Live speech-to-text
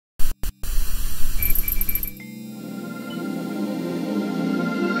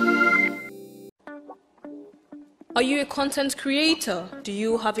Are you a content creator? Do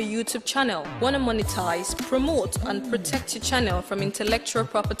you have a YouTube channel? Want to monetize, promote, and protect your channel from intellectual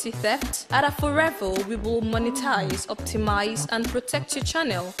property theft? At Forever, we will monetize, optimize, and protect your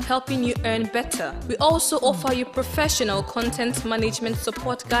channel, helping you earn better. We also offer you professional content management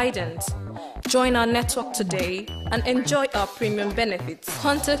support guidance. Join our network today and enjoy our premium benefits.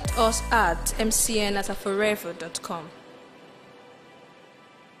 Contact us at mcn@forever.com.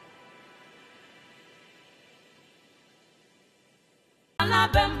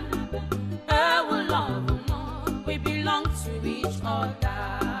 We belong to each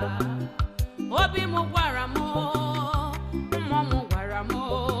other. Obi mo guaramo, mamo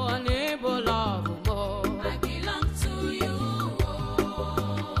guaramo, neighbor love mo. I belong to you.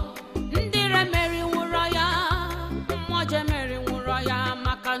 Ndire meri wuraya, moje meri wuraya,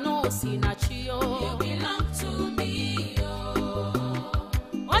 makano sinachiyo. You belong to me, yo.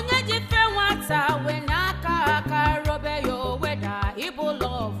 Onye jife wata wenaka karobe yo weda ibo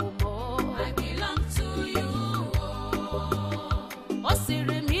love mo. I belong to you.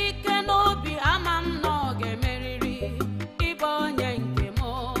 Osirimike nobi amam no gemeriri ibonye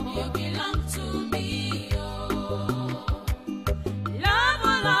nkemo. You belong to me, yo. Love,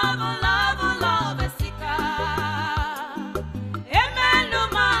 love, love, love, esika. Emelu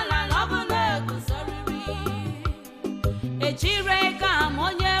mala love negu soriri. Ejirega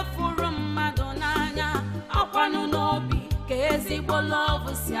monye furu mmadu n'anya. Akwanu nobi ke ezigbo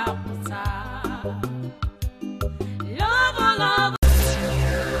love si aputa. Love, love.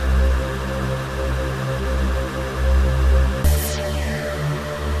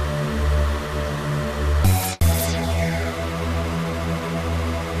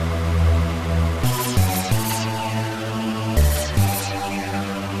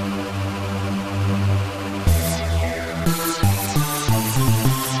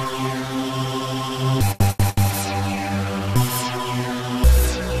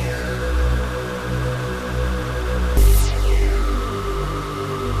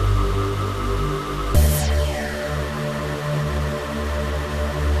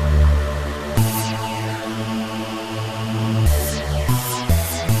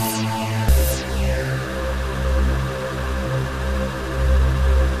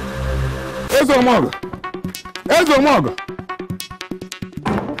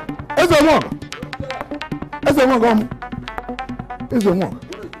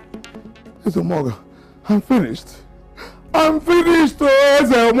 Ezomogo. I'm finished.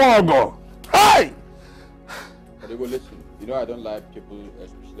 Ezomogo. Hey! Adigo, listen. You know I don't like people,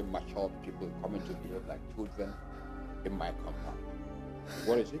 especially mature people, coming to behave like children in my compound.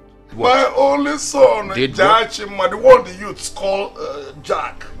 What is it? What? My only son, Jachima, the one the youths call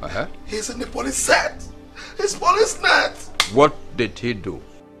Jack. He's in the police set. He's police net. What did he do?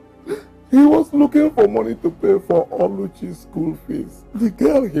 He was looking for money to pay for Oluchi's school fees. The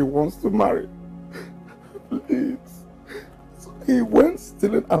girl he wants to marry. Please. So he went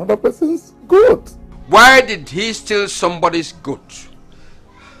stealing another person's goods. Why did he steal somebody's goods?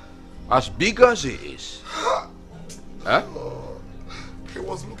 As big as he is. Huh? He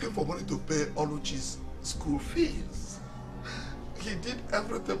was looking for money to pay Oluchi's school fees. He did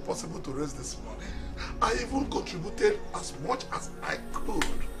everything possible to raise this money. I even contributed as much as I could.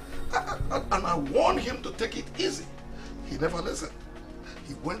 And I warned him to take it easy. He never listened.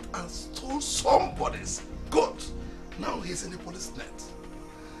 He went and stole somebody's goods. Now he's in the police net.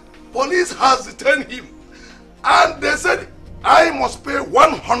 Police has detained him. And they said I must pay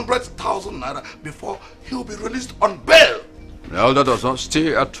 100,000 naira before he'll be released on bail. The elder does not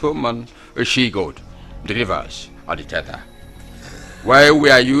stay at home and a she-goat delivers at the tether. Why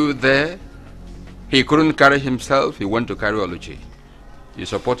were you there? He couldn't carry himself, he went to carry Oluchi. You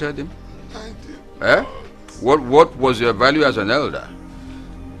supported him? I did. Eh? What was your value as an elder?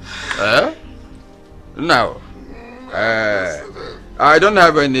 Eh? Now, I don't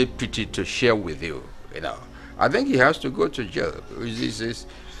have any pity to share with you, you know. I think he has to go to jail. He's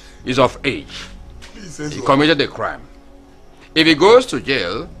of age. He committed a crime. If he goes to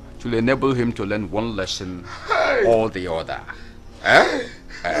jail, it will enable him to learn one lesson or the other. Eh?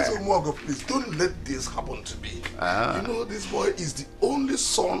 Ezomogo, please don't let this happen to me. You know, this boy is the only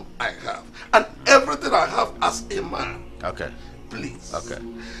son I have, and everything I have as a man. Okay. Please. Okay.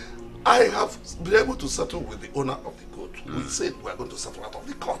 I have been able to settle with the owner of the court. We said we are going to settle out of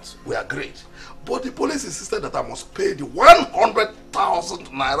the court. We agreed. But the police insisted that I must pay the 100,000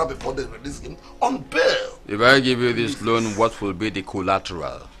 naira before they release him on bail. If I give you this loan, what will be the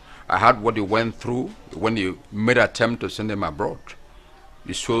collateral? I heard what you went through when you made an attempt to send him abroad.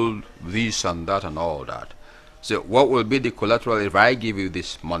 You sold this and that and all that. So what will be the collateral if I give you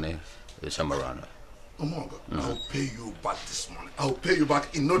this money this time around? Omoga, I'll pay you back this morning. I'll pay you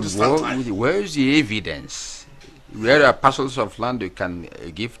back in no distant time. Where is the evidence? Where are parcels of land you can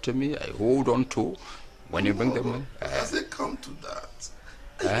give to me? I hold on to when you bring them in. Has it come to that?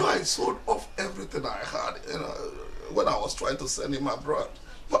 You know, I sold off everything I had when I was trying to send him abroad.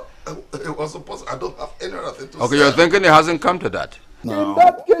 But it was supposed I don't have any other thing to say. Okay, you're thinking it hasn't come to that? No. In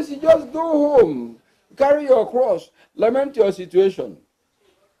that case, you just go home, carry your cross, lament your situation.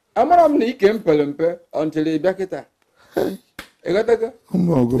 Amaram ni kempelempe until he back it. Egataka.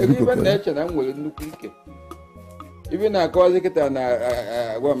 Even nature and will look like. Even a cause it and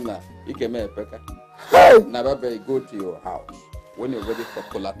a woman, you can make a never go to your house. When you're ready for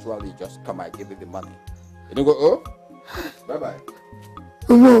collateral, you just come and give you the money. You don't go, oh, bye bye.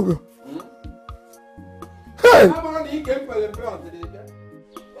 Hey! What will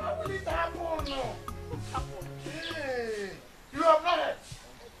it happen now? Hey, you have not heard.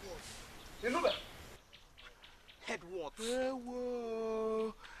 You know that? Head what?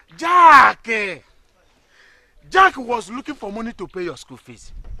 Jack was looking for money to pay your school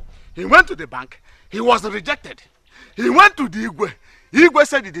fees. He went to the bank. He was rejected. He went to the Igwe. Igwe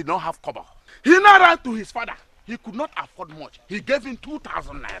said he did not have cover. He now ran to his father. He could not afford much. He gave him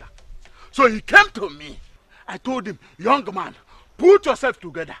 2,000 naira. So he came to me. I told him, young man, put yourself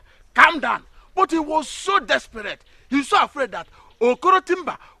together. Calm down. But he was so desperate. He's so afraid that Okoro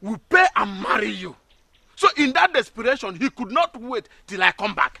Timba will pay and marry you. So in that desperation, he could not wait till I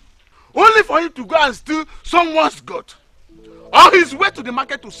come back. Only for him to go and steal someone's goat. On his way to the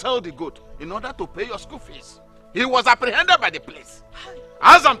market to sell the goat in order to pay your school fees. He was apprehended by the police.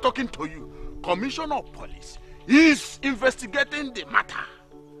 As I'm talking to you, Commissioner of Police is investigating the matter.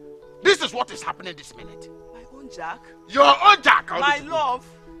 This is what is happening this minute. My own Jack? Your own Jack. My love.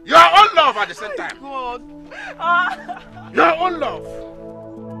 Your own love at the same time. God. Your own love.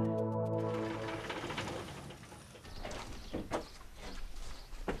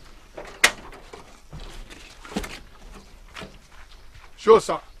 Sure,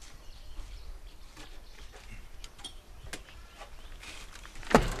 sir.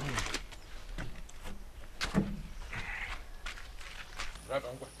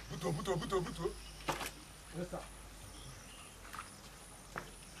 Buto. Yes, sir.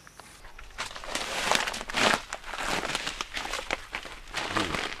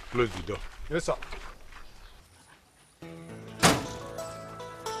 Close the door. Yes, sir.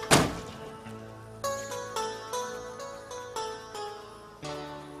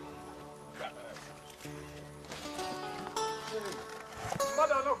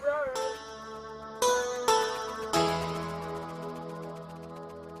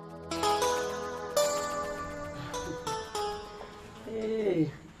 Hey,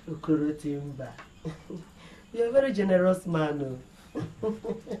 Okoro Timba. You're a very generous man.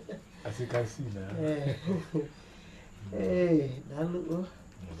 As you can see now. Hey, that look. No,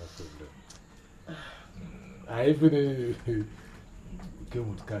 that's okay. I even came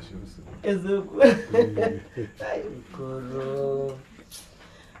with cash also. Okoro.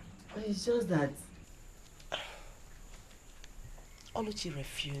 It's just that Oluchi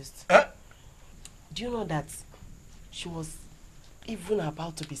refused. Do you know that she was even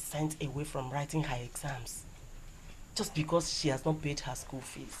about to be sent away from writing her exams just because she has not paid her school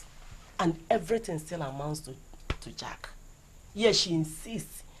fees, and everything still amounts to Jack? Yes, she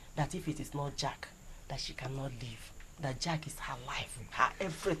insists that if it is not Jack, that she cannot live, that Jack is her life, her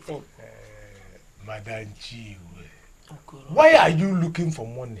everything. Madam Chiwe, why are you looking for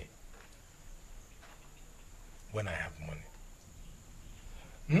money when I have money?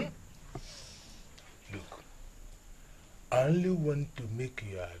 Look, I only want to make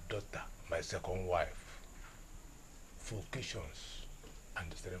your daughter my second wife for occasions and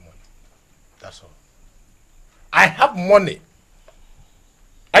the ceremony. That's all. I have money.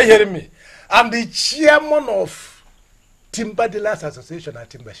 Are you hearing me? I'm the chairman of Timber Dealers Association at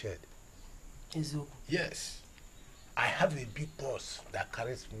Timber Shed. Yes. I have a big boss that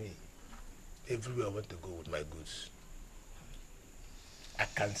carries me everywhere I want to go with my goods. I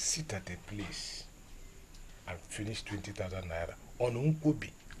can sit at a place and finish 20,000 naira on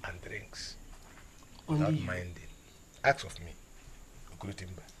unkobi and drinks without minding. Ask of me, Okoro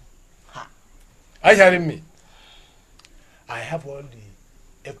Timba. Are you hearing me? I have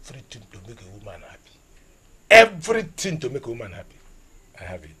everything to make a woman happy. Everything to make a woman happy. I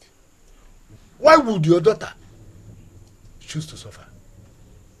have it. Why would your daughter choose to suffer?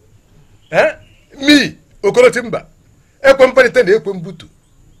 Me, Okoro Timba.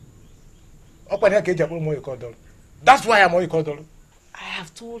 That's why I'm Oyikodolo. I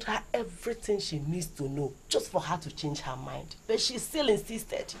have told her everything she needs to know just for her to change her mind. But she still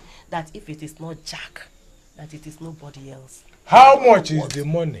insisted that if it is not Jack, that it is nobody else. How much is the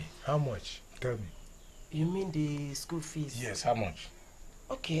money? How much? Tell me. You mean the school fees? Yes, how much?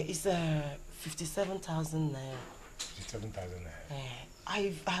 Okay, it's 57,000 naira. 57,000 naira.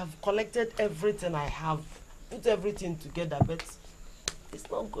 I have collected everything I have, put everything together, but it's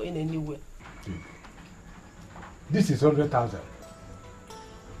not going anywhere. This is 100,000.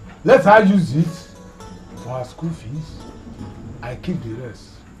 Let her use it for her school fees. I keep the rest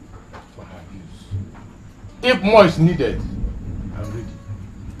for her use. If more is needed, I'm ready.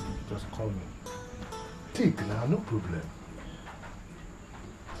 Just call me. Take now, no problem.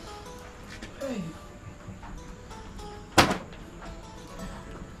 Hey.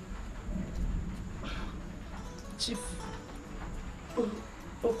 Chief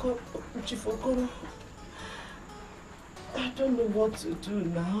Okoro, I don't know what to do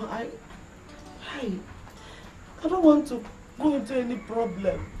now. I don't want to go into any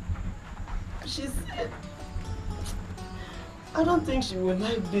problem. She said, I don't think she will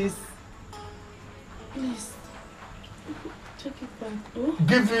like this. Please, take it back, oh?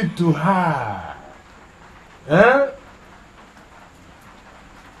 Give it to her. Eh?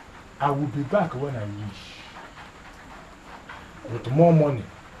 I will be back when I wish. With more money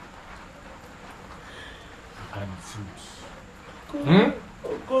and fruits.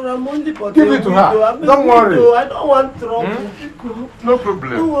 I'm only but give it to her. Don't worry. I don't want trouble. No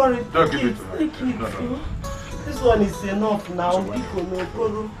problem. Don't worry. Don't give it to her. Take it. No. This one is enough now.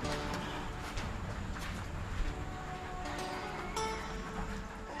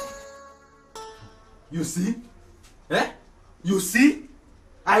 You see? You see?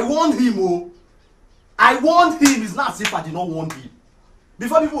 I warned him, oh. I warned him. It's not as if I did not warn him.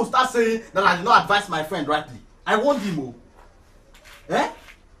 Before people will start saying that I did not advise my friend rightly. I warned him, oh.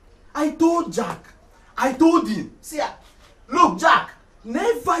 I told Jack. I told him. See, look, Jack.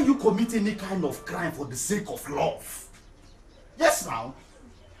 Never you commit any kind of crime for the sake of love. Yes, now.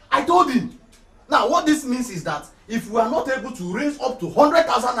 I told him. Now, what this means is that if we are not able to raise up to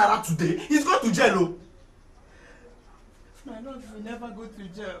 100,000 naira today, he's going to jail, oh. My lord will never go to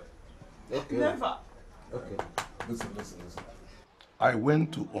jail. Okay. Never. Okay. Listen. I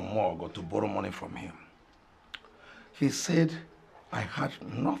went to Omogo to borrow money from him. He said I had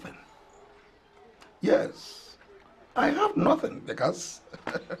nothing. Yes, I have nothing because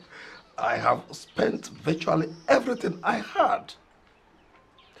I have spent virtually everything I had.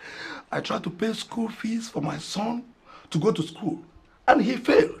 I tried to pay school fees for my son to go to school, and he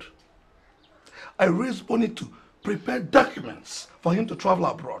failed. I raised money to prepare documents for him to travel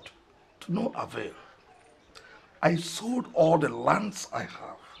abroad, to no avail. I sold all the lands I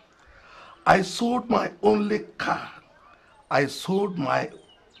have. I sold my only car. I sold my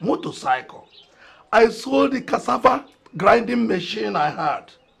motorcycle. I sold the cassava grinding machine I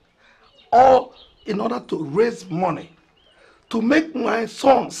had. All in order to raise money, to make my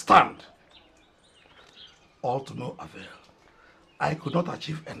son stand. All to no avail. I could not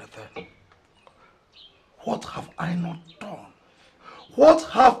achieve anything. What have I not done? What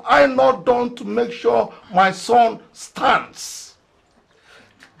have I not done to make sure my son stands?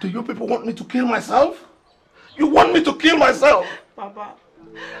 Do you people want me to kill myself? You want me to kill myself? Papa,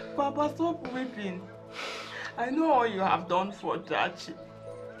 stop weeping. I know all you have done for Jachi.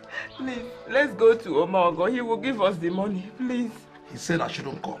 Please, let's go to Omogo. He will give us the money, please. He said I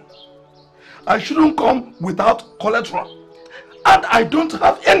shouldn't come. I shouldn't come without collateral. And I don't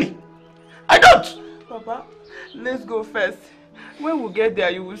have any. I don't. Papa, let's go first. When we get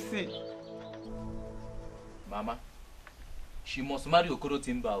there, you will see. Mama, she must marry Okoro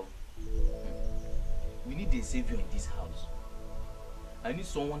Timba. We need a savior in this house. I need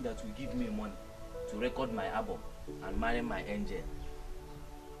someone that will give me money to record my album and marry my angel.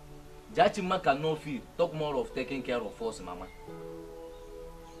 Jachima cannot feel. Talk more of taking care of us, Mama.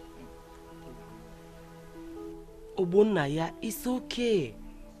 Obonaya, it's okay.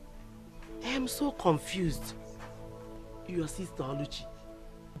 I am so confused. Your sister Oluchi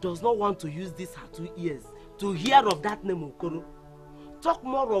does not want to use this her 2 ears to hear of that name Okoro. Talk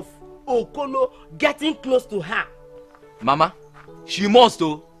more of Okolo getting close to her. Mama, she must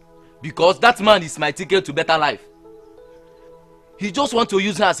though, because that man is my ticket to better life. He just wants to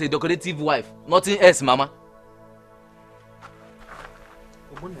use her as a decorative wife, nothing else, Mama.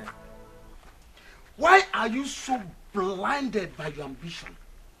 Why are you so blinded by your ambition?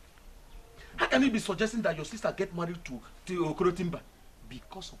 How can you be suggesting that your sister get married to Okoro Timba?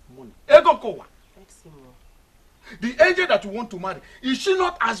 Because of money. Ego Kowa. The angel that you want to marry, is she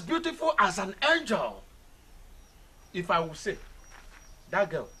not as beautiful as an angel? If I will say, that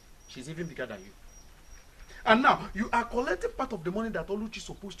girl, she's even bigger than you. And now, you are collecting part of the money that Oluchi is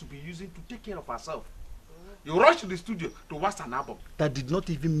supposed to be using to take care of herself. You rushed to the studio to watch an album that did not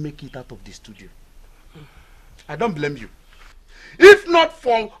even make it out of the studio. I don't blame you. If not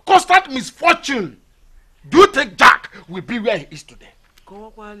for constant misfortune, do you think Jack will be where he is today?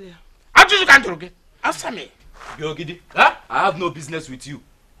 You can't answer me. Biogidi, huh? I have no business with you.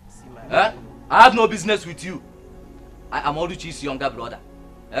 Huh? I have no business with you. I am Oluchi's younger brother.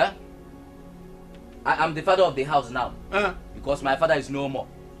 Huh? I am the father of the house now. Because my father is no more.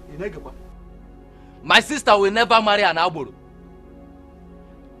 My sister will never marry an Agboro.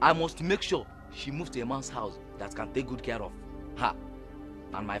 I must make sure she moves to a man's house that can take good care of her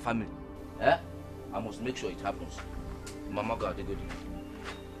and my family. Eh? I must make sure it happens. Mama got a good.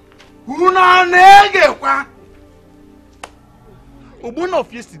 Obun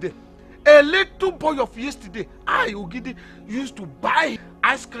of yesterday, a little boy of yesterday, Ogidi, used to buy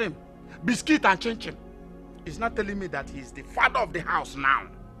ice cream, biscuit and chin-chin. He's not telling me that he's the father of the house now.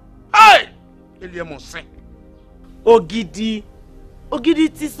 Hey! Ogidi,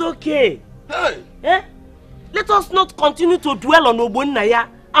 it is okay. Hey! Eh? Let us not continue to dwell on Ogbonnaya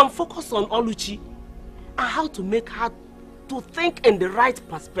and focus on Oluchi and how to make her to think in the right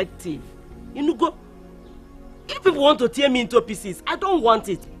perspective. You know, go. If people want to tear me into pieces, I don't want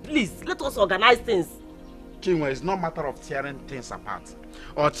it. Please, let us organize things. Chinwe, it's not a matter of tearing things apart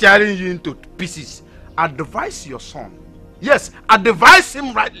or tearing you into pieces. Advise your son. Yes, advise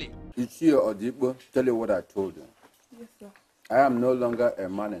him rightly. Ichie Odibo, tell you what I told you. Yes, sir. I am no longer a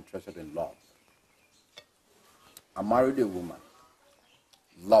man interested in love. I married a woman,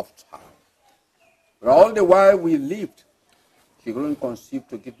 loved her. But all the while we lived, she couldn't conceive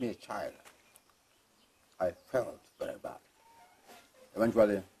to give me a child. I felt very bad.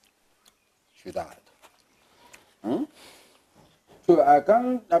 Eventually, she died. So I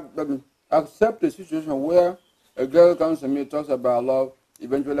can't accept a situation where a girl comes to me, talks about love.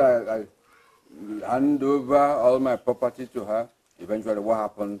 Eventually, I hand over all my property to her. Eventually, what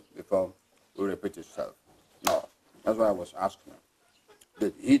happened before will repeat itself. No, that's why I was asking.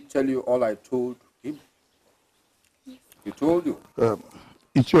 Did he tell you all I told him? He told you.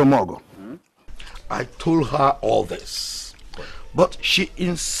 It's your Mogo. I told her all this, but she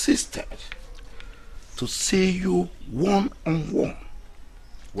insisted to see you one-on-one.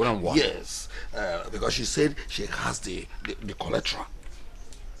 One-on-one? Yes, because she said she has the collateral.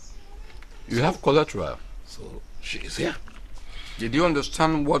 You have collateral? So she is here. Did you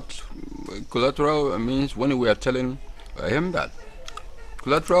understand what collateral means when we are telling him that?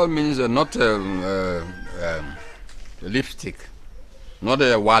 Collateral means not a lipstick, not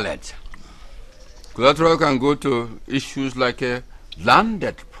a wallet. Collateral can go to issues like a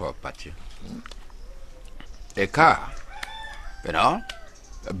landed property, a car, you know,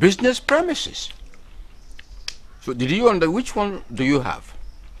 a business premises. So did you understand? Which one do you have?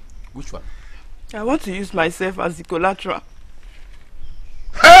 Which one? I want to use myself as the collateral.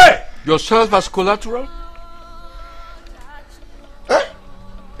 Hey! Yourself as collateral? Hey!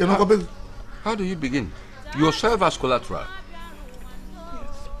 How do you begin? Yourself as collateral?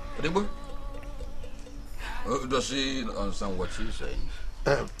 Yes. Does he understand what she's saying?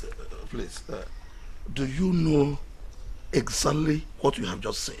 Please, do you know exactly what you have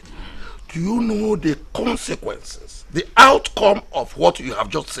just said? Do you know the consequences, the outcome of what you have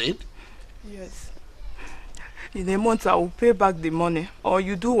just said? Yes. In a month, I will pay back the money, or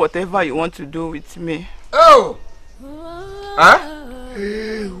you do whatever you want to do with me. Oh! Huh?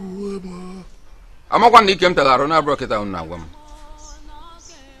 I'm not going to come to la rona broke it down now.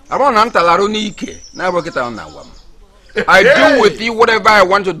 I want to la ike na broke it down now. I do with you whatever I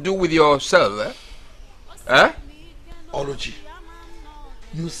want to do with yourself. Eh? Ology,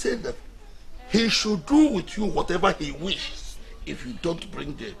 you said that he should do with you whatever he wishes if you don't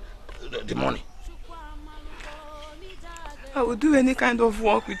bring the money. I will do any kind of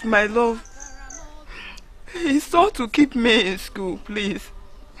work with my love. He sought to keep me in school, please.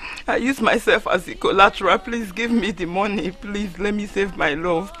 I use myself as the collateral. Please give me the money. Please let me save my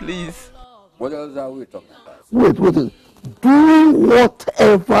love, please. What else are we talking about? Wait. Doing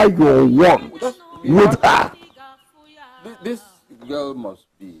whatever you want with her. This girl must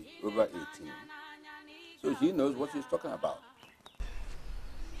be over 18. So she knows what she's talking about.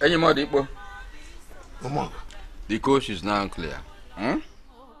 Any more, Dipo? Come on. The coast is now clear.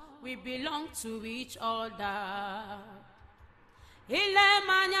 We belong to each other. Ile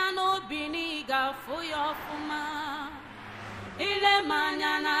manya no biniga fuyo fuma. Ile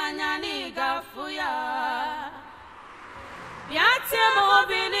manya na nyaniga fuya. Biate mo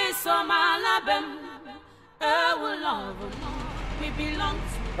bini soma labem. We love we belong to.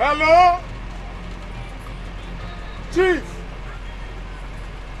 Hello? Chief?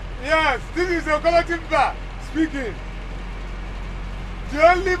 Yes, this is a collective bar. speaking,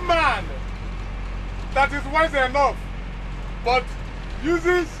 the only man that is wise enough but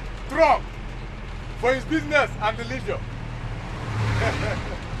uses drug for his business and the leisure.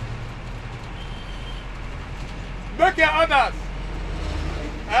 Make your orders.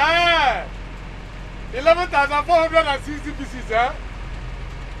 11,460 pieces, eh?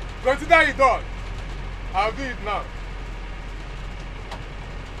 Consider it done. I'll do it now.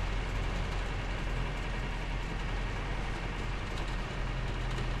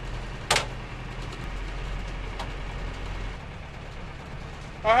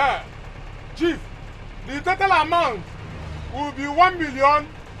 Chief, the total amount will be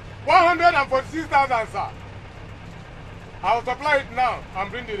 1,146,000, sir. I'll supply it now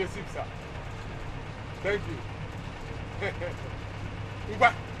and bring the receipt, sir. Thank you.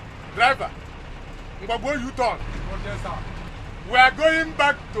 Driver, go U-turn. Okay, sir. We are going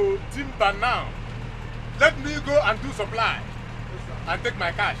back to Timber now. Let me go and do supply. Yes, and take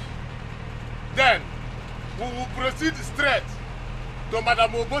my cash. Then we will proceed straight to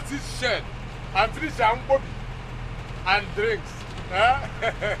Madam Obosi's shed and finish our bobby and drinks.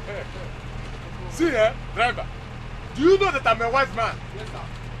 See here, driver. Do you know that I'm a wise man? Yes, sir.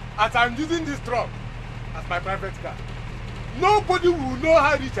 As I'm using this truck as my private car, nobody will know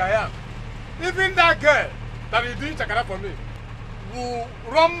how rich I am. Even that girl that is doing chakara for me will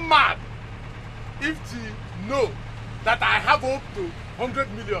run mad if she knows that I have up to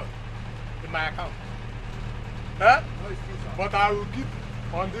 100 million in my account. But I will keep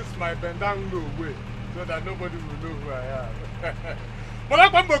on this my bendang way so that nobody will know who I am. What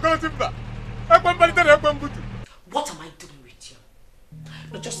am I doing with you?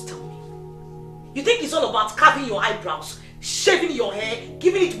 No, just tell me. You think it's all about carving your eyebrows, shaving your hair,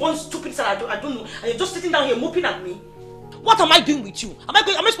 giving it one stupid side I don't know, and you're just sitting down here moping at me? What am I doing with you? Am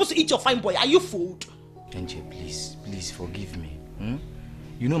I supposed to eat your fine boy? Are you fooled? NJ, please forgive me.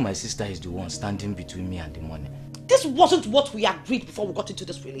 You know my sister is the one standing between me and the money. This wasn't what we agreed before we got into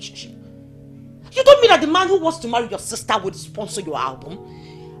this relationship. You told me that the man who wants to marry your sister would sponsor your album.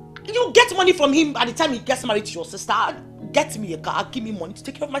 You get money from him at the time he gets married to your sister. Get me a car, give me money to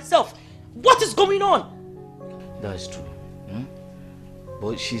take care of myself. What is going on? That is true.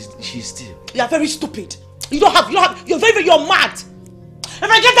 But she's still... You are very stupid. You're mad. If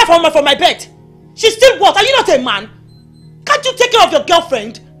I get that from my bed, she's still what? Are you not a man? Can't you take care of your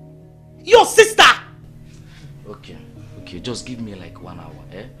girlfriend? Your sister? Okay, just give me like 1 hour,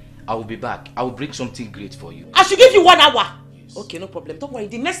 eh? I will be back. I will bring something great for you. I should give you 1 hour. Yes. Okay, no problem. Don't worry.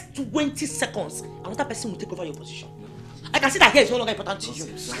 The next 20 seconds, another person will take over your position. I can see that here is no longer important to you.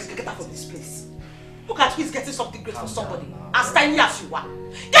 Get out of this place. Look at who is getting something great for somebody. As tiny as you are.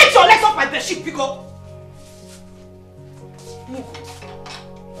 Get your legs off my bed sheet, Pico. Move.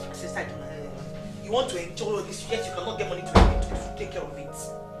 Sister, you want to enjoy all this, yet you cannot get money to take care of it.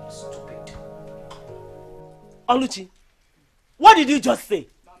 Stupid. Oluchi, what did you just say?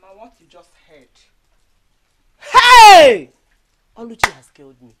 Mama, what you just heard. Hey! Oluchi has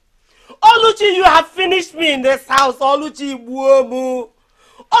killed me. Oluchi, you have finished me in this house. Oluchi, Buomu.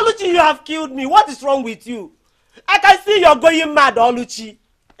 Oluchi, you have killed me. What is wrong with you? I can see you're going mad, Oluchi.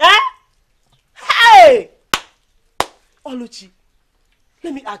 Eh? Hey! Oluchi,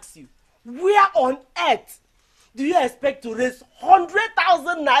 let me ask you, where on earth do you expect to raise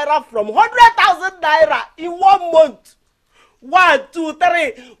 100,000 naira from 100,000 naira in 1 month? 1, 2,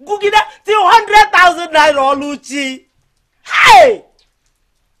 3, Gugida till 100,000 naira, Oluchi. Hey!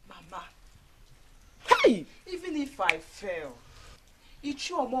 Mama. Hey! Even if I fail,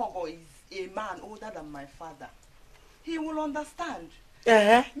 Ichiomogo is a man older than my father. He will understand.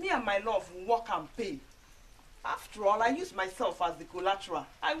 Me and my love will work and pay. After all, I use myself as the collateral.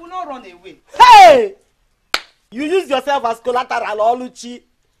 I will not run away. Hey! You use yourself as collateral, Oluchi.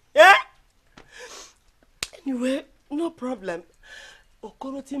 Yeah? Anyway, no problem.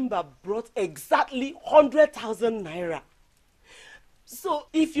 Okorotimba brought exactly 100,000 naira. So,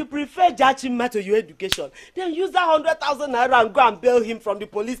 if you prefer Jachima to your education, then use that 100,000 naira and go and bail him from the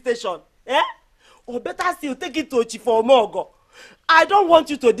police station. Eh? Or better still, take it to Chifomogo. I don't want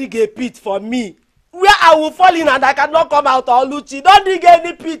you to dig a pit for me, where I will fall in and I cannot come out, Oluchi. Don't dig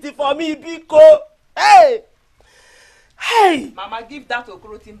any pit for me, Biko. Hey! Hey! Mama, give that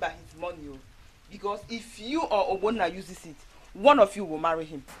Okorotimba his money. Because if you or Obona uses it, one of you will marry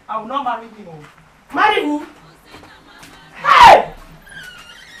him. I will not marry him. Marry who? Hey!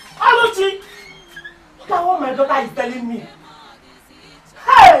 Oluchi! Look at what my daughter is telling me.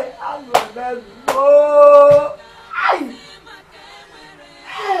 Hey! I will never go.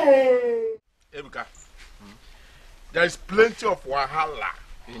 Hey! EMEKA, there is plenty of wahala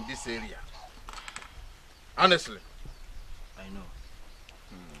in this area. Honestly. I know.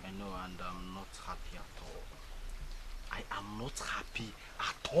 I know, and I'm not happy at all. I am not happy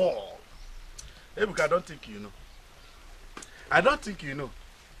at all. Ebuka, I don't think you know. I don't think you know.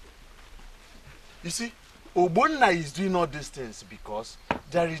 You see, Obonna is doing all these things because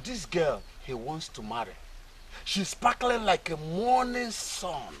there is this girl he wants to marry. She's sparkling like a morning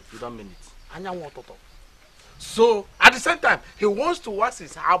sun. You don't mean it. So, at the same time, he wants to wax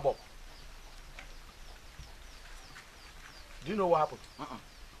his album. Do you know what happened?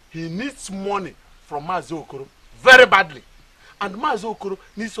 He needs money from Mazi Okoro very badly. And Mazi Okoro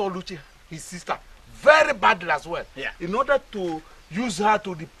needs Oluchi, his sister, very badly as well. Yeah. In order to use her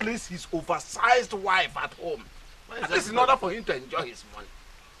to replace his oversized wife at home. At least in order for him to enjoy his money.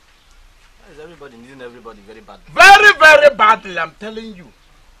 Why is everybody needing everybody very badly? Very, very badly, I'm telling you.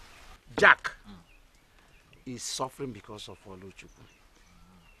 Jack is suffering because of Oluchukwu.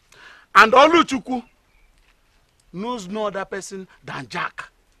 And Oluchukwu knows no other person than Jack.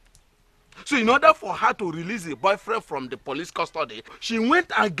 So in order for her to release a boyfriend from the police custody, she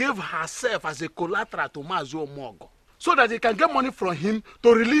went and gave herself as a collateral to Mazi Omogo, so that they can get money from him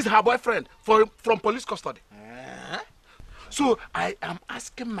to release her boyfriend from police custody. So I am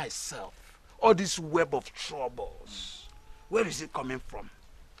asking myself, all this web of troubles, where is it coming from?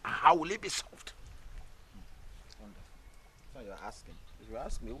 And how will it be solved? Wonderful. So you're asking. If you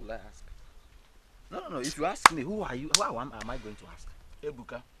ask me, who will I ask? No. If you ask me, who am I going to ask?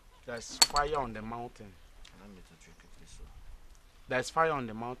 Ebuka, there's fire on the mountain. Allow me to drink it, please. There's fire on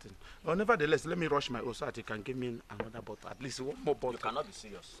the mountain. But nevertheless, let me rush my own so that you can give me another bottle. At least one more bottle. You cannot be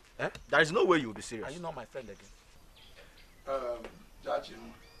serious. Eh? There is no way you will be serious. Are you not my friend again?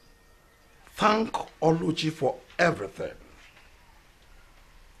 Thank Oluchi for everything.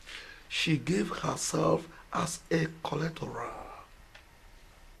 She gave herself as a collateral.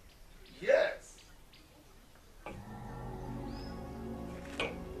 Yes.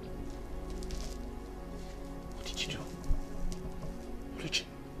 What did you do? Oluchi,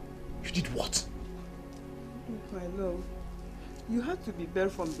 you did what? My love, you had to be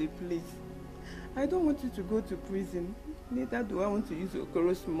bailed from the place. I don't want you to go to prison. Neither do I want to use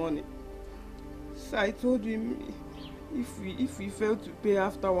Okoro's money. So I told him if we fail to pay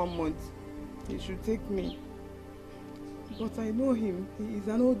after 1 month, he should take me. But I know him. He is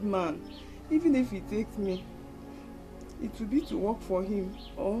an old man. Even if he takes me, it will be to work for him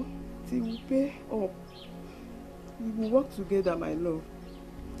or till we pay up. We will work together, my love.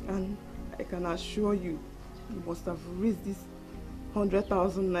 And I can assure you, you must have raised this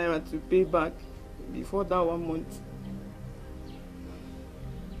 100,000 naira to pay back before that 1 month.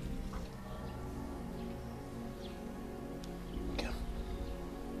 Okay.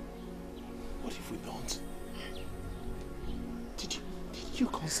 What if we don't? Did you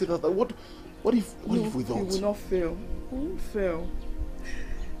consider that? What if we don't? You will not fail. You won't fail.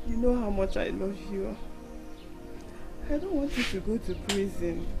 You know how much I love you. I don't want you to go to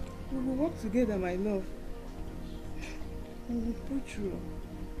prison. We will work together, my love. We will pull through.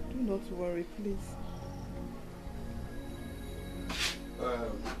 Do not worry, please.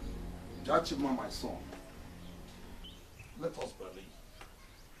 Jachima, my son, let us believe.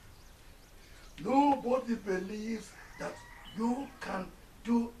 Nobody believes that you can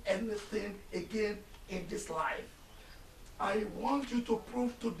do anything again in this life. I want you to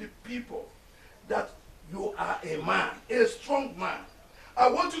prove to the people that you are a man, a strong man. I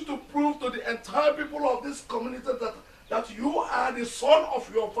want you to prove to the entire people of this community that you are the son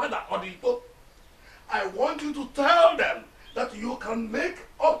of your father, Odito. I want you to tell them that you can make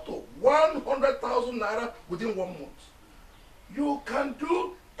up to 100,000 naira within 1 month. You can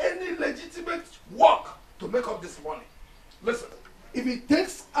do any legitimate work to make up this money. Listen, if it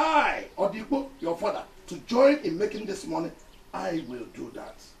takes I, Odibo, your father, to join in making this money, I will do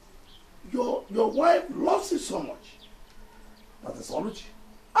that. Your wife loves you so much. That is Oluchi.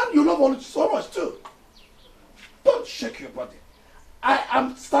 And you love Oluchi so much too. Don't shake your body. I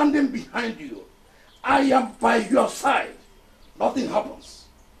am standing behind you. I am by your side. Nothing happens.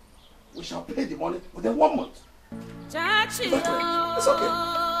 We shall pay the money within 1 month. It's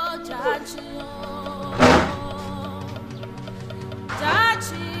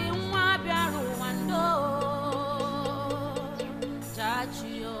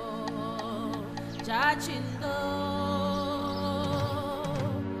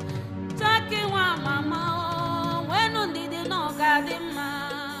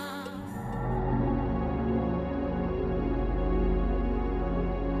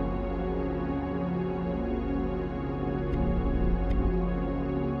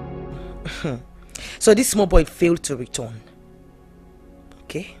So this small boy failed to return.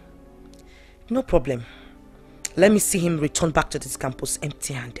 Okay? No problem. Let me see him return back to this campus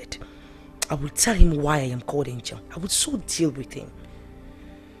empty-handed. I will tell him why I am called Angel. I will so deal with him.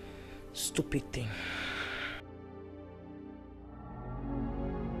 Stupid thing.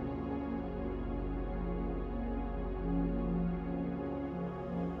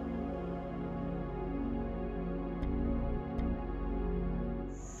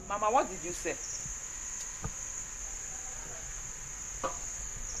 Mama, what did you say?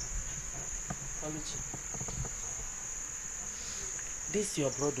 This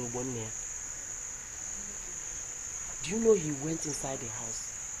your brother Obonia. Do you know he went inside the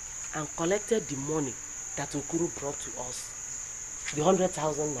house and collected the money that Okuru brought to us? The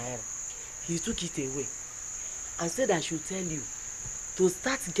 100,000 naira. He took it away and said I should tell you to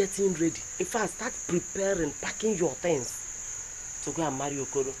start getting ready. In fact, start preparing, packing your things to go and marry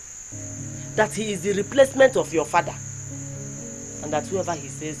Okoro. That he is the replacement of your father. And that whoever he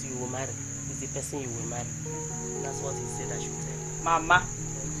says you will marry is the person you will marry. And that's what he said I should tell you. Mama,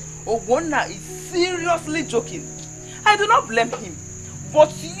 Ogbonna is seriously joking. I do not blame him.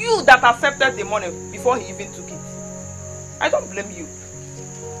 But you that accepted the money before he even took it. I don't blame you.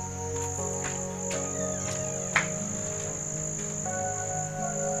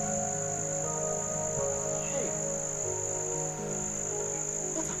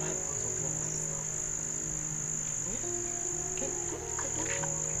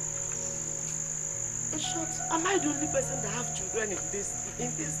 Am I the only person that have children in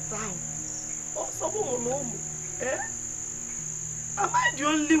this town? Or someone will know me? Eh? Am I the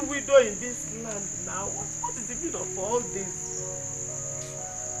only widow in this land now? What is the meaning of all this?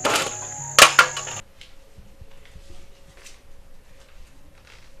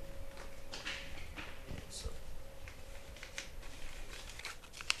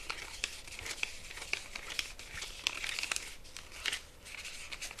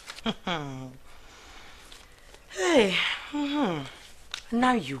 Hey,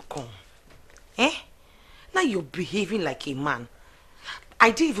 now you come. Eh? Now you're behaving like a man.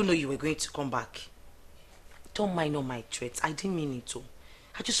 I didn't even know you were going to come back. Don't mind all my threats. I didn't mean it to.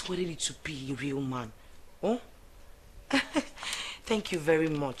 I just wanted you to be a real man. Oh? Thank you very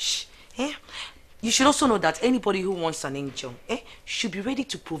much. Eh? You should also know that anybody who wants an angel should be ready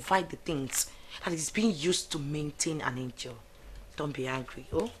to provide the things that is being used to maintain an angel. Don't be angry,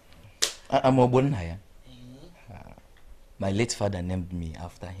 oh? I'm Ogbonna. My late father named me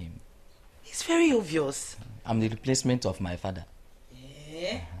after him. It's very obvious. I'm the replacement of my father.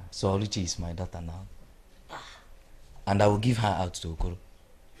 Yeah. So Oluchi is my daughter now. And I will give her out to Okoro.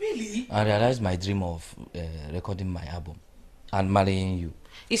 Really? I realized my dream of recording my album and marrying you.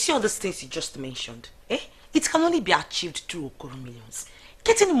 You see all these things you just mentioned? It can only be achieved through Okoro Millions.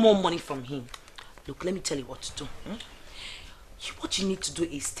 Getting more money from him. Look, let me tell you what to do. What you need to do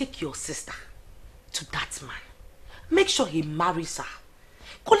is take your sister to that man. Make sure he marries her.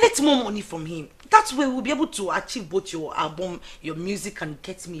 Collect more money from him. That way we'll be able to achieve both your album, your music, and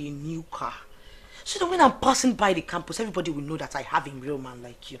get me a new car. So that when I'm passing by the campus, everybody will know that I have a real man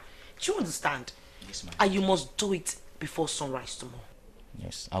like you. Do you understand? Yes, ma'am. And you must do it before sunrise tomorrow.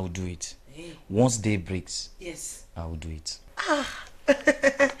 Yes, I will do it. Hey. Once day breaks, yes, I will do it.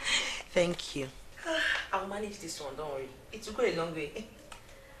 Thank you. I'll manage this one, don't worry. It will go a long way.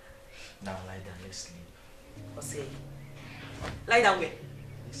 Now lie down, let's sleep. I'll say, lie down where?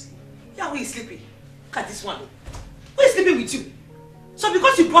 Yeah, who is sleeping? Look at this one. Who is sleeping with you? So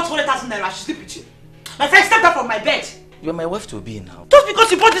because you brought 100,000 naira, I should sleep with you. My friend, step up from my bed. You're my wife to be now. Just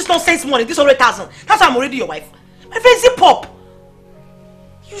because you brought this nonsense money, this 100,000, that's why I'm already your wife. My friend, zip up.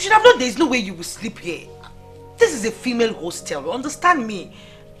 You should have known there's no way you will sleep here. This is a female hostel, you understand me?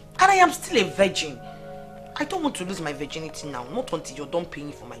 And I am still a virgin. I don't want to lose my virginity now, not until you're done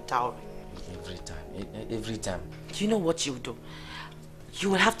paying for my dowry. Every time. Do you know what you'll do? You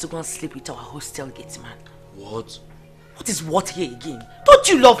will have to go and sleep with our hostel gate man. What? What is what here again? Don't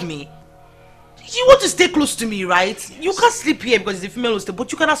you love me? You want to stay close to me, right? Yes. You can't sleep here because it's a female hostel,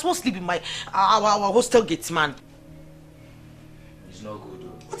 but you can as well sleep with our hostel gate man. It's not good.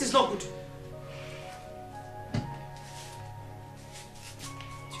 What is not good?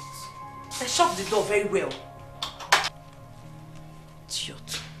 I shut the door very well.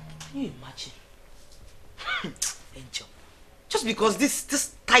 Idiot. Can you imagine? Angel. Just because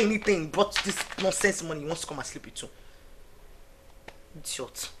this tiny thing brought this nonsense money, he wants to come and sleep with you.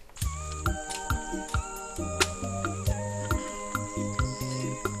 Idiot.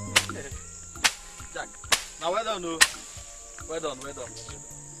 Jack, now well done, no. Well done.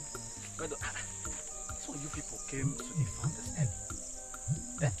 So you people came to the founder's end.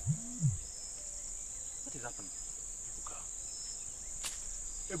 What is happening?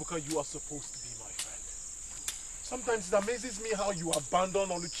 Ebuka, you are supposed to be my friend. Sometimes it amazes me how you abandon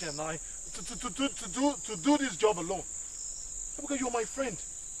Oluchi and I to do this job alone. Because you're my friend.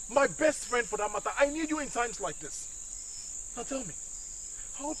 My best friend for that matter. I need you in times like this. Now tell me,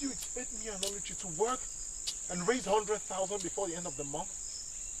 how do you expect me and Oluchi to work and raise 100,000 before the end of the month?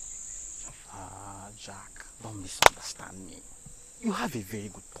 Jack, don't misunderstand me. You have a very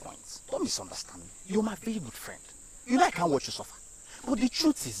good point. Don't misunderstand me. You're my very good friend. You know I can't watch you suffer. But the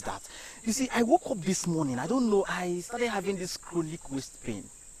truth is that, you see, I woke up this morning, I don't know, I started having this chronic waist pain.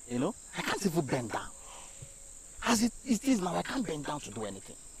 You know? I can't even bend down. As it is now, I can't bend down to do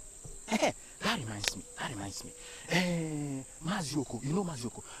anything. That reminds me. Mazioko, you know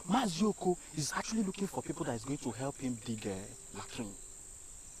Mazioko? Mazioko is actually looking for people that is going to help him dig latrine.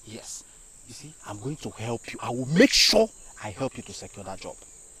 Yes. You see, I'm going to help you. I will make sure I help you to secure that job.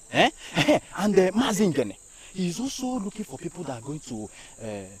 And Mazingene, he is also looking for people that are going to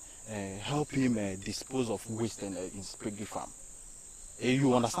help him dispose of waste in Spriggy Farm.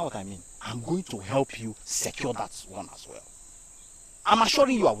 You understand what I mean? I'm going to help you secure that one as well. I'm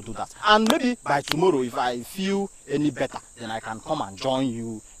assuring you I will do that. And maybe by tomorrow, if I feel any better, then I can come and join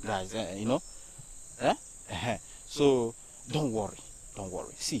you guys, you know? So, don't worry. Don't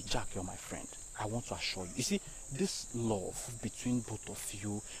worry. See, Jack, you're my friend. I want to assure you. You see, this love between both of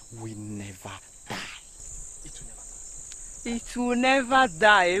you will never die. It will never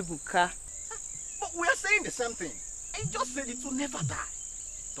die, Ebuka. But we are saying the same thing. I just said it will never die.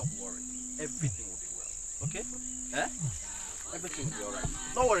 Don't worry. Everything will be well. Okay? Everything will be alright.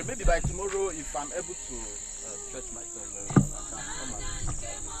 Don't worry. Maybe by tomorrow, if I'm able to stretch myself, I can come and...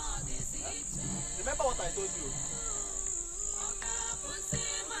 Remember what I told you?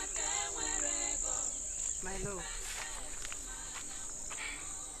 My love,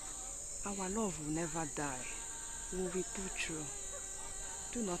 our love will never die. We'll be too true.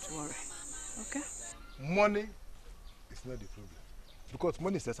 Do not worry, okay? Money is not the problem. Because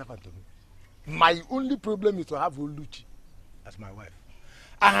money is a servant to me. My only problem is to have Oluchi as my wife.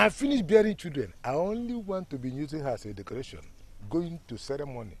 I have finished bearing children. I only want to be using her as a decoration, going to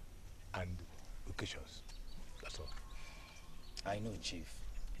ceremony and occasions. That's all. I know, Chief.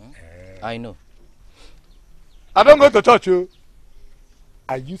 I know. I don't go to church, you.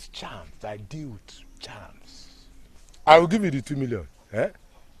 I use charms. I deal with charms. I will give you the 2 million.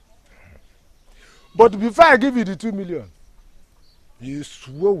 But before I give you the 2 million, you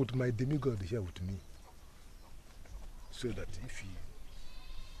swore with my demigod here with me. So that if you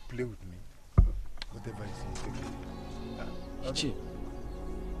play with me, whatever is in, take it. Chief,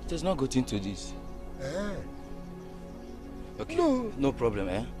 there's no good into this. Okay, no problem,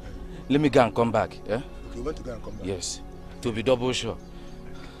 Let me go and come back, You want to go and come back? Yes, to be double sure.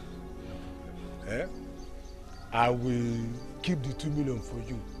 I will keep the 2 million for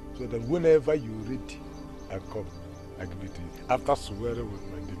you, so that whenever you're ready, I come, I give it to you. After swearing with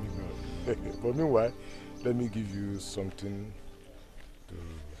my demigod. But meanwhile, let me give you something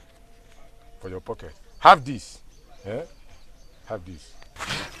for your pocket. Have this. Have this.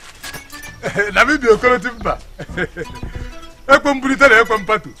 Let me be a collective bar.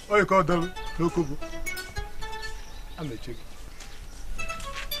 I'm a check.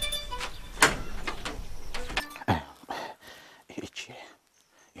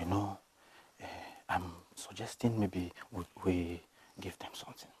 You know, I'm suggesting maybe we give them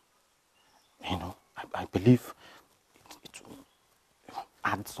something. You know, I believe it will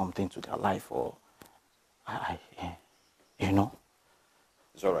add something to their life, or you know.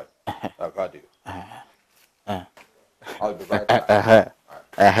 It's all right. I've had you. I'll be right back.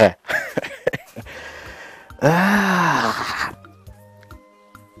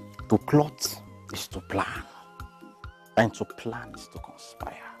 To plot is to plan, and to plan is to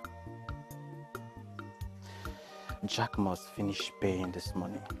conspire. Jack must finish paying this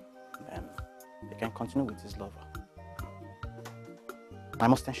money, and he can continue with his lover. I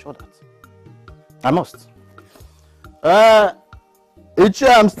must ensure that. I must. Ichi,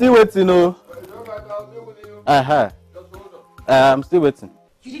 I'm still waiting, oh. I'm still waiting.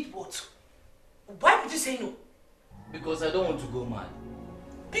 You did what? Why would you say no? Because I don't want to go mad.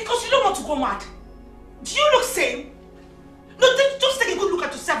 Because you don't want to go mad? Do you look sane? No, just take a good look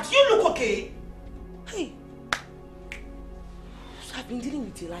at yourself. Do you look okay? Hey. So I've been dealing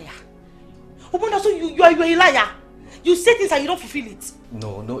with a liar. Oh, so you are a liar. You say things and you don't fulfill it.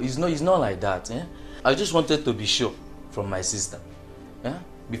 No, it's not like that. I just wanted to be sure from my sister.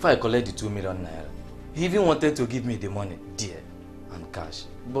 Before I collect the 2 million naira. He even wanted to give me the money, dear, and cash.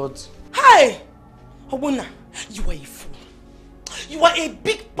 But... Hey! Obuna, you are a fool. You are a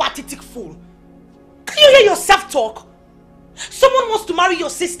big pathetic fool. Can you hear yourself talk? Someone wants to marry your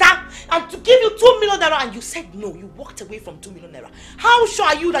sister and to give you 2 million naira, and you said no. You walked away from 2 million naira. How sure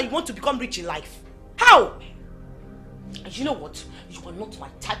are you that you want to become rich in life? How? And you know what? You are not my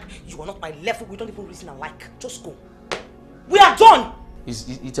type. You are not my level. We don't even reason alike. Just go. We are done.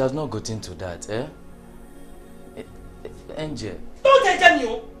 It has not gotten to that, eh? Angel. Don't angel me,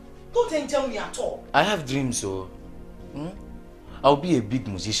 oh. Don't angel me at all. I have dreams, so I'll be a big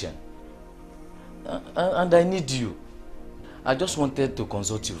musician. And I need you. I just wanted to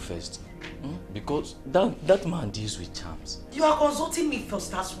consult you first. Because that man deals with charms. You are consulting me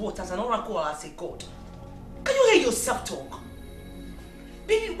first as what? As an oracle or as a god? Can you hear yourself talk?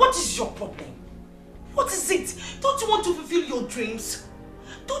 Baby, what is your problem? What is it? Don't you want to fulfill your dreams?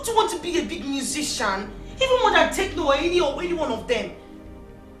 Don't you want to be a big musician? Even more than Techno or any one of them?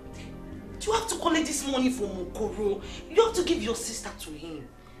 Do you have to collect this money from Okoro? You have to give your sister to him.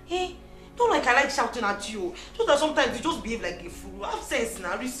 Eh? Don't like I like shouting at you. Just that sometimes you just behave like a fool. Have sense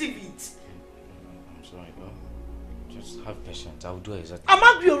now, receive it. I'm sorry, bro. Just have patience. I'll do exactly. I'm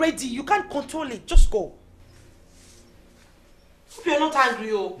angry already. You can't control it. Just go. Hope you're not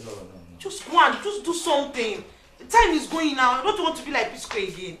angry, oh. No. Just go and just do something. The time is going now. I don't want to be like Pisco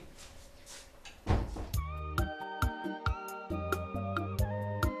again.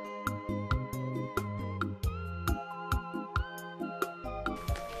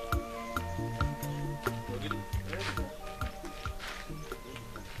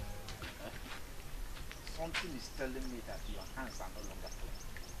 Something is telling me that your hands are no longer clean.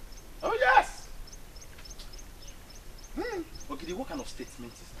 Oh yes! Okay, what kind of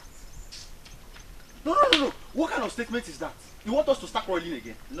statement is that? No. What kind of statement is that? You want us to start quarreling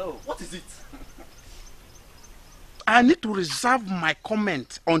again? No. What is it? I need to reserve my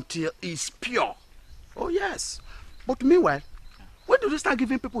comment until it's pure. Oh yes. But meanwhile, when did you start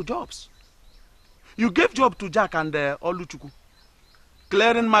giving people jobs? You gave job to Jack and Oluchuku,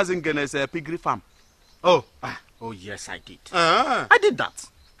 clearing Mazingene's piggery farm. Oh yes, I did. I did that.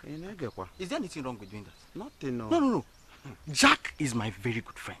 Is there anything wrong with doing that? Nothing, no. No. Jack is my very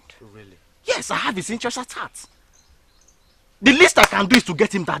good friend. Really? Yes, I have his interest at heart. The least I can do is to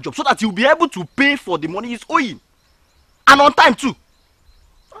get him that job so that he'll be able to pay for the money he's owing. And on time too.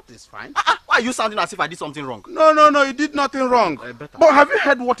 That is fine. Why are you sounding as if I did something wrong? No, you did nothing wrong. But have you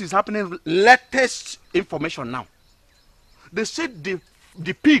heard what is happening? Latest information now. They said the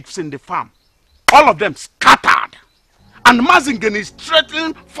pigs in the farm, all of them scattered. And Mazingen is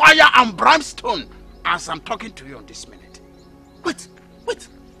threatening fire and brimstone as I'm talking to you on this minute. Wait.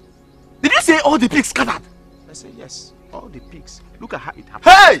 Did you say all the pigs scattered? I said yes, all the pigs. Look at how it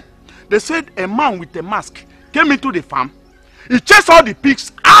happened. Hey! They said a man with a mask came into the farm. He chased all the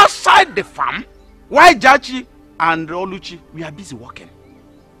pigs outside the farm while Jachi and Oluchi were busy working.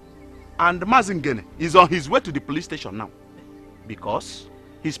 And Mazingen is on his way to the police station now because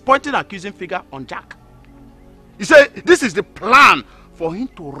he's pointing an accusing finger on Jack. He said this is the plan for him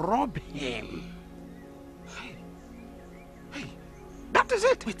to rob him. Hey, that is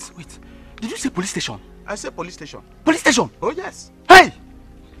it. Wait. Did you say police station? I said police station. Police station? Oh yes. Hey!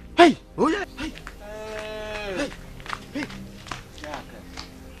 Oh yeah. Hey!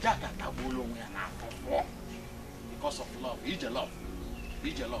 Jack, because of love. Ije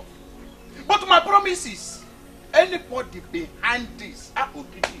love. But my promise is, anybody behind this, I will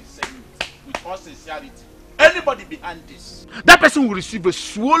give you with all sincerity. Anybody behind this, that person will receive a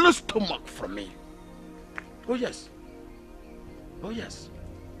swollen stomach from me. Oh yes.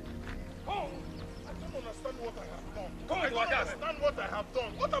 Oh, I don't understand what I have done. I don't understand what I have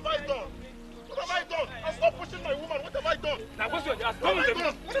done. What have I done? I stop pushing my woman. What have I done? Now, what's your ask?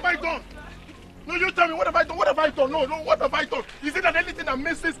 What have I done? No, you tell me, what have I done? No, what have I done? Is it that anything that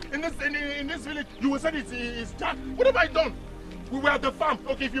misses in this village, you will say it's Jack? What have I done? We were at the farm.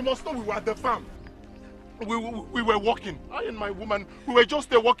 Okay, if you must know, we were at the farm. We were walking. I and my woman, we were just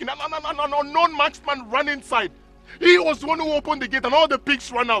there walking. An unknown marksman ran inside. He was the one who opened the gate and all the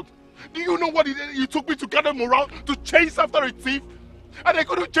pigs ran out. Do you know what it took me to gather morale to chase after a thief? And I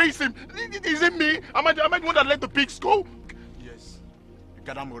couldn't chase him. Is it me? Am I the one that let the pigs go? Yes. You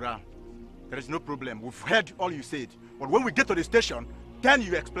gather morale. There is no problem. We've heard all you said. But when we get to the station, then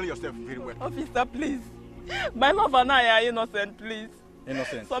you explain yourself very well. Officer, please. My love and I are innocent, please.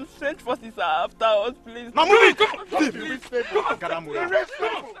 Innocent. Some strange forces are after us, please. Now move it! Come on! Gather morale.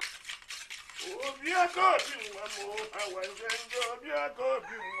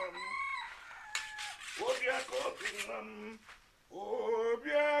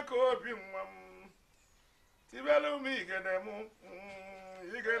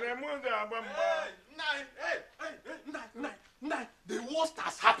 The worst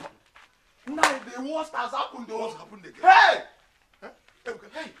has happened. The worst has happened. What happened again? Hey!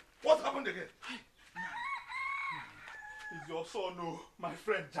 What happened? again? It's your son, no, my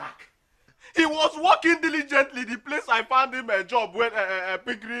friend Jack. He was working diligently. The place I found him a job with a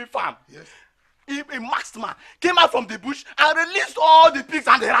piggery farm. Yes. A masked man came out from the bush and released all the pigs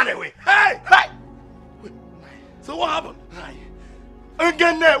and they ran away. Hey! Hey! Wait, so what happened?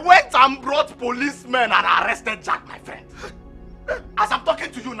 Ngene went and brought policemen and arrested Jack, my friend. As I'm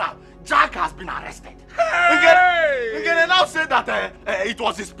talking to you now, Jack has been arrested. Hey! Ngene now said that it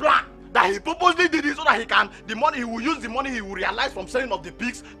was his plan. That he purposely did it so that he will use the money he will realize from selling of the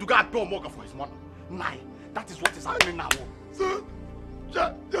pigs to go and pay Omoga for his money. Nah, that is what is happening now. So,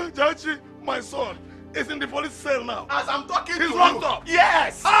 Jachi, my son, is in the police cell now. As I'm talking to you. He's locked up?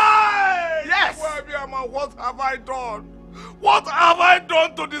 Yes! Hey! Yes! Well, what have I done? What have I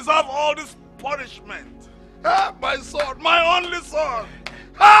done to deserve all this punishment? My son, my only son.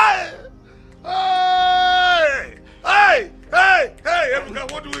 Hey! Hey! Hey! Hey! Hey!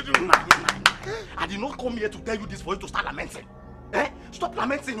 Ebuka, what do we do? I did not come here to tell you this for you to start lamenting. Eh? Stop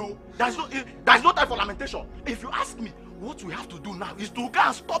lamenting, no. There's no time for lamentation. If you ask me, what we have to do now is to go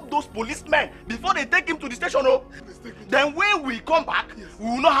and stop those policemen before they take him to the station, no? Then when we come back, yes, we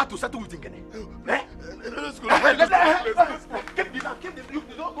will know how to settle with Ngene. Eh? Let's go. Keep this. You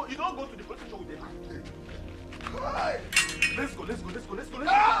don't go to the police station with them. Let's go.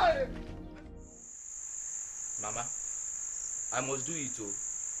 Hey! Mama, I must do it too.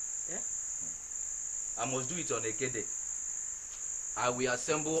 Yeah? I must do it on a day. I will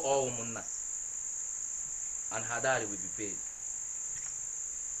assemble all Umunna and Hadari will be paid.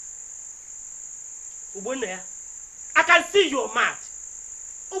 Ubunaya, I can see you're mad.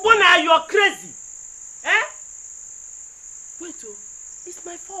 Ubunaya, you're crazy. Eh? Wait, it's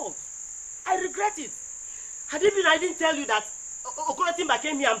my fault. I regret it. Had it been I didn't tell you that Okorotimba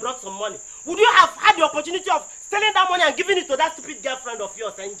came here and brought some money, would you have had the opportunity of selling that money and giving it to that stupid girlfriend of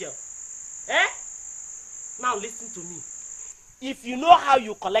yours, Angel? Eh? Now listen to me. If you know how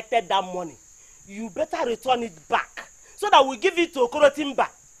you collected that money, you better return it back so that we give it to Okorotimba.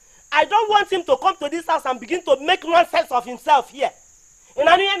 I don't want him to come to this house and begin to make nonsense of himself here.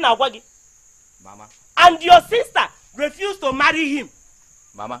 Mama. And your sister refused to marry him.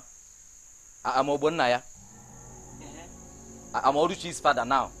 Mama, I'm Obonaya. I'm Oluchi's father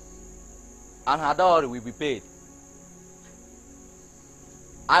now. And her dowry will be paid.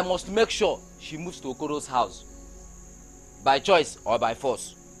 I must make sure she moves to Okoro's house. By choice or by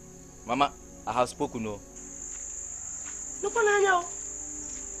force. Mama, I have spoken, no.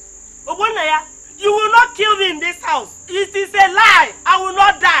 Obonaya, you will not kill me in this house. It is a lie. I will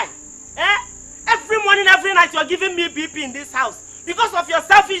not die. Eh? Every morning, every night, you are giving me BP in this house because of your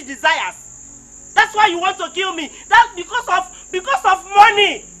selfish desires. That's why you want to kill me. That's because of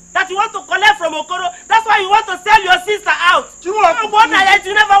money that you want to collect from Okoro. That's why you want to sell your sister out. Obonaya, it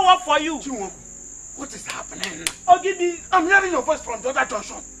will never work for you. What is happening? Ogidi, I'm hearing your voice from the other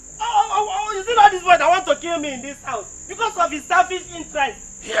junction. Is it not this boy that wants to kill me in this house? Because of his selfish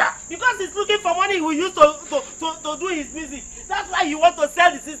interest. Yeah. Because he's looking for money he will use to do his music. That's why he wants to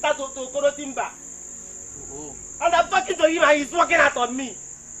sell the sister to Okorotimba. And I'm talking to him and he's walking out on me.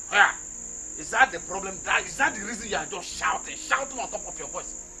 Yeah. Is that the problem? Is that the reason you are just shouting on top of your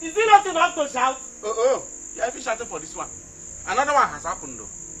voice? Is it not enough to shout? Yeah, if you shouting for this one. Another one has happened though.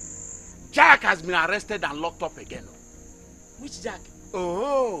 Jack has been arrested and locked up again. Which Jack?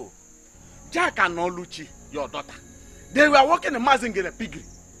 Oh, Jack and Oluchi, your daughter. They were working in Mazingere piggery.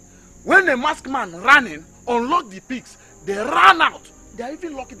 When the masked man ran in, unlocked the pigs, they ran out. They are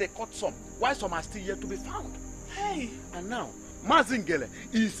even lucky they caught some, while some are still yet to be found. Hey! And now, Mazingere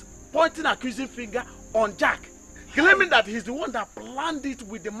is pointing accusing finger on Jack, claiming that he's the one that planned it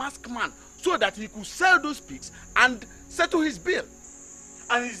with the masked man so that he could sell those pigs and settle his bill.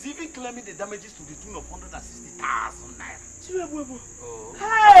 And he's even claiming the damages to the tune of 160,000 naira. Oh.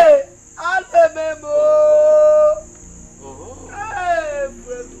 Hey! Alebebo! Oh. Hey!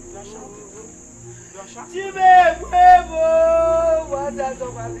 You are shouting.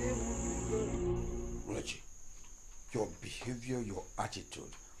 Oluchi, your behavior, your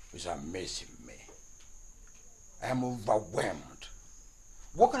attitude is amazing me. I am overwhelmed.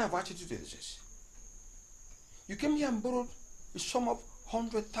 What kind of attitude is this? You came here and borrowed a sum of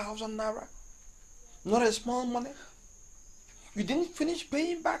 100,000 naira? Not a small money? You didn't finish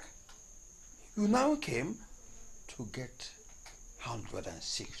paying back. You now came to get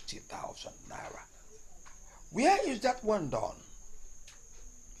 160,000 naira. Where is that one done?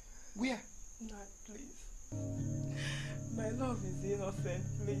 Where? No, please. My love is innocent,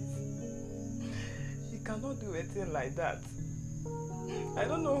 please. He cannot do a thing like that. I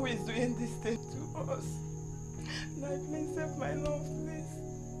don't know who is doing this thing to us. No, please save my love, please.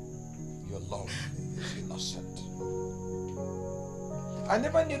 your love is innocent. I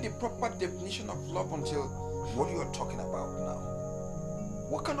never knew the proper definition of love until what you are talking about now.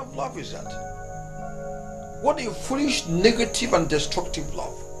 What kind of love is that? What a foolish, negative and destructive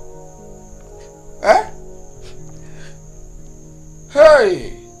love. Eh?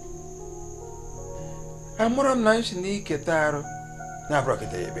 Hey! Amora nice ni ketaro na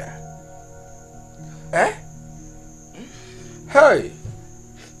broketebia. Eh? Hey!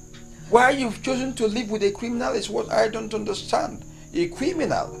 Why you've chosen to live with a criminal is what I don't understand. A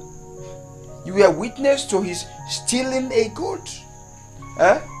criminal. You were witness to his stealing a goat.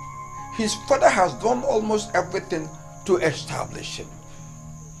 Eh? His father has done almost everything to establish him.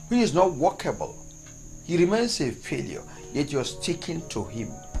 He is not workable. He remains a failure, yet you're sticking to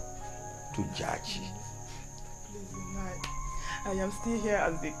him, to judge. Please, I am still here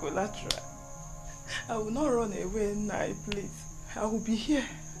as the collateral. I will not run away now, please. I will be here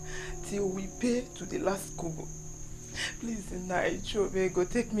till we pay to the last kobo. Please, Chobe, go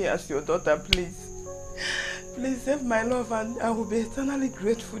take me as your daughter, please. Please save my love and I will be eternally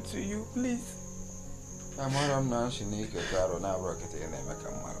grateful to you, please.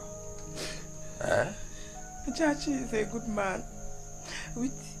 Jachi is a good man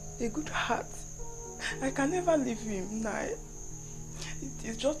with a good heart. I can never leave him, Nai. It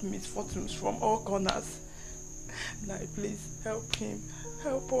is just misfortunes from all corners. Nai, please help him.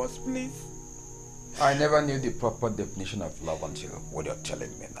 Help us, please. I never knew the proper definition of love until what you're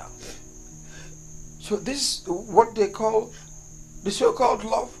telling me now. So this is what they call the so-called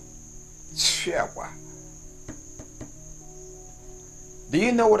love? Do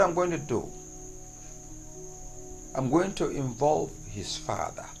you know what I'm going to do? I'm going to involve his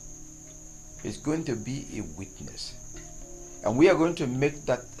father. He's going to be a witness. And we are going to make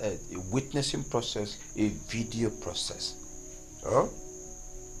that a witnessing process a video process. Oh?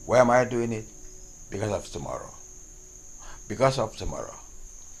 Why am I doing it? Because of tomorrow. Because of tomorrow.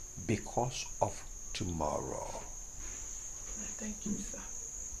 Because of tomorrow. Thank you, sir.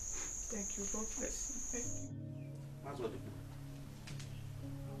 Thank you. God bless you. Thank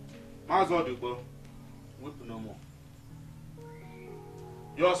you. Weep no more.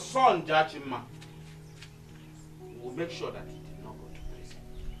 Your son, Jachima, will make sure that he did not go to prison.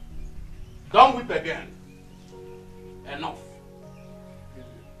 Don't weep again. Enough.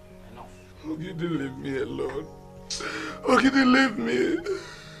 Enough. Oh, you didn't leave me alone. Oh, you didn't leave me.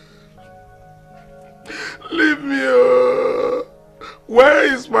 Leave me. Oh. Where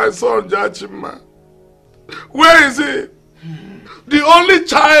is my son, Jachima? Where is he? The only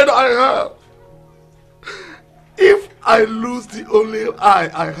child I have. If I lose the only eye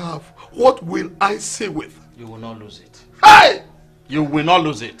I have, what will I see with? You will not lose it. Hey! You will not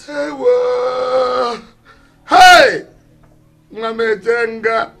lose it. Hey! Hey!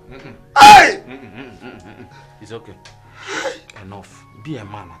 Mamejenga! Hey! It's okay. Enough. Be a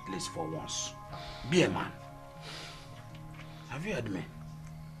man at least for once. Be a man. Have you heard me?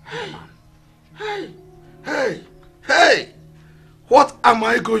 Be a man. Hey! Hey! Hey! What am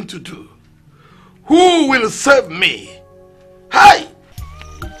I going to do? Who will save me? Hey!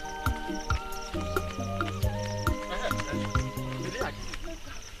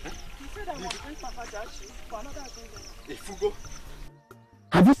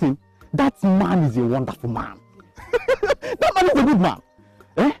 Have you seen? That man is a wonderful man. That man is a good man.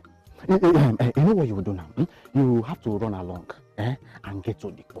 Eh? You know what you will do now? You have to run along and get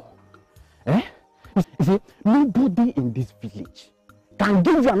to the poor. Eh? You see, nobody in this village can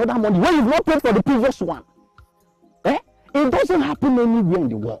give you another money when you've not paid for the previous one. Eh? It doesn't happen anywhere in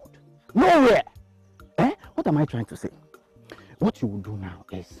the world. Nowhere. Eh? What am I trying to say? What you will do now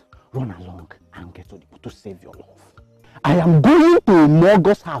is run along and get to save your love. I am going to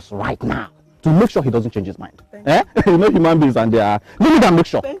Morgo's house right now to make sure he doesn't change his mind. Eh? You know human beings and they are... Let me go and make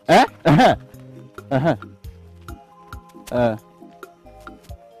sure. Eh?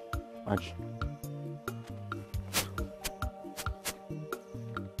 Watch.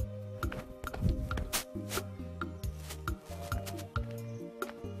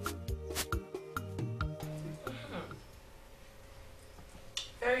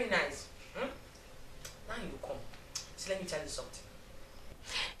 Very nice. Now you come. So let me tell you something.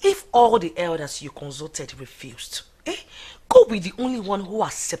 If all the elders you consulted refused, go with the only one who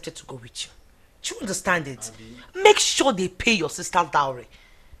accepted to go with you. Do you understand it? Make sure they pay your sister's dowry.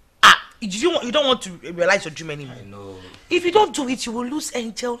 You don't want to realize your dream anymore. I know. If you don't do it, you will lose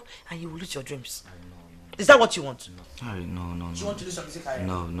Angel and you will lose your dreams. I know. Is that what you want? No. No. Do you want to lose your music career?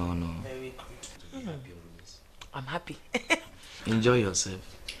 No. Very good. I'm happy. Enjoy yourself.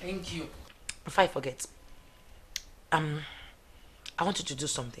 Thank you. Before I forget, I want you to do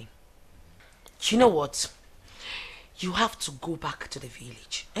something. You know what? You have to go back to the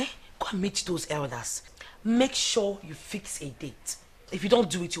village. Go and meet those elders. Make sure you fix a date. If you don't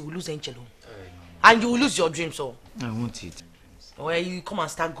do it, you will lose Angelo. And you will lose your dreams. So. I want it. Well, you come and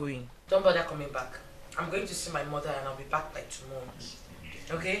start going. Don't bother coming back. I'm going to see my mother and I'll be back by tomorrow.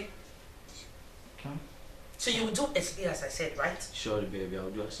 Okay? Okay. So you will do exactly as I said, right? Sure, baby. I'll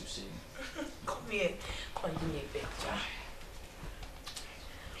do as you say. Come here. Come and give me a picture.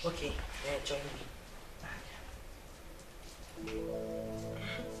 Okay, join me.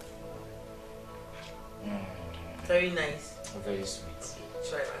 Very nice. Very sweet.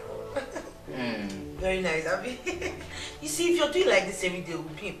 Try my home. Very nice, Abby. You see, if you're doing like this every day, we'll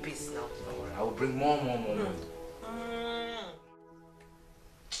be in peace now. I will bring more.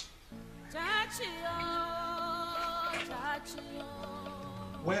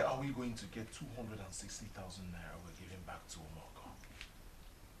 Where are we going to get 260,000 naira we're giving back to EMEKA?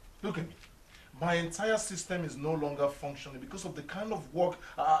 Look at me. My entire system is no longer functioning because of the kind of work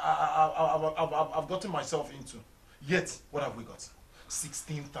I've gotten myself into. Yet, what have we got?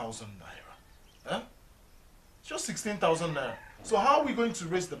 16,000 naira. Huh? Just 16,000 naira. So how are we going to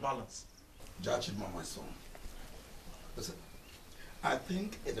raise the balance? Jachima, my son. Listen, I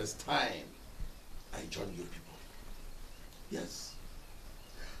think it is time I join you people. Yes.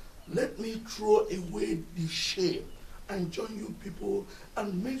 Let me throw away the shame and join you people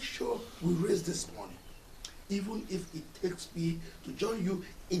and make sure we raise this money. Even if it takes me to join you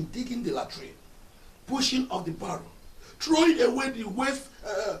in digging the latrine, pushing off the barrel, throwing away the waste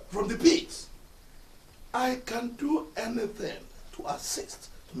from the pigs. I can do anything to assist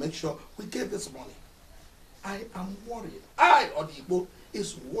to make sure we get this money. I am worried. Odibo,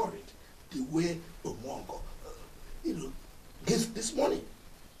 is worried the way Omongo, gets this money.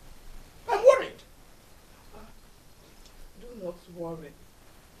 I'm worried. Do not worry.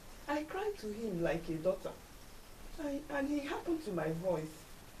 I cried to him like a daughter. And he happened to my voice.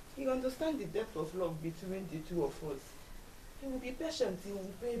 He understands the depth of love between the two of us. He will be patient. He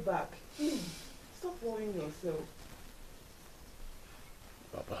will pay back. Please, stop worrying yourself.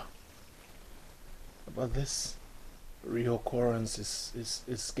 Papa, this reoccurrence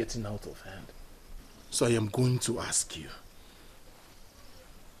is getting out of hand. So I am going to ask you,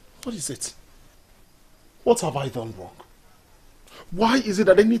 what is it? What have I done wrong? Why is it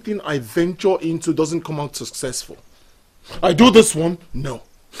that anything I venture into doesn't come out successful? I do this one, no.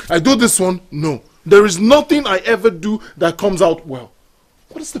 I do this one, no. There is nothing I ever do that comes out well.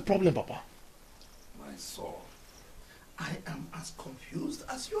 What is the problem, Papa? My son, I am as confused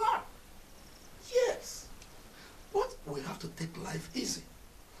as you are. Yes. But we have to take life easy.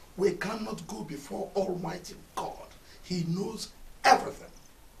 We cannot go before Almighty God. He knows everything.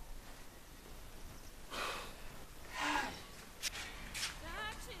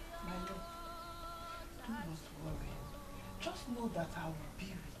 Just know that I will be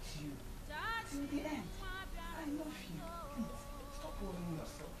with you. In the end, I love you. Please, stop worrying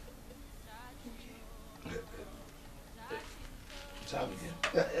yourself.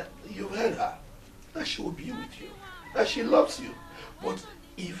 Okay. You heard her. That she will be with you. That she loves you. But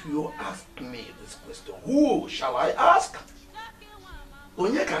if you ask me this question, who shall I ask?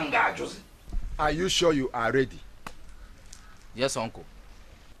 Are you sure you are ready? Yes, uncle.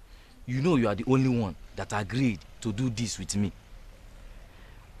 You know you are the only one that agreed to do this with me.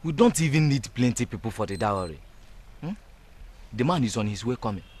 We don't even need plenty people for the dowry. The man is on his way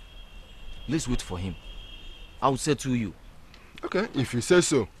coming. Let's wait for him. I will say to you. Okay, if you say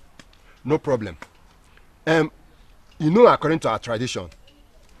so, no problem. You know, according to our tradition,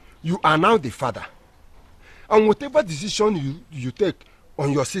 you are now the father. And whatever decision you take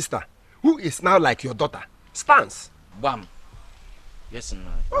on your sister, who is now like your daughter, stands. Bam. Yes,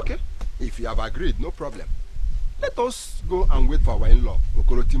 no. Okay, if you have agreed, no problem. Let us go and wait for our in-law,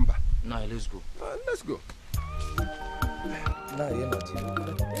 Okoro Timba. No, let's go. Let's go. No, you're not.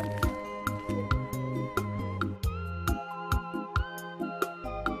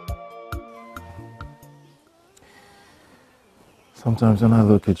 Sometimes when I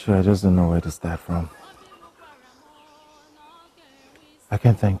look at you, I just don't know where to start from. I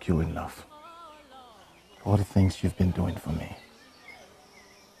can't thank you enough for all the things you've been doing for me.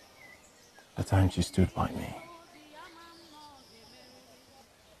 The times you stood by me.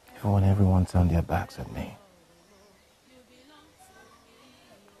 Even when everyone turned their backs at me.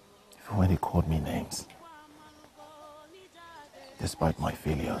 Even when they called me names. Despite my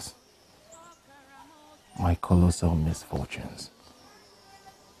failures. My colossal misfortunes.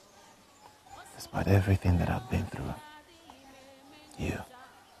 Despite everything that I've been through.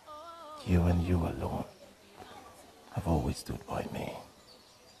 You and you alone have always stood by me.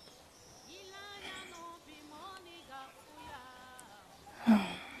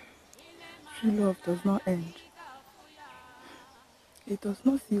 true love does not end. It does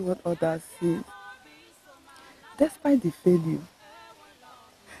not see what others see. Despite the failure,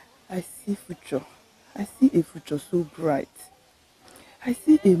 I see future. I see a future so bright. I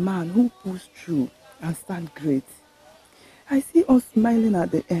see a man who pulls through and stands great. I see us smiling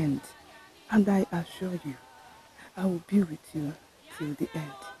at the end, and I assure you, I will be with you till the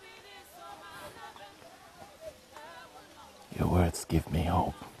end. Your words give me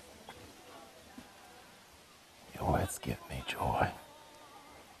hope. Your words give me joy.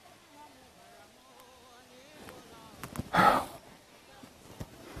 I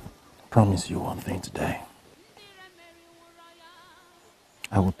promise you one thing today.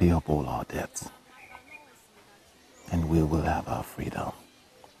 I will pay up all our debts, and we will have our freedom.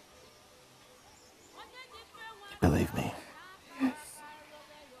 You believe me? Yes.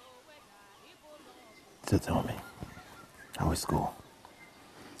 So tell me, how is school?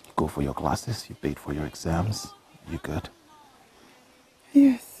 You go for your classes, you paid for your exams, you good?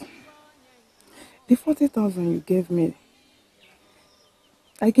 Yes. The 40,000 you gave me,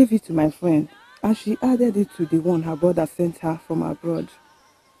 I gave it to my friend, and she added it to the one her brother sent her from abroad.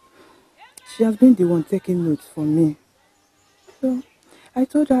 She has been the one taking notes for me. So, I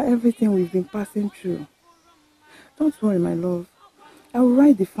told her everything we've been passing through. Don't worry, my love. I will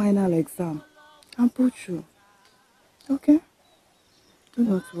write the final exam and pull through. Okay? Do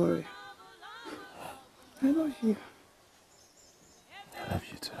not worry. I love you. I love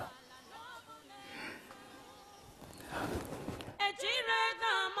you too.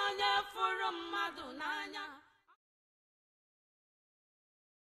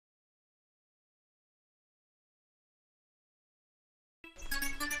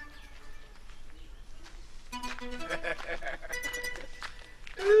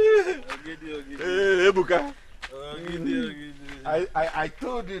 Hey, Ebuka. I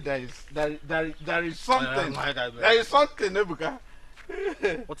told you there is something. There is something, Ebuka.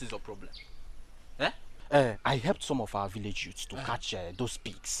 What is your problem? I helped some of our village youths to catch those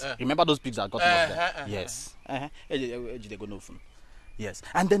pigs. Remember those pigs that got lost there? Yes. Yes.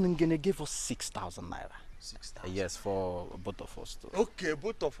 And then Ngene gave us 6,000 naira. 6,000? Yes, for both of us too. Okay,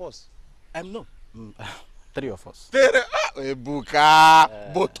 both of us. No. 3 of us.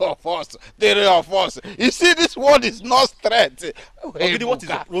 Ebuka, both of us, 3 of us. You see, this word is not straight. Ogidi, what is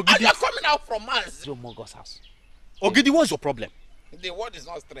it? Ogidi, you're coming out from us. Your Mogos house. Ogidi, what's your problem? The word is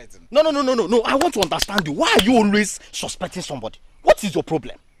not straight. No. I want to understand you. Why are you always suspecting somebody? What is your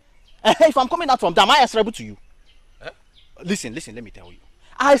problem? If I'm coming out from there, am I answerable to you? Listen, let me tell you.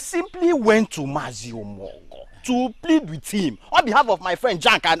 I simply went to Mazi Omogo to plead with him on behalf of my friend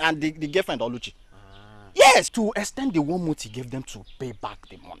Jack and the girlfriend Oluchi. Yes, to extend the 1 month he gave them to pay back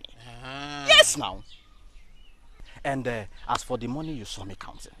the money. Yes, now. And as for the money you saw me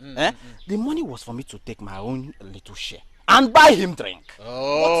counting, the money was for me to take my own little share and buy him drink.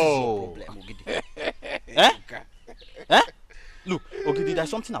 Oh. What is your problem, Ogidi? Look, Ogidi, there's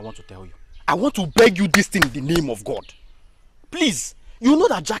something I want to tell you. I want to beg you this thing in the name of God. Please, you know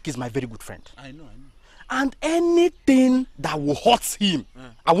that Jack is my very good friend. I know. And anything that will hurt him,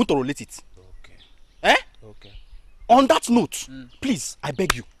 I want to relate it. Okay. On that note, please, I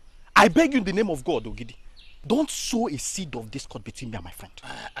beg you in the name of God, Ogidi, don't sow a seed of discord between me and my friend.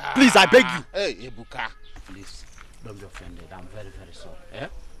 Please, I beg you. Hey, Ebuka. Please, don't be offended. I'm very, very sorry.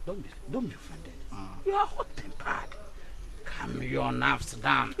 Don't be offended. You are hot-tempered. Calm your nerves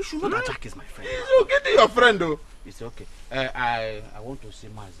down. You should know that Jack is my friend. It's okay to your friend, though. It's okay. I want to see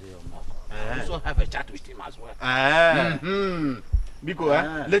Mazi Omoko. I also have a chat with him as well.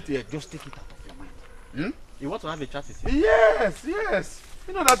 Because let you just take it out of your mind. You want to have a chat with him? Yes.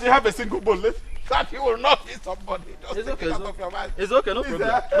 You know that you have a single bullet. That you will not hit somebody. Just it's take okay, it out of your mind. It's okay, no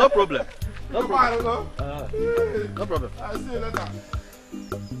problem. No problem. No problem. No problem. I'll see you later.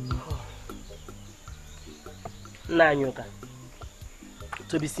 Nanyoka,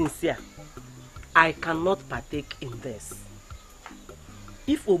 to be sincere, I cannot partake in this.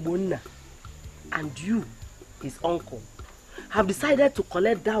 If Obunna and you, his uncle, have decided to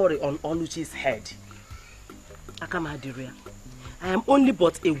collect dowry on Oluchi's head, Akamadiria, I am only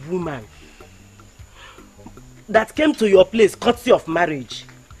but a woman that came to your place courtesy of marriage.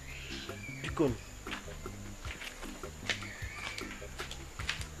 Bikon.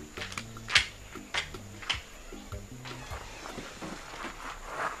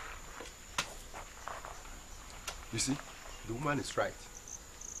 You see, the woman is right.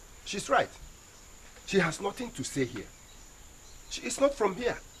 She's right. She has nothing to say here. She is not from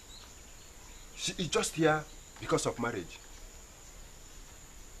here. She is just here because of marriage.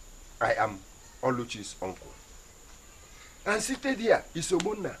 I am Oluchi's uncle. And seated here is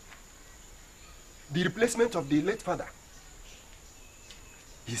Omunna. the replacement of the late father.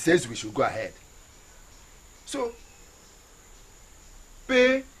 He says we should go ahead. So,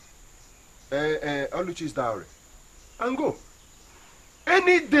 pay Oluchi's dowry and go.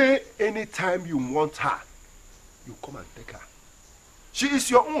 Any day, any time you want her, you come and take her. She is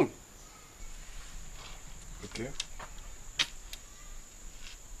your own. Okay.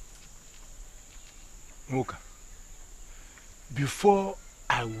 Muka, before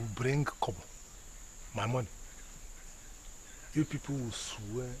I will bring Kobo, my money, you people will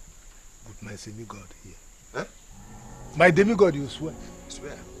swear with my demigod here. Huh? My demigod, you swear.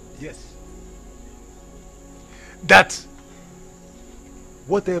 Swear? Yes. That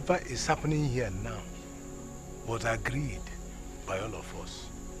whatever is happening here now was agreed by all of us.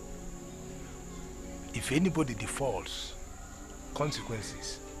 If anybody defaults,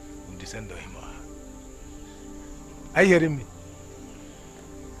 consequences will descend on him or her. Are you hearing me?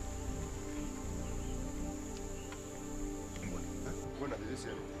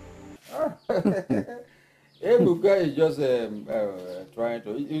 Ebuka is just trying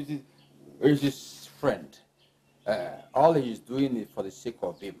to. He's his friend. All he's doing is for the sake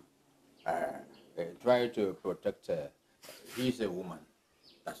of him. Trying to protect her. He's a woman.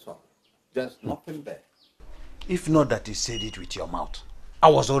 That's all. There's nothing there. If not that you said it with your mouth, I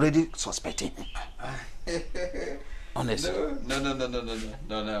was already suspecting. Honestly.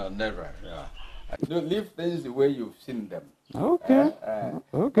 No, never. Yeah. No, leave things the way you've seen them. Okay.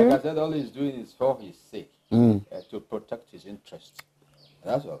 Okay. Like I said, all he's doing is for his sake, to protect his interest.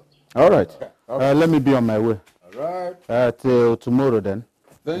 That's all. All right. Okay. Let me be on my way. All right. Till tomorrow then.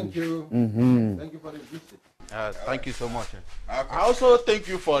 Thank you. Mm-hmm. Thank you for the visit. Thank you so much. I also thank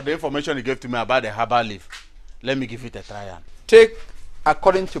you for the information you gave to me about the herbal leaf. Let me give it a try. Take,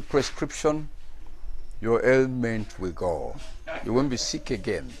 according to prescription, your ailment will go. You won't be sick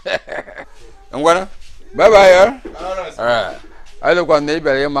again. I'm gonna. Bye-bye. All right. I look on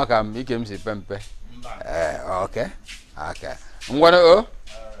neighbor, EMEKA, he came to Pempe. Okay. Okay. I'm gonna go.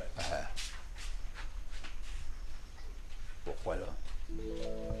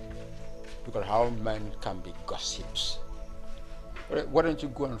 Look at how men can be gossips. Why don't you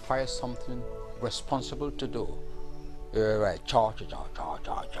go and find something responsible to do? Right, cha.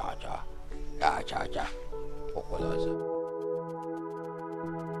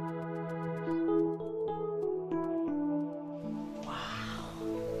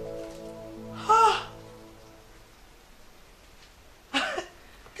 Wow.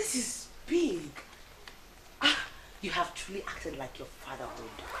 This is big. You have truly acted like your father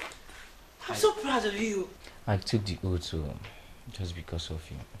would. I'm so proud of you. I took the oath just because of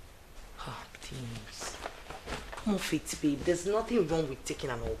you. Oh, please. Come on, Faith, babe. There's nothing wrong with taking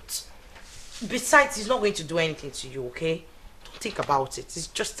an oath. Besides, he's not going to do anything to you, okay? Don't think about it. It's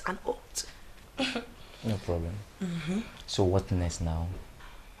just an oath. No problem. So what next now?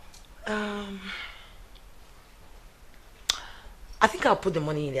 I think I'll put the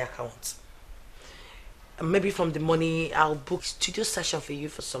money in the account. Maybe from the money, I'll book studio session for you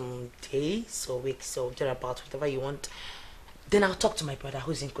for some days or weeks or thereabout, whatever you want. Then I'll talk to my brother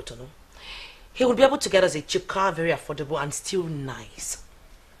who's in Cotonou. He will be able to get us a cheap car, very affordable and still nice.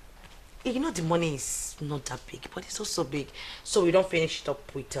 You know the money is not that big, but it's also big. So we don't finish it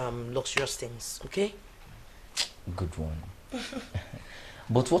up with luxurious things, okay? Good one.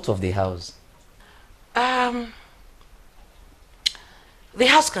 But what of the house? The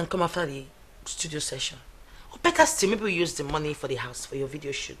house can come after the studio session. Or better still, maybe we use the money for the house for your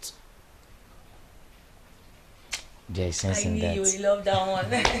video shoot. There is sense in that. I knew you love that one.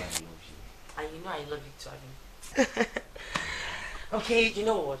 And you know I love you too, Abby. Okay, you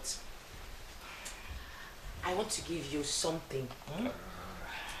know what? I want to give you something that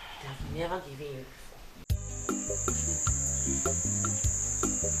I've never given you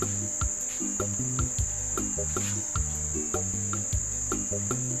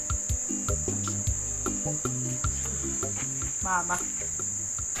Mama,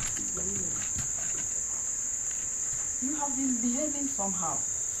 you have been behaving somehow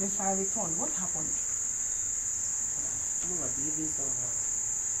since I returned. What happened?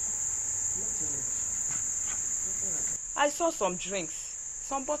 I saw some drinks,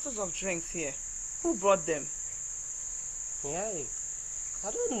 some bottles of drinks here. Who brought them? Yeah,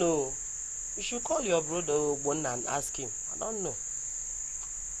 I don't know. You should call your brother one and ask him. I don't know.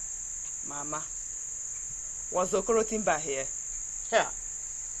 Mama, was Okoro Timba here? Yeah.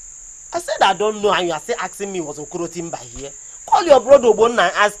 I said I don't know and you are still asking me was Okoro Timba here. Call your brother one and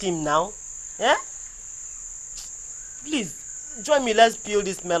ask him now. Yeah? Please, join me, let's peel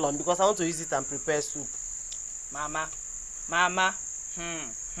this melon because I want to use it and prepare soup. Mama.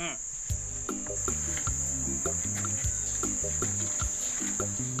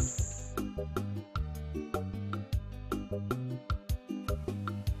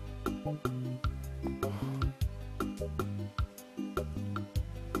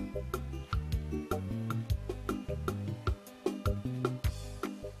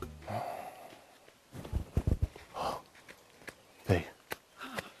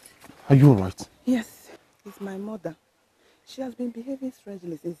 Are you alright? Yes, it's my mother. She has been behaving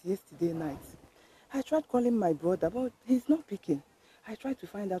strangely since yesterday night. I tried calling my brother, but he's not picking. I tried to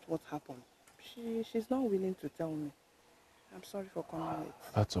find out what happened. She's not willing to tell me. I'm sorry for coming late.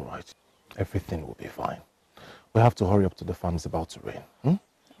 That's alright. Everything will be fine. We have to hurry up to the farm. It's about to rain.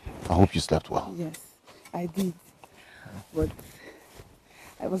 I hope you slept well. Yes, I did. But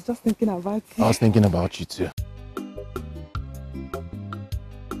I was just thinking about you. I was thinking about you too.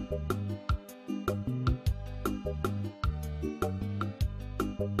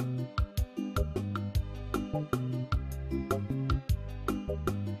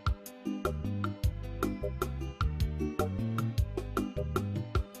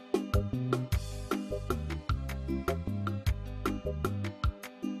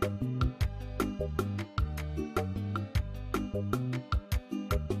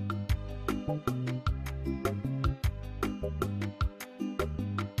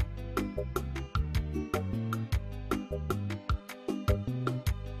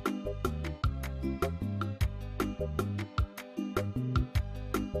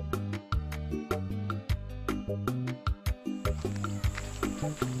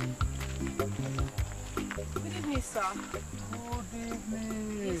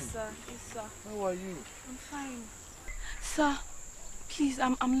 How are you? I'm fine. Sir, please,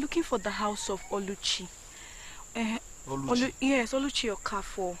 I'm looking for the house of Oluchi. Oluchi? Yes, Oluchi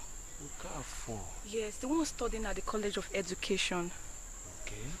Okafor. Okafor? Yes, the one studying at the College of Education.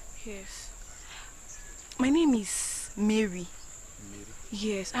 Okay. Yes. My name is Mary. Mary?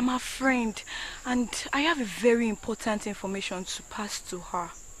 Yes, I'm her friend, and I have a very important information to pass to her.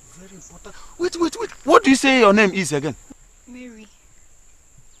 Very important? Wait. What do you say your name is again? Mary.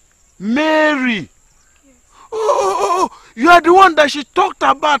 Mary! Yes. Oh, you are the one that she talked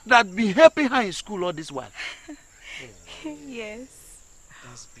about that been helping her in school all this while. Yes.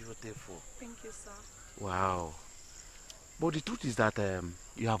 That's beautiful. Thank you, sir. Wow. But the truth is that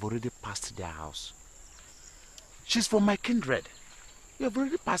you have already passed their house. She's from my kindred. You have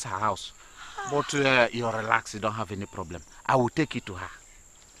already passed her house. But you're relaxed, you don't have any problem. I will take you to her.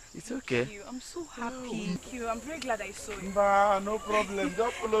 It's okay. Thank you. I'm so happy. Thank you. I'm very glad I saw you. Nah, no problem.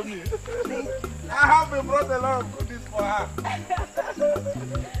 Just follow me. I have brought a lot of goodies for her.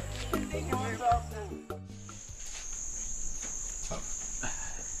 Thank you.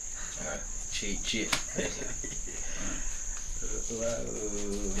 Cheer.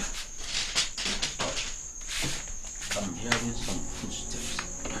 I'm hearing some footsteps.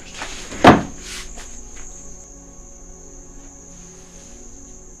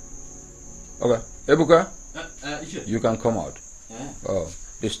 Okay, Ebuka, you can come out. Yeah. Oh,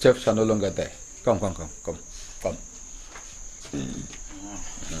 the steps are no longer there. Come.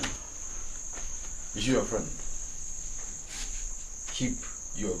 Is your friend? Keep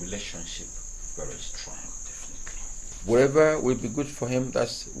your relationship very strong, definitely. Whatever will be good for him,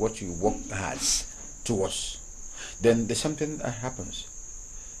 that's what you work hard towards. Then there's something that happens.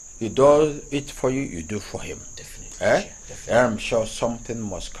 He does it for you, you do for him. Definitely. Eh? Definitely. I'm sure something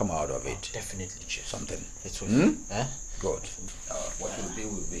must come out of it. Definitely, Chair. Something. It will. Eh? Good. What will be,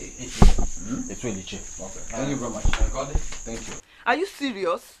 will be. It will, Chair. Okay. Thank you very much. I got it. Thank you. Are you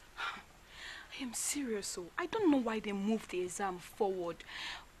serious? I am serious. So I don't know why they moved the exam forward.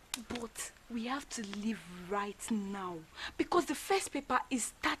 But we have to leave right now. Because the first paper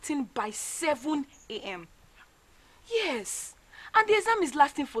is starting by 7 a.m. Yes. And the exam is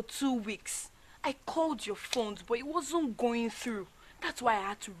lasting for 2 weeks. I called your phones, but it wasn't going through. That's why I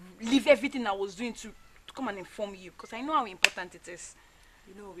had to leave everything I was doing to come and inform you, because I know how important it is.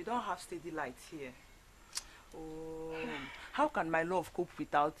 You know, we don't have steady lights here. Oh, how can my love cope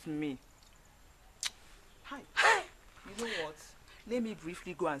without me? Hi. You know what? Let me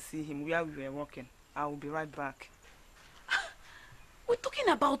briefly go and see him where we were working. I will be right back. We're talking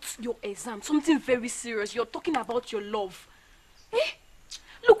about your exam, something very serious. You're talking about your love. Eh?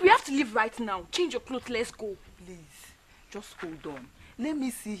 Look, we have to leave right now. Change your clothes, let's go. Please, just hold on. Let me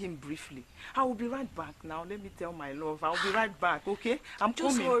see him briefly. I will be right back now. Let me tell my love. I'll be right back, okay? I'm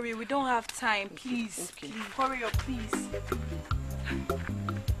just coming. Hurry, we don't have time. Please, okay. Please, hurry up, please.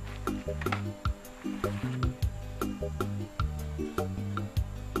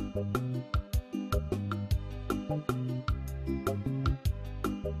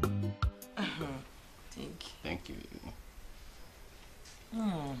 Thank you.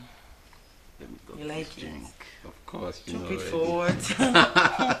 Let me go. You like it? Drink. Of course, you Took know it it. forward.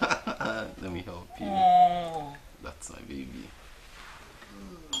 Let me help you. Oh. That's my baby.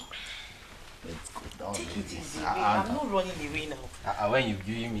 Let's go down. Take it easy, babe. I'm not running away now. When you've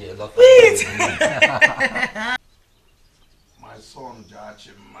given me a lot of Wait! My son,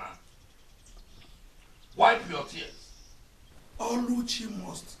 Jachima, Wipe your tears. Oluchi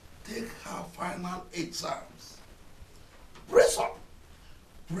must take her final exams. Brace up,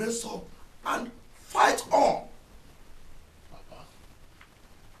 and fight on.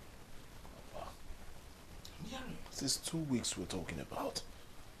 This is 2 weeks we're talking about.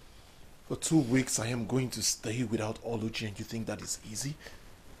 For 2 weeks I am going to stay without Oluchi, and you think that is easy?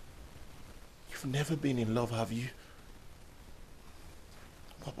 You've never been in love, have you?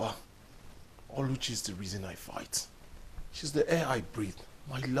 Papa, Oluchi is the reason I fight. She's the air I breathe,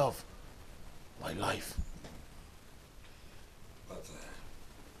 my love, my life. But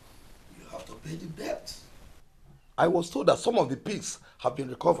you have to pay the debt. I was told that some of the pigs have been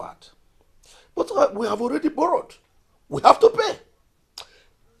recovered. But we have already borrowed. We have to pay.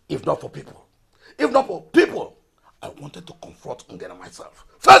 If not for people, I wanted to confront Ngena myself,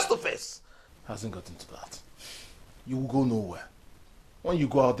 face to face. Hasn't gotten to that. You will go nowhere. When you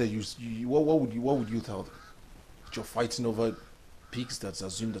go out there, what would you tell them? That you're fighting over pigs that's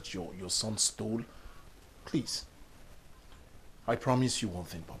assumed that your son stole? Please. I promise you one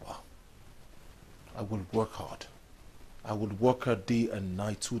thing, Papa. I will work hard. I will work hard day and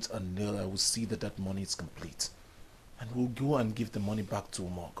night, tooth and nail. I will see that that money is complete. And we'll go and give the money back to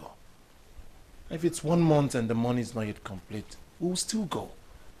EMEKA. If it's 1 month and the money is not yet complete, we'll still go.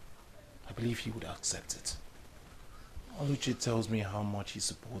 I believe he would accept it. Oluchi tells me how much he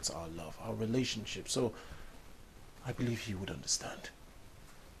supports our love, our relationship, so I believe he would understand.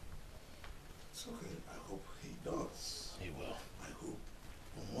 It's okay. I hope he does. He will. I hope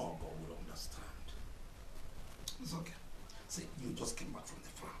EMEKA will understand. It's okay. See, you just came back from the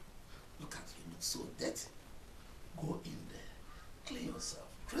farm. Look at you, look so dirty. Go in there, clean yourself,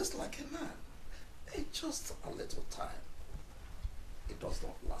 dress like a man. It's just a little time. It does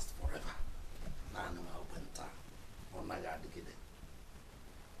not last forever. Nana winter. Onaya digide.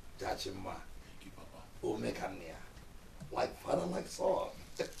 Jachima. EMEKA. Like father, like son.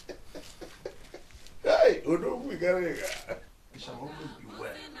 Hey, Udo Migariga. It shall always be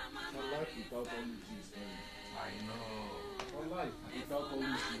well. My life without all these things. I know. My life without all these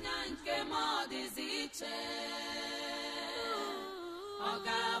things.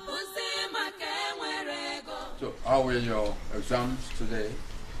 So, how were your exams today?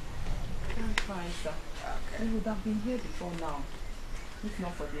 I'm fine, sir. Okay. I would have been here before now, if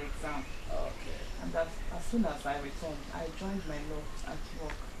not for the exam. Okay. And as soon as I returned, I joined my love at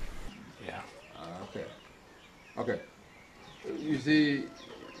work. Yeah. Okay. Okay. You see,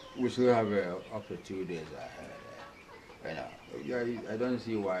 we still have up to 2 days ahead. I don't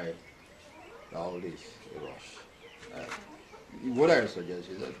see why all this rush. What I suggest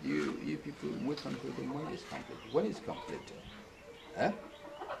is that you people wait until the money is complete. When it's completed,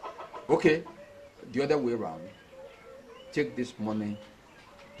 okay, the other way around, take this money,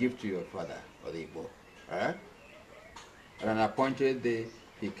 give to your father or the Igbo, and on an appointed day,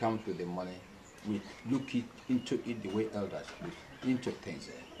 he comes with the money. We look into it the way elders look into things.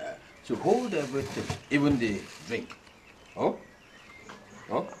 So hold everything, even the drink.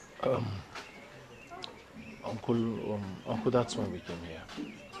 Uncle, that's why we came here.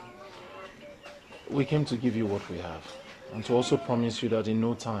 We came to give you what we have, and to also promise you that in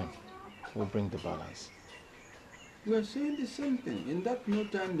no time, we'll bring the balance. We are saying the same thing. In that no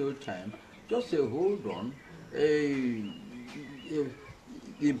time, just say hold on,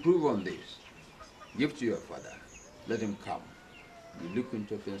 improve on this. Give to your father. Let him come. You look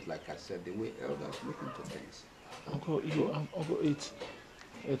into things, like I said, the way elders look into things. Uncle,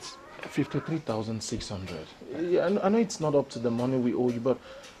 it's 53,600. Yeah, I know it's not up to the money we owe you, but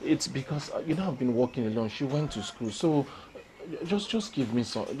it's because I've been working alone. She went to school, so just give me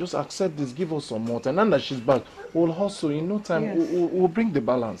some. Just accept this. Give us some more. And now that she's back, we'll hustle. In no time, yes. we'll bring the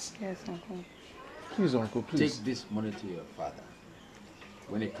balance. Yes, Uncle. Please, Uncle, please. Take this money to your father.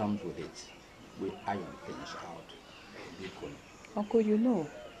 When he comes with it, we iron things out. Uncle, you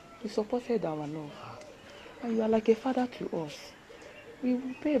supported our love. And you are like a father to us. We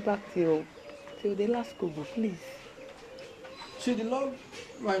will pay back till the last kobo, please. See, the love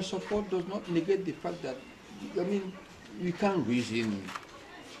and support does not negate the fact that, you can't reason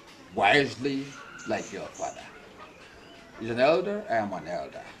wisely like your father. He's an elder, I am an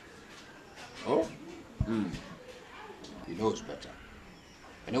elder. He knows better.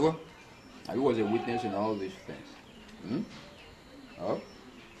 Anyway, he was a witness in all these things.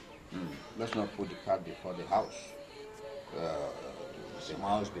 Let's not put the cart before the house. The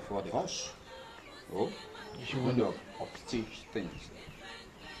mouse before the horse. You want to upstage things.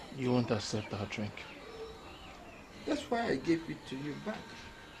 You won't accept our drink. That's why I gave it to you back.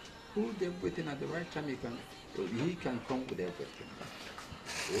 Hold everything at the right time. He can come with everything.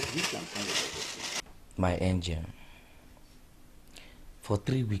 He can come with everything. My angel, for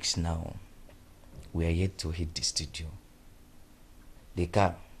 3 weeks now, we are yet to hit the studio. The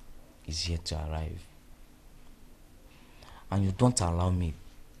car is yet to arrive. And you don't allow me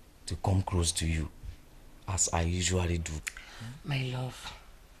to come close to you, as I usually do. My love,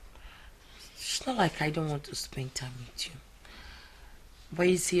 it's not like I don't want to spend time with you. But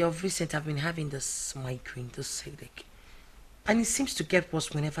you see, of recent I've been having this migraine, this headache. And it seems to get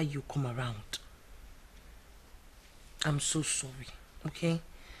worse whenever you come around. I'm so sorry, okay?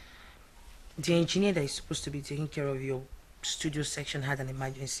 The engineer that is supposed to be taking care of your studio section had an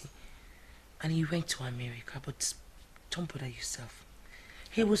emergency. And he went to America, but don't bother yourself.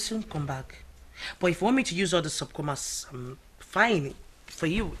 He will soon come back. But if you want me to use all the subcomas, I'm fine for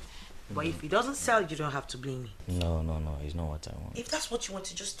you. But if he doesn't sell, you don't have to blame me. No, it's not what I want. If that's what you want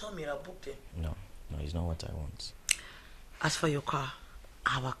to, just tell me and I'll book them. No, it's not what I want. As for your car,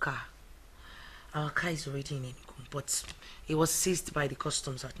 our car is already in Enugu, but it was seized by the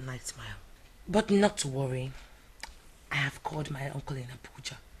customs at Night Mile. But not to worry. I have called my uncle in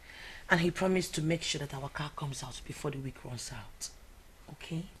Abuja, and he promised to make sure that our car comes out before the week runs out.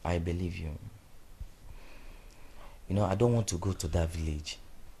 Okay? I believe you. You know, I don't want to go to that village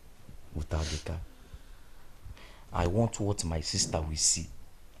without the car. I want what my sister will see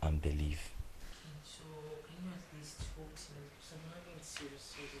and believe. So, can you at least hold me? Because I'm having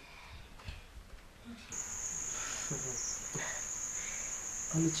serious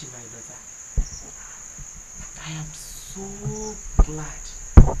Oluchi, my daughter, I am so glad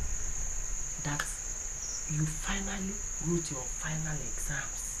that you finally wrote your final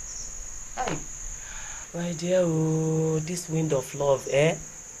exams. Hey, my dear, oh, this wind of love, eh?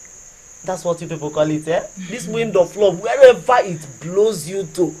 That's what you people call it, eh? This wind of love, wherever it blows you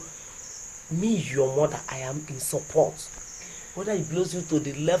to. Me, your mother, I am in support. Whether it blows you to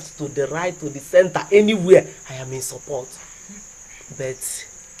the left, to the right, to the center, anywhere, I am in support. But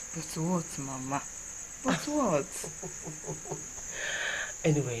what, Mama? But what?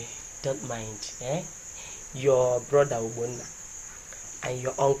 Anyway, don't mind, eh? Your brother Ubonna and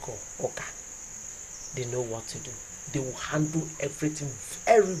your uncle Oka, they know what to do. They will handle everything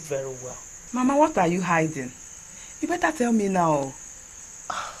very, very well. Mama, what are you hiding? You better tell me now.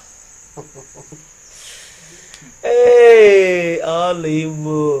 Hey,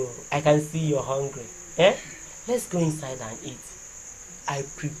 Olimo, I can see you're hungry. Eh? Let's go inside and eat. I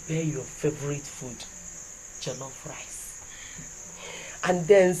prepare your favorite food, jollof rice. And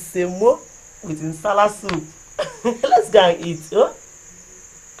then semo with insala soup. Let's go and eat, huh?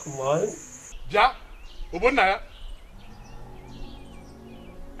 Come on. Ja, Ubunaya.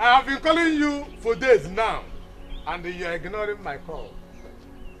 I have been calling you for days now, and you are ignoring my call.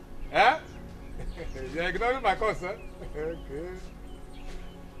 Eh? You are ignoring my call, sir? Okay.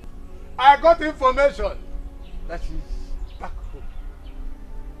 I got information that she's back home.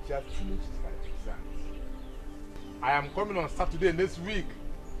 She has finished her exams. I am coming on Saturday next week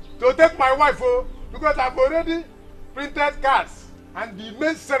to take my wife, oh, because I've already printed cards, and the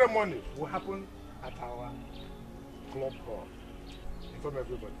main ceremony will happen at our club hall. Inform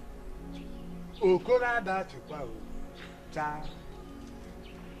everybody. Okora da chukwa o. Cha.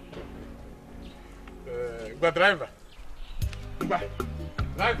 Gba driver. Gba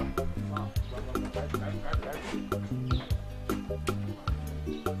driver.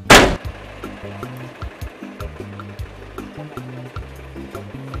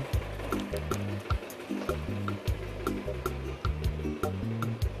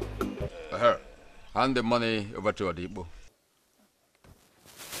 Hand the money over to Adibo.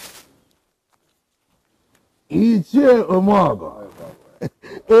 Ichie Omogo,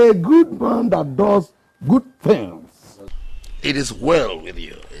 a good man that does good things. It is well with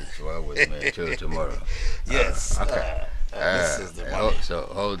you. It's well with me till tomorrow. Yes. Okay. This is the money. So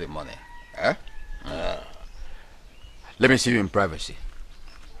hold the money. Huh? Let me see you in privacy.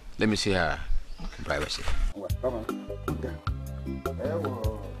 Let me see her in privacy. Come on. Okay.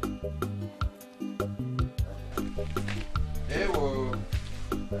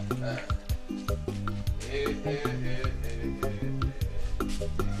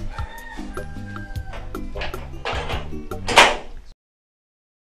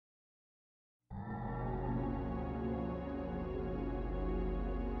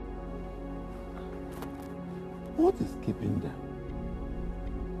 What is keeping them?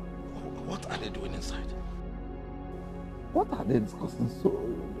 What are they doing inside? What are they discussing so?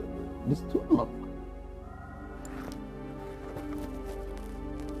 It's too long.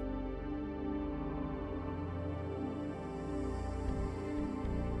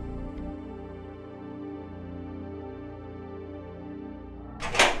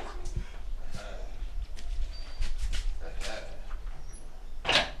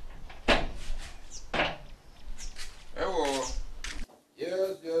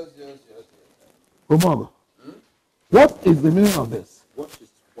 Omogo, what is the meaning of this? What is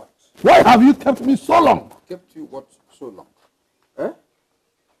what? Why have you kept me so long? Kept you what so long? Eh?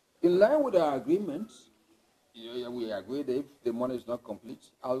 In line with our agreements, we agreed that if the money is not complete,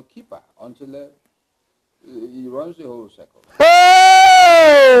 I'll keep her until he runs the whole circle.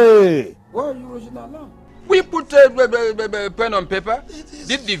 Hey! Why are you rushing along? We put pen on paper,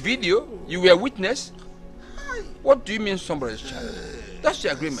 did the video, you were witness. What do you mean somebody's child? That's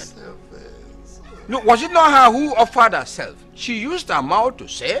the agreement. Look, was it not her who offered herself? She used her mouth to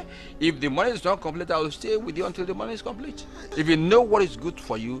say, if the money is not complete, I will stay with you until the money is complete. If you know what is good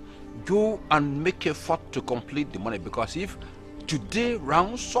for you, go and make effort to complete the money, because if today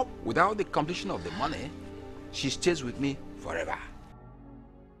rounds up without the completion of the money, she stays with me forever.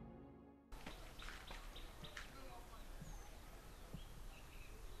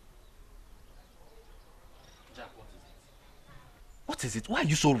 What is it? Why are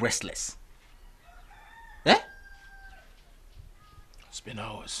you so restless? Eh? It's been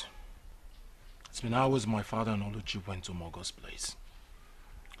hours. It's been hours my father and Oluchi went to Mogo's place.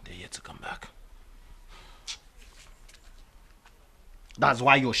 They're yet to come back. That's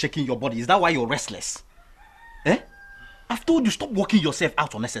why you're shaking your body. Is that why you're restless? Eh? I've told you, stop working yourself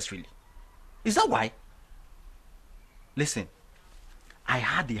out unnecessarily. Is that why? Listen, I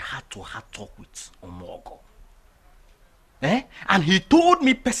had a heart-to-heart talk with Omogo. Eh? And he told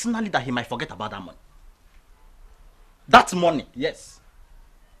me personally that he might forget about that money. That money, yes.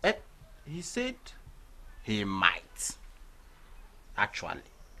 Eh? He said he might. Actually,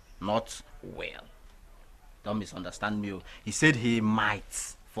 not well. Don't misunderstand me. He said he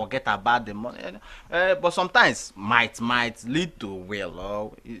might forget about the money. But sometimes might lead to will.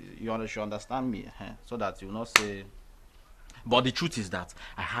 Oh, you should understand me. So that you will not say. But the truth is that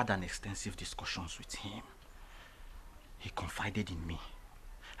I had an extensive discussions with him. He confided in me.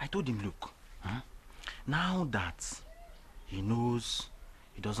 I told him, look, now that he knows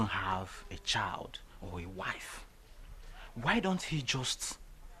he doesn't have a child or a wife, why don't he just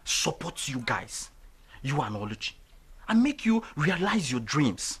support you guys, you and Oluchi, and make you realize your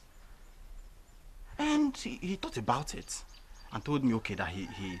dreams? And he thought about it and told me, okay, that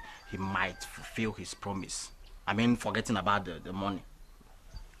he might fulfill his promise. I mean, forgetting about the money.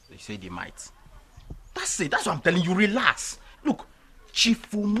 He said he might. That's it. That's what I'm telling you. Relax. Look, Chief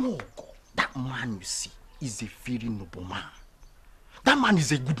Omogo, that man you see, is a very noble man. That man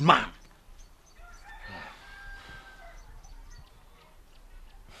is a good man.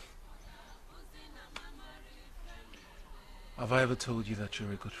 Have I ever told you that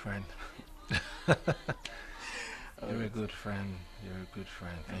you're a good friend? You're a good friend. You're a good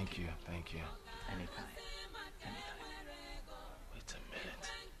friend. Thank you. Thank you. Anytime. Wait a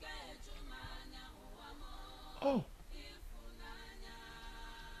minute. Oh.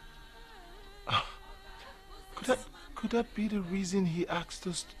 Could that be the reason he asked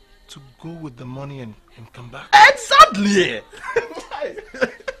us to go with the money and come back? Exactly!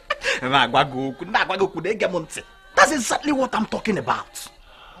 That's exactly what I'm talking about.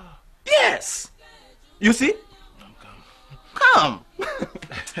 Yes! You see? Come.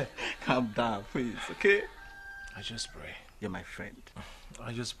 Calm down, please, okay? I just pray. You're my friend.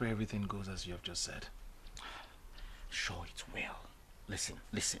 I just pray everything goes as you have just said. Sure it will. Listen,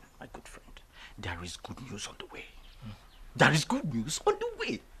 my good friend. There is good news on the way. There is good news on the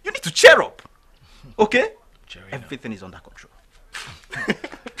way. You need to cheer up. Okay? Everything is under control.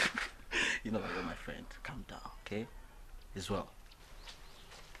 You know that you're my friend. Calm down, okay? As well.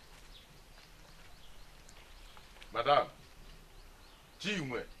 Madam,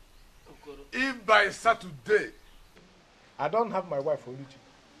 Chinwe, if by Saturday I don't have my wife Oluchi,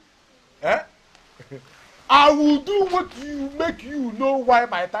 I will do what you make you know why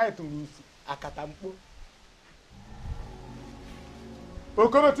my title is Akatampo.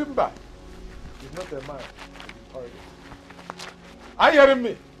 Okoro Timba is not a man to be toilet. Are you hearing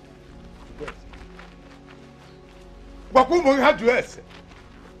me? Wakumo had dress.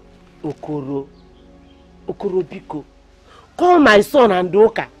 Okoro Biko, call my son and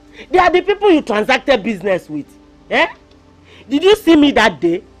Doka. They are the people you transacted business with. Eh? Did you see me that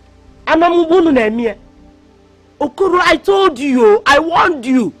day? Okoro, I told you, I warned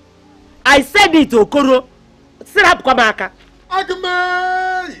you. I said it, Okoro. Sit up, Kamaka.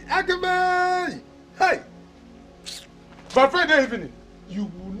 Agame! Hey! But Friday evening, you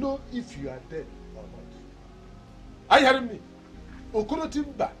will know if you are dead or not. Are you hearing me? Okoro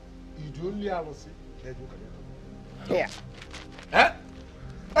Timba, you do only have to say, then you can. Yeah. Eh?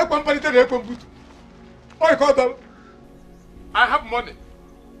 I have money,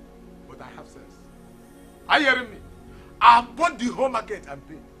 but I have sense. Are you hearing me? I bought the whole market and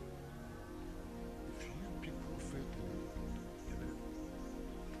paid.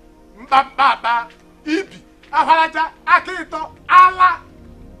 Mbaba, Ibi, Ahalaja, Akito, Allah.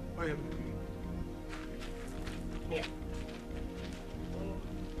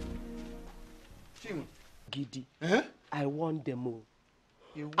 Gidi, I want them all.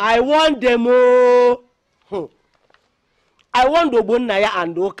 I want them all. I want Ogbonnaya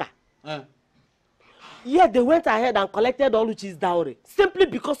and Oka. Yeah, they went ahead and collected Oluchi's dowry simply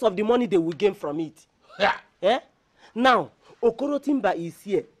because of the money they will gain from it. Yeah. Now, Okoro Timber is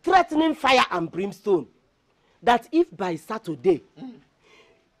here threatening fire and brimstone that if by Saturday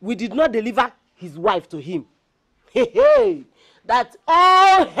we did not deliver his wife to him, that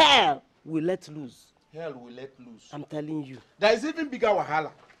all hell will let loose. Hell will let loose. I'm telling you. There is even bigger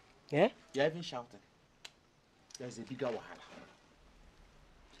wahala. Yeah? You're even shouting. There is a bigger wahala.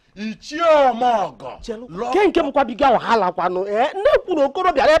 Ichiomogo. Kenke mukwa bigger wahala kwano. Nekunu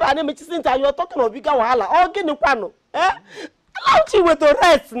okoro bia leba ane mechi sinta you are talking of bigger wahala. Oh gini kwano. Allow Chiwe to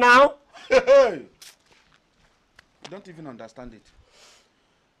rest now. You don't even understand it.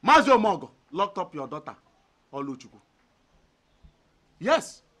 Mazi Omogo locked up your daughter, Oluchukwu.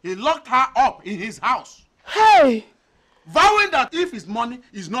 Yes, he locked her up in his house. Hey! Vowing that if his money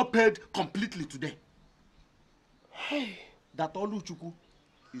is not paid completely today, that Oluchukwu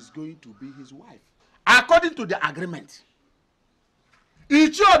is going to be his wife. According to the agreement,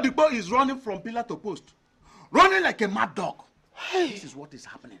 Ichio Odigbo is running from pillar to post, running like a mad dog. This is what is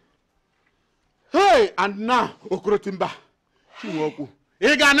happening. Hey, and now, Okoro Timber, Chiwoku,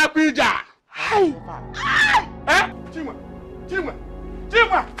 Igana Pija. Hey! Chima!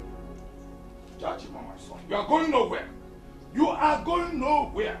 Chima, my son, you are going nowhere. You are going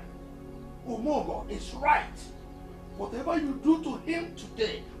nowhere. Omogo is right. Whatever you do to him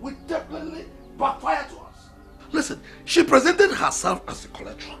today will definitely backfire to us. Listen, she presented herself as the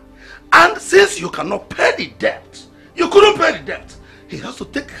collateral. And since you cannot pay the debt, you couldn't pay the debt, he has to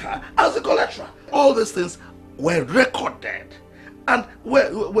take her as the collateral. All these things were recorded and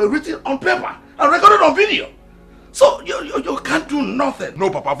were written on paper and recorded on video. So you can't do nothing. No,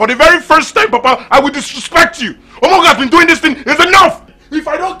 Papa. For the very first time, Papa, I will disrespect you. Omogo has been doing this thing. It's enough. If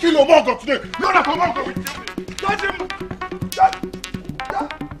I don't kill Omogo today, none of Omogo will kill me. Touch him.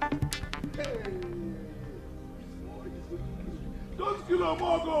 Don't kill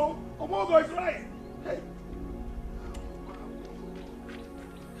Omogo. Omogo is right. Hey.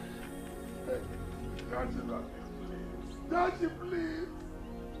 Daddy, please.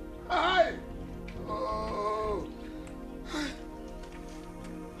 Hi. Oh.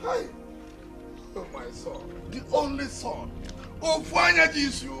 Hi. Oh, my son. The only son. Oh, Fanya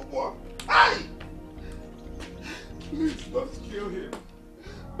Jisubo. Hi. Please don't kill him.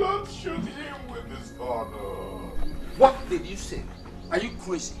 Don't shoot him with this gun. What did you say? Are you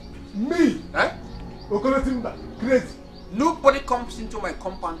crazy? Me? Eh? Okoro Timber, crazy. Nobody comes into my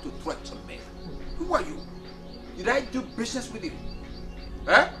compound to threaten me. Who are you? Did I do business with you?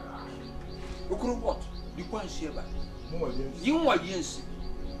 Eh? Okoro what? You can't share back. You want Yensi.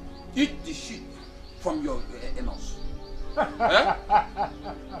 Eat the shit from your anus. Eh?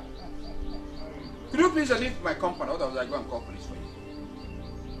 Could you please leave my compound? Otherwise I go and call police for you.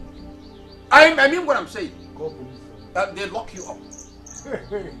 I mean what I'm saying. Call police. They lock you up.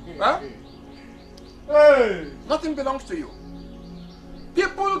 Huh? Hey. Nothing belongs to you.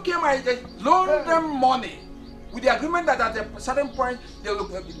 People came and they loaned them money with the agreement that at a certain point they will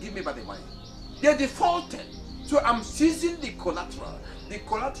give me back the money. They defaulted. So I'm seizing the collateral. The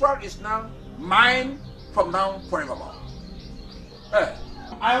collateral is now mine from now forevermore. Hey.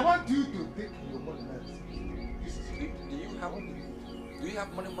 I want you to take your money now. Do you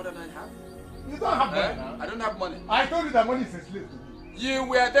have money more than I have? You don't have money now. I don't have money. I told you that money is a slave to me. You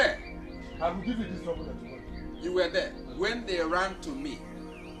were there. I will give you this trouble that you want. You were there when they ran to me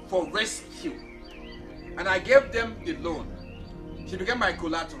for rescue. And I gave them the loan. She became my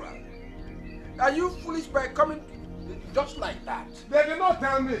collateral. Are you foolish by coming just like that? They did not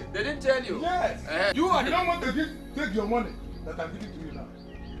tell me. They didn't tell you? Yes. You are you don't want to take your money that I'm giving to you now.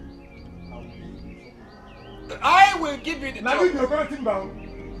 I will give you the now trouble. Now you're going to timber.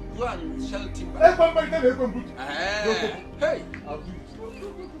 Go and sell timber. Hey.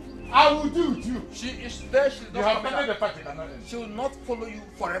 I will do it too. She is there. She's not. You have started the party. She will not follow you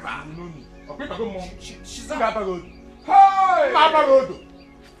forever. She's not. Hey!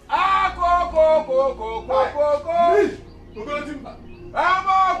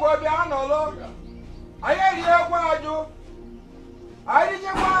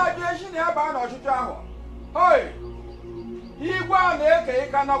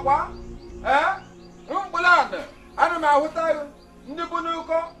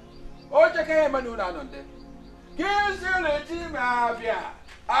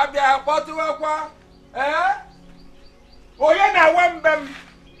 Ah, Abia Batuakwa, eh? Oyena Wembem.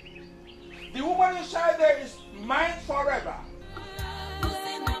 The woman inside there is mine forever.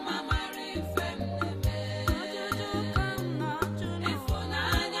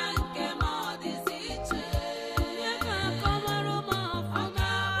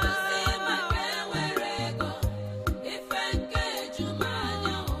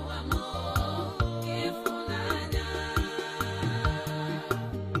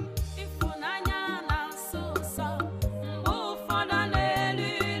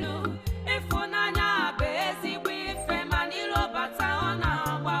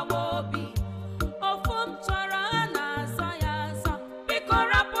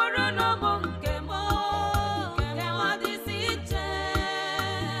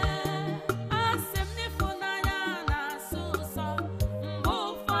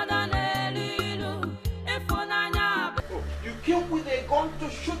 To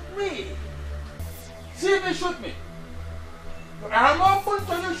shoot me. See me shoot me. I'm open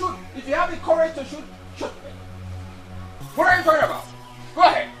to you shoot. If you have the courage to shoot, shoot me. What are you talking about? Go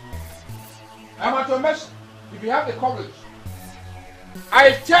ahead. I'm at your mercy. If you have the courage.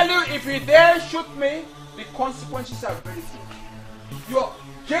 I tell you, if you dare shoot me, the consequences are very good. Your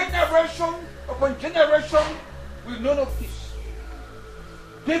generation upon generation will know no peace.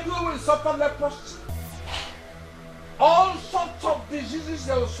 People will suffer leprosy. All sorts of diseases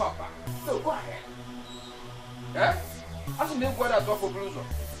they will suffer. So go ahead. Yeah? As in the word I for blues.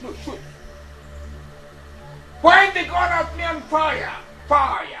 No, shoot. Point the gun at me and fire.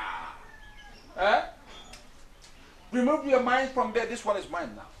 Fire. Eh? Remove your mind from there. This one is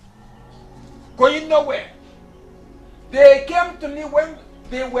mine now. Going nowhere. They came to me when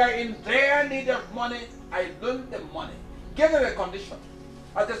they were in their need of money. I loaned them money. Gave them a condition.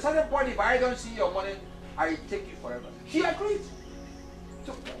 At a certain point, if I don't see your money, I take you forever. She agreed.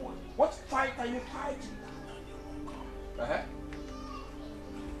 So, what fight are you fighting?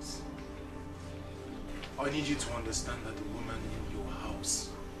 I need you to understand that the woman in your house,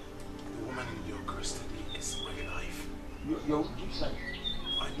 the woman in your custody is my life. Your life?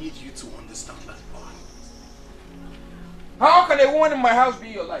 I need you to understand that part. How can a woman in my house be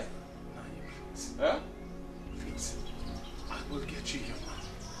your life? Please, I will get you your money.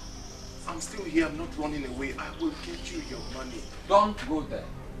 I'm still here, I'm not running away. I will get you your money. Don't go there.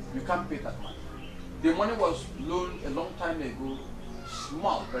 You can't pay that money. The money was loaned a long time ago,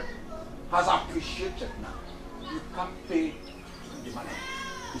 small, but has appreciated now. You can't pay the money.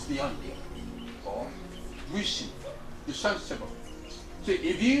 It's beyond you. Or wishing. You're sensible. So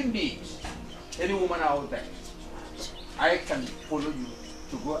if you need any woman out there, I can follow you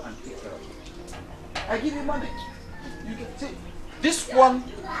to go and take care of you. I give you money. You can see. This one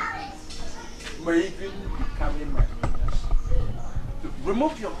may even be carrying my business. So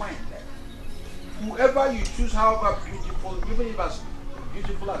remove your mind there. Whoever you choose, however beautiful, even if as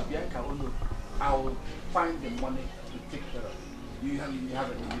beautiful as Bianca Ono, I will find the money to take care of you. You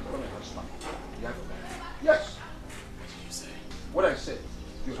have it. You become a husband. You have it. Yes. What did you say? What I said.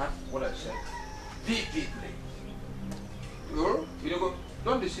 You have what I said. Deeply. You know,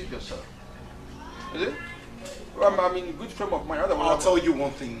 don't deceive yourself. Is it? Well, I'm in good frame of mind. I'll tell you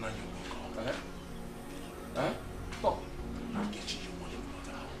one thing now. Stop. I'll get you your money,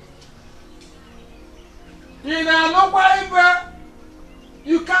 brother.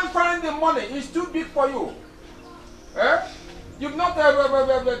 You can't find the money. It's too big for you. You've not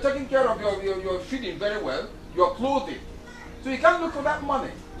taken care of your feeding very well, your clothing. So you can't look for that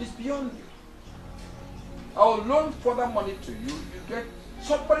money. It's beyond you. I will loan further money to you. You get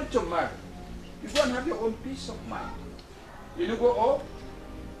somebody to marry. You go and have your own peace of mind. You go, oh,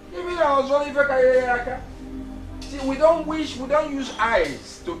 even I was only see, we don't use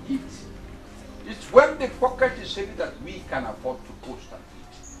eyes to eat. It's when the pocket is heavy that we can afford to coast and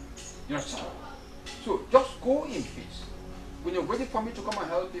eat. You understand? So just go in peace. When you're ready for me to come and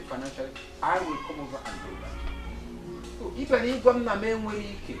help you financially, I will come over and do that. So even if I'm not main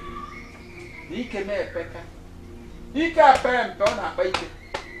way, you can make a pecker. You can pay and pay on a bite.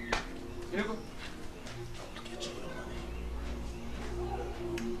 You know?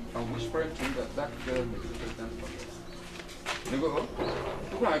 I'm whispering to you that girl may be pregnant for you. You go home?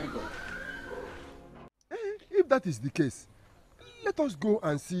 Look where I go. If that is the case, let us go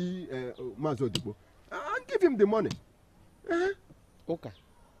and see Mazo Dibo and give him the money. Okay.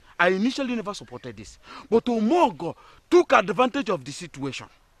 I initially never supported this, but Omogo took advantage of the situation.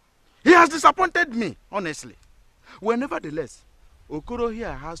 He has disappointed me, honestly. Well, nevertheless, Okoro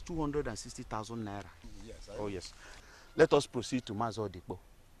here has 260,000 naira. Yes. Oh, yes. Let us proceed to Mazo Dibo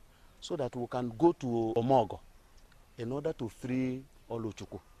so that we can go to Omogo in order to free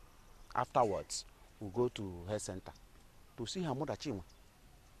Oluchuku. Afterwards, we'll go to her center to see her mother Chinwe.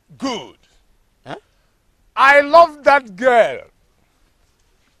 Good. Eh? I love that girl.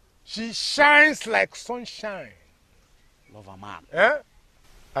 She shines like sunshine. Love her, man. Eh?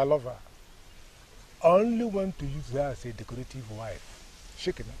 I love her. I only want to use her as a decorative wife.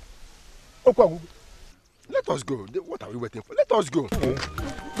 Shake it up. Let us go. What are we waiting for? Let us go.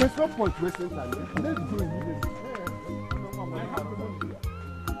 There's no point wasting time. Let's go immediately.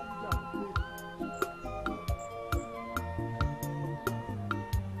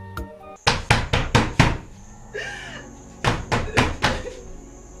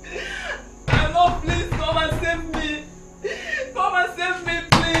 Hello, please come and save me. Come and save me,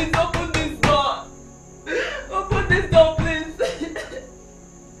 please. Open this door. Open this door, please.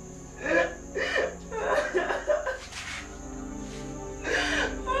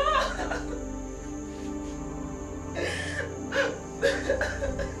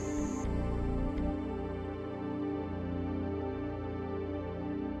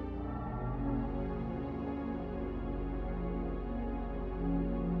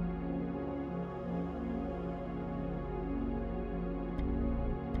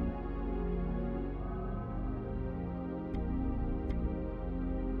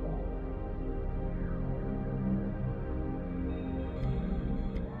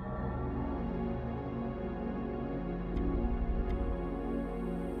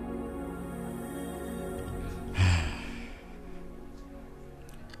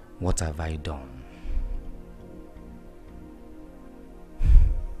 What have I done?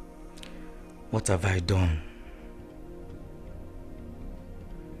 What have I done?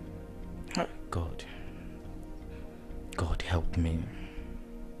 God. God, help me.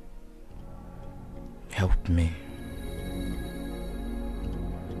 Help me.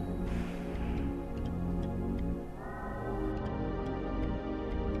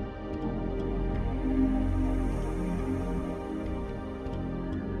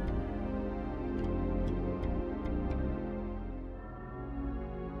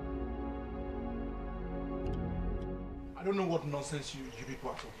 I don't know what nonsense you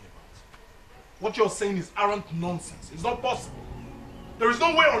people are talking about. What you're saying is arrant nonsense. It's not possible. There is no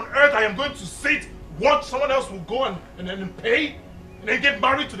way on earth I am going to sit, watch someone else will go and pay, and then get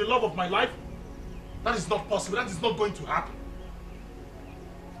married to the love of my life. That is not possible. That is not going to happen.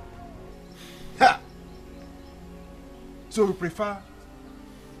 Ha! So you prefer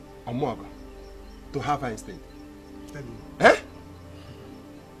Omoga to have her instead? Eh?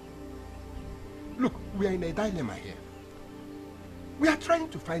 Look, we are in a dilemma here. We are trying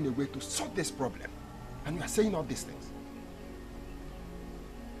to find a way to solve this problem, and you are saying all these things.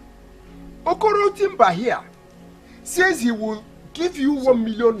 Okoro Timba here says he will give you 1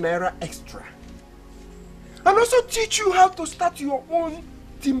 million naira extra and also teach you how to start your own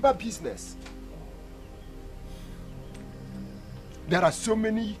timber business. There are so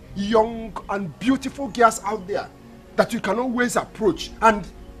many young and beautiful girls out there that you can always approach and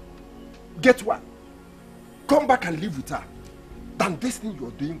get one. Come back and live with her than this thing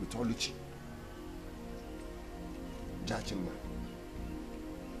you're doing with Oluchi. Jachimma.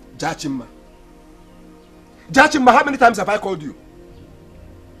 Jachimma. Jachimma, how many times have I called you?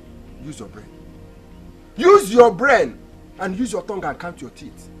 Use your brain. Use your brain and use your tongue and count your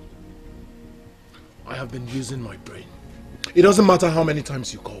teeth. I have been using my brain. It doesn't matter how many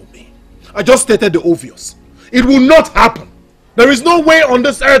times you call me. I just stated the obvious. It will not happen. There is no way on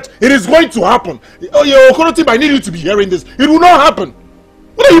this earth it is going to happen. Oh, yeah, Okoro Timba, I need you to be hearing this. It will not happen.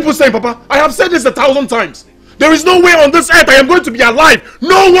 What are you people saying, Papa? I have said this 1,000 times. There is no way on this earth I am going to be alive.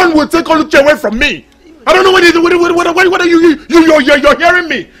 No one will take Oluchi away from me. I don't know what are you're hearing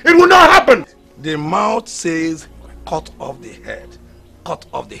me. It will not happen. The mouth says cut off the head. Cut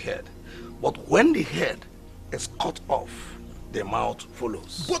off the head. But when the head is cut off, the mouth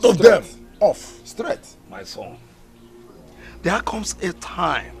follows. Both of them off. Straight. My son. There comes a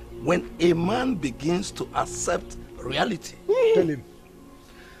time when a man begins to accept reality. Tell him.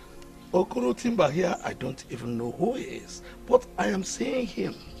 Okoro Timba here, I don't even know who he is, but I am seeing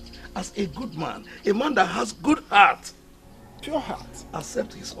him as a good man, a man that has good heart. Pure heart.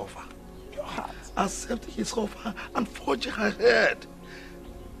 Accept his offer. Pure heart. Accept his offer and forge ahead.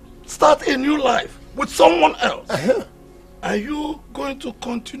 Start a new life with someone else. Are you going to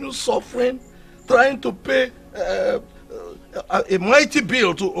continue suffering, trying to pay a mighty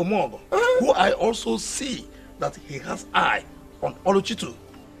bill to Omogo, who I also see that he has eye on Oluchi too?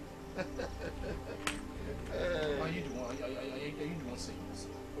 Are you the one saying this?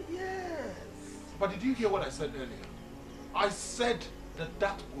 Yes. But did you hear what I said earlier? I said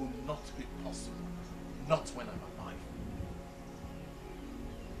that will not be possible. Not when I'm alive.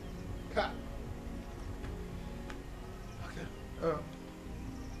 Okay.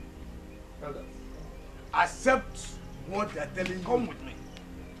 Accept what they are telling you. Come with me.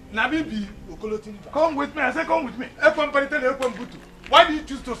 Nabibi, come with me. I say come with me. Why do you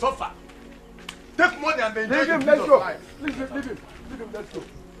choose to suffer? Take money and enjoy the peace of life. Leave him, let's go.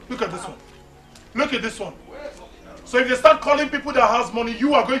 Look at this one. Look at this one. So if they start calling people that has money,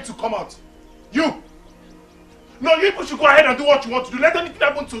 you are going to come out. You. No, you people should go ahead and do what you want to do. Let anything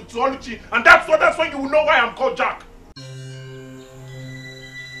happen to Oluchi, and that's when you will know why I'm called Jack.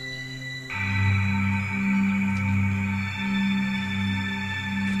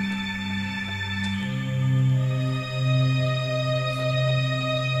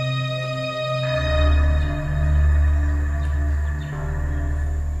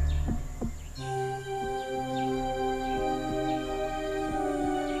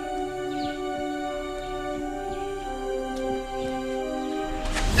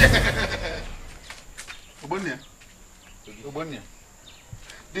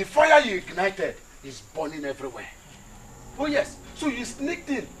 The fire you ignited is burning everywhere. Oh yes, so you sneaked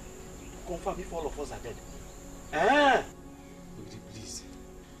in. Confirm if all of us are dead. Ah. Please.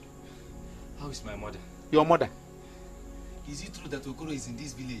 How is my mother? Your mother? Is it true that Okoro is in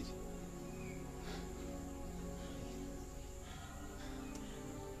this village?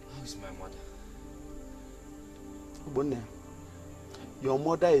 How is my mother? Obonne, your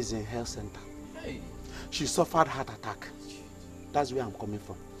mother is in health center. Hey. She suffered heart attack. That's where I'm coming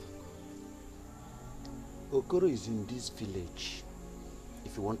from. Okoro is in this village,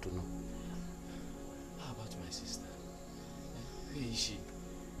 if you want to know. How about my sister? Where is she?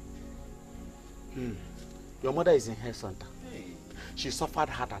 Your mother is in health center. Hey. She suffered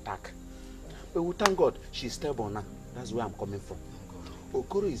heart attack. But we thank God, she's stable now. That's where I'm coming from.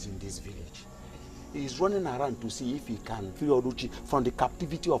 Okoro is in this village. He is running around to see if he can free Oluchi from the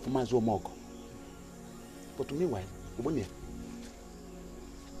captivity of Mazomogo. But meanwhile, Obonia,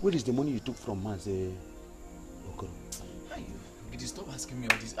 where is the money you took from Maze Okoro? You stop asking me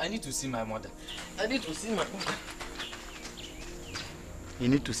all this. I need to see my mother. I need to see my mother. You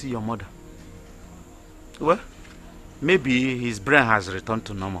need to see your mother. Well, maybe his brain has returned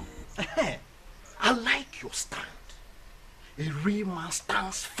to normal. I like your stand. A real man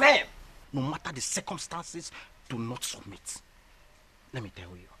stands firm. No matter the circumstances, do not submit. Let me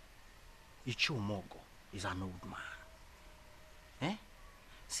tell you, Ichiomogo is an old man.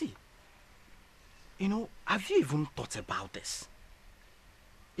 See, you know, have you even thought about this?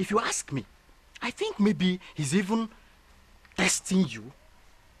 If you ask me, I think maybe he's even testing you,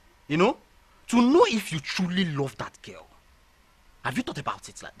 you know, to know if you truly love that girl. Have you thought about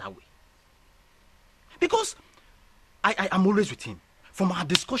it like that way? Because I'm always with him. From our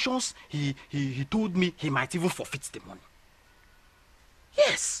discussions, he told me he might even forfeit the money.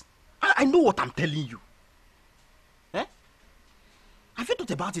 Yes, I know what I'm telling you. Have you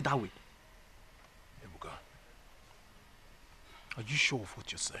thought about it that way? Ebuka, are you sure of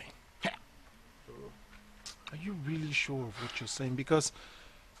what you're saying? Are you really sure of what you're saying? Because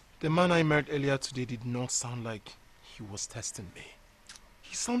the man I met earlier today did not sound like he was testing me.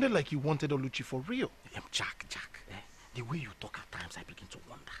 He sounded like he wanted Oluchi for real. Jack, the way you talk at times, I begin to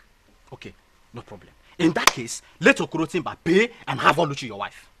wonder. Okay, no problem. In that case, let Okoro Timba pay and have Oluchi your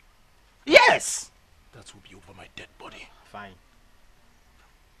wife. Yes! That will be over my dead body. Fine.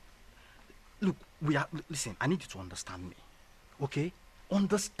 Look, listen, I need you to understand me. Okay?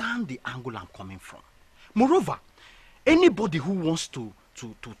 Understand the angle I'm coming from. Moreover, anybody who wants to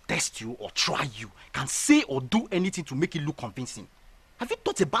test you or try you can say or do anything to make it look convincing. Have you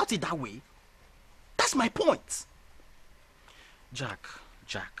thought about it that way? That's my point. Jack,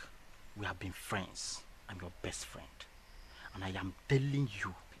 we have been friends. I'm your best friend. And I am telling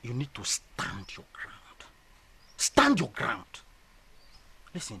you, you need to stand your ground. Stand your ground.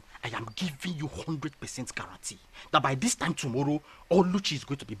 Listen, I am giving you 100% guarantee that by this time tomorrow, Oluchi is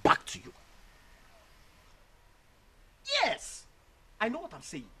going to be back to you. Yes! I know what I'm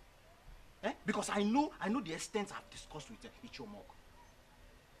saying. Because I know the extent I've discussed with Ichiomogo.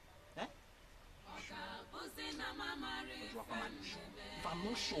 If I'm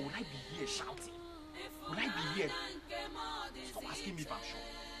not sure, will I be here shouting? Will I be here? Stop asking me if I'm sure.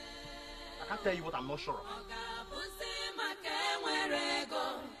 I can't tell you what I'm not sure of.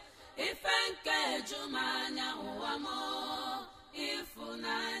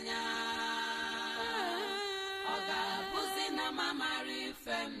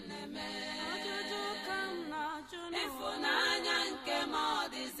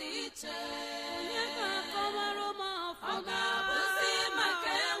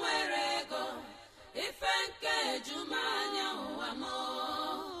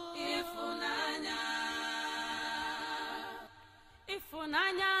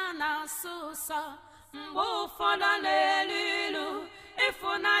 Mbufona lelilu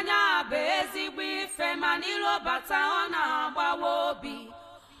ifunanya bezi bife manilo bata ona bawobi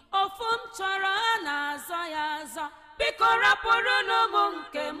ofum chora na zayaza bikora porono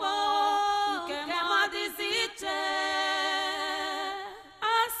munkemo diziche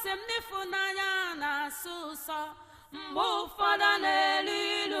asem nifunanya na susa mbufona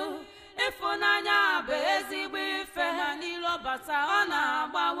lelilu ifunanya bezi bife manilo bata ona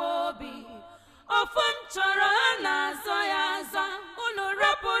bawobi ofun chọrọ na zoyaza unu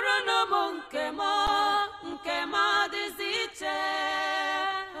rapụrụ n'ụmụ nke m dịzi iche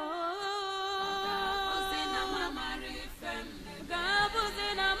gabụzi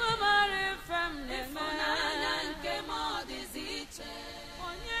na mamara ifem n'ịfụnanya nke m dịzi iche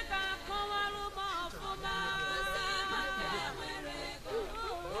onye ga-akọwarụ m ọfụma maka enwere ego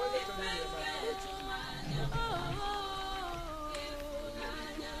ife nke ejumanya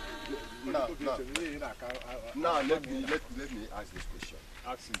Now let me ask this question.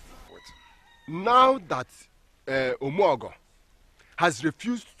 Ask it. Now that Omogo has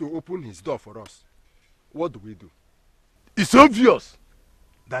refused to open his door for us, what do we do? It's obvious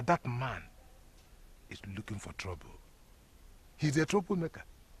that that man is looking for trouble. He's a troublemaker.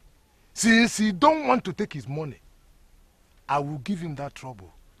 Since he don't want to take his money, I will give him that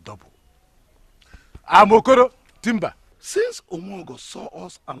trouble double. Amokoro, Timber. Since Omogo saw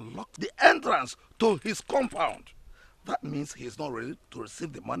us unlock the entrance to his compound, that means he is not ready to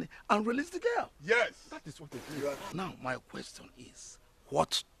receive the money and release the girl. Yes. That is what it is. Now, my question is,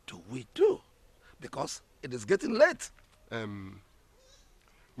 what do we do? Because it is getting late.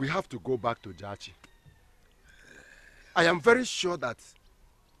 We have to go back to Jachi. I am very sure that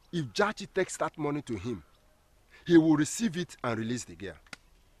if Jachi takes that money to him, he will receive it and release the girl.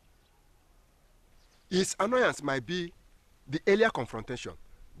 His annoyance might be the earlier confrontation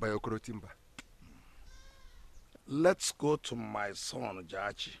by Okoro Timber. Let's go to my son,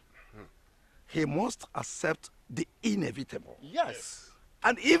 Jachi. He must accept the inevitable. Yes.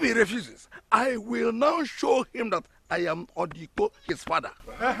 And if he refuses, I will now show him that I am Odiko, his father.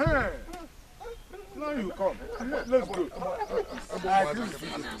 Now you come. Let's go.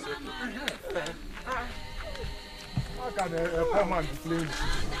 How can a poor man be playing?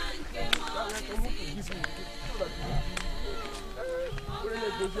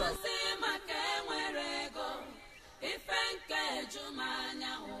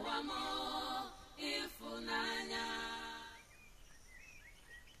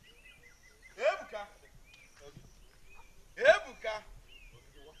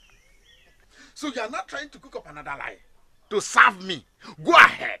 So you are not trying to cook up another lie to serve me? Go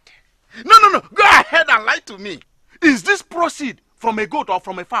ahead. No. Go ahead and lie to me. Is this proceed from a goat or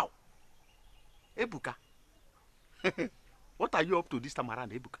from a fowl? Ebuka. What are you up to this time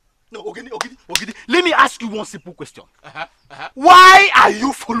around, Ebuka? No, Ogidi. Let me ask you one simple question. Why are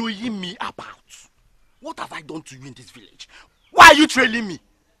you following me about? What have I done to you in this village? Why are you trailing me?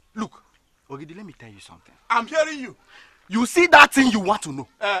 Look, Ogidi, let me tell you something. I'm hearing you. You see that thing you want to know?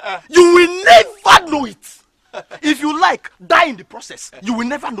 You will never know it. If you like, die in the process. You will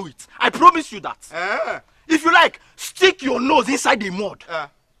never know it. I promise you that. If you like, stick your nose inside the mud.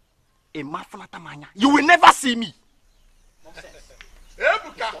 You will never see me.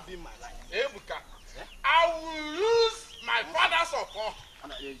 Ebuka, I will use my father's support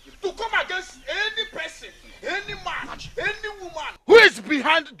to come against any person, any man, any woman who is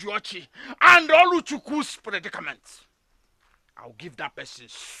behind Jochi and Oluchukwu's predicament. I'll give that person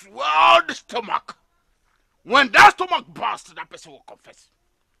swelled stomach. When that stomach bursts, that person will confess.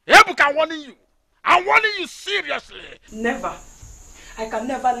 Ebuka, I'm warning you. I'm warning you seriously. Never. I can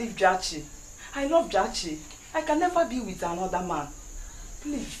never leave Jachi. I love Jachi. I can never be with another man.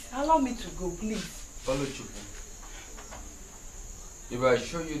 Please, allow me to go, please. Follow Chukwu. If I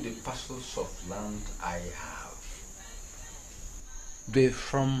show you the parcels of land I have, they're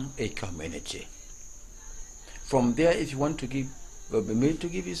from a community. From there, if you want to give, well, be made to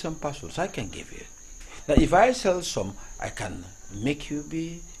give you some parcels, I can give you. Now, if I sell some, I can make you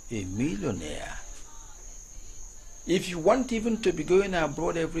be a millionaire. If you want even to be going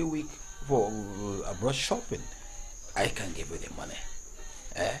abroad every week for abroad shopping, I can give you the money.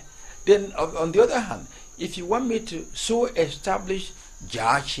 Then, on the other hand, if you want me to so establish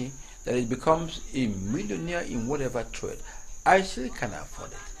Jachi that it becomes a millionaire in whatever trade, I still can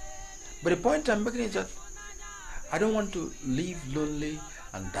afford it. But the point I'm making is that I don't want to live lonely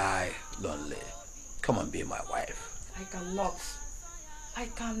and die lonely. Come and be my wife. I cannot.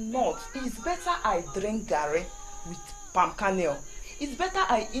 It's better I drink garri with palm kernel. It's better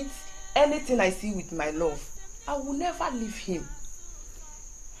I eat anything I see with my love. I will never leave him.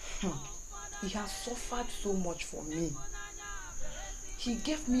 He has suffered so much for me. He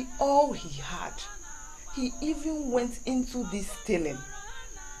gave me all he had. He even went into this stealing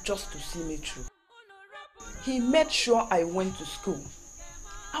just to see me through. He made sure I went to school.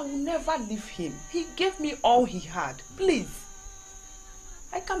 I will never leave him. He gave me all he had. Please.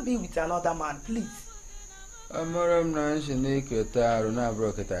 I can't be with another man, please. Amaram na Shineke Taru na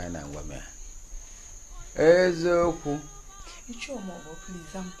broketa na ngwame. Ezoku. Ichomogo,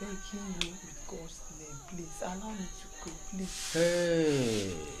 please, I'm begging you with God's name. Please, allow me to go, please.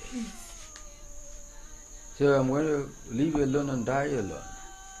 Hey. Please. So I'm going to leave you alone and die alone.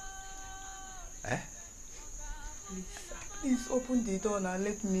 Eh? Please open the door and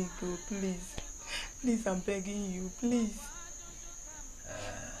let me go, please. Please, I'm begging you, please.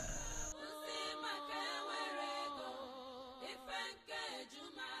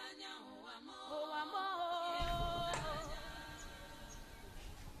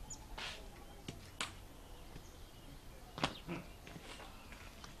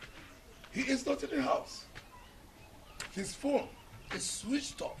 He is not in the house. His phone is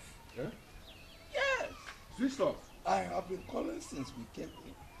switched off. Yeah? Yes. Switched off? I have been calling since we came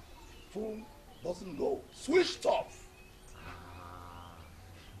in. Phone doesn't go. Switched off.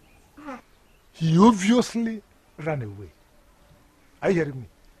 He obviously ran away. Are you hearing me?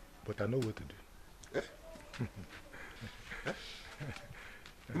 But I know what to do. Eh?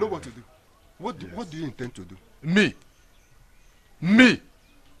 You know what to do? What do you intend to do? Me?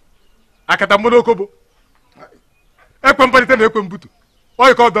 Akatamono kobo. Ekwemparite na ekwembutu.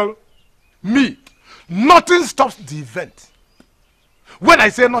 Oy ko dolo. Me. Nothing stops the event. When I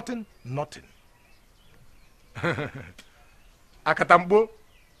say nothing, nothing. Akatambo.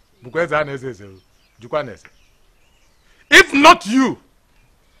 If not you,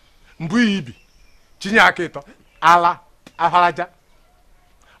 Mbuibi, Chinyakito, Ala, Ahalaja,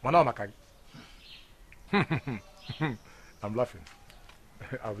 Manama Makagi. I'm laughing.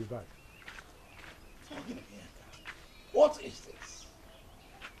 I'll be back. What is this?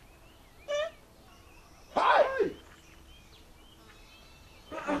 Hi!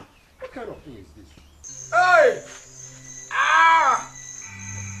 What kind of thing is this? Hey! Ah!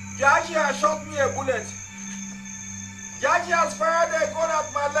 Jaji has shot me a bullet. Jaji has fired a gun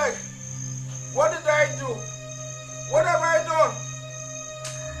at my leg. What did I do? What have I done?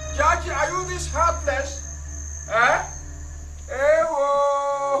 Jaji, are you this heartless? Eh? Hey,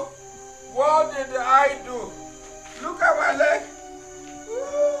 whoa! What did I do? Look at my leg.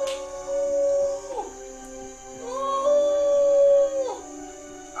 Ooh. Ooh.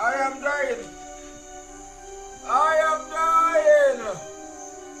 I am dying. I am dying.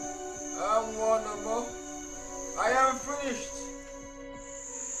 I'm one more. I am finished.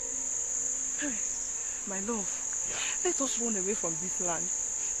 My love, let us run away from this land.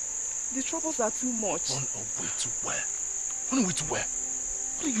 The troubles are too much. Run away to where? Run away to where?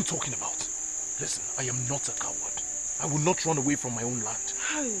 What are you talking about? Listen, I am not a coward. I will not run away from my own land.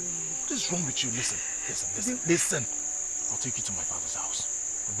 What is wrong with you? Listen. I'll take you to my father's house.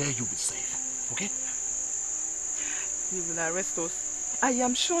 And there you'll be safe. Okay? They will arrest us. I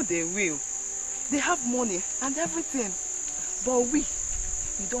am sure they will. They have money and everything. But we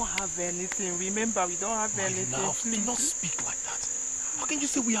don't have anything. Remember, we don't have anything. Love, do not speak like that. How can you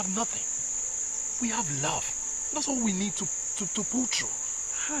say we have nothing? We have love. That's all we need to pull through.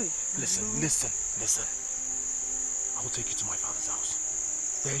 Listen. I will take you to my father's house.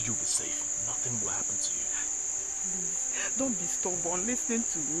 There you'll be safe. Nothing will happen to you. Please, don't be stubborn. Listen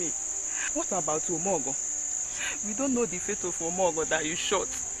to me. What about Omogo? We don't know the fate of Omogo that you shot.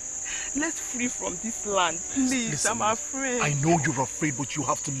 Let's free from this land. Please, listen, I'm afraid. I know you're afraid, but you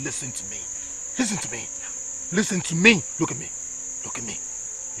have to listen to me. Listen to me. Listen to me. Look at me. Look at me.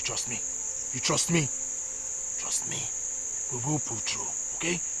 You trust me? You trust me? Trust me. We will pull through,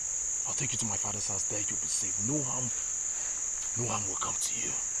 okay? I'll take you to my father's house. There you'll be safe. No harm will come to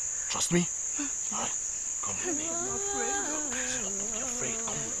you. Trust me? All right. Come with me. I'm afraid. Don't be afraid.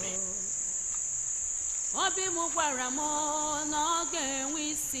 Come with me. Obi mu gwara mo no gen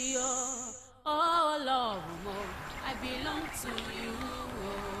we see oh Lord mo I belong to you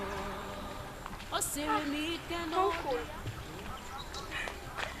oh siri mi can Uncle,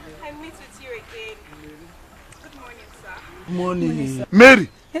 I meet with you again. Good morning, sir. Morning. Mary.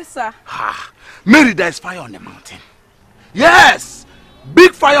 Yes, sir. Mary, there's fire on the mountain. Yes!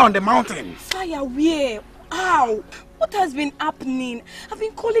 Big fire on the mountain. Fire where? How? What has been happening? I've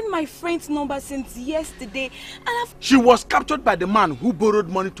been calling my friend's number since yesterday and She was captured by the man who borrowed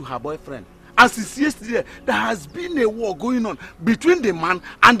money to her boyfriend. And since yesterday, there has been a war going on between the man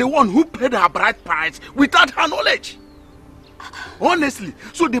and the one who paid her bride price without her knowledge. Honestly.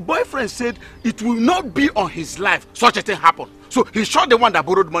 So the boyfriend said it will not be on his life such a thing happen. So he shot the one that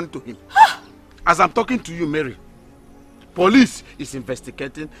borrowed money to him. As I'm talking to you, Mary, police is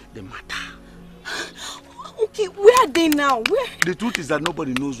investigating the matter. Okay, where are they now? Where? The truth is that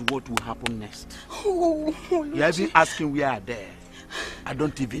nobody knows what will happen next. Oh, You're even asking where are they. I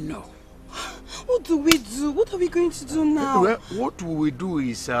don't even know. What do we do? What are we going to do now? Well, what we do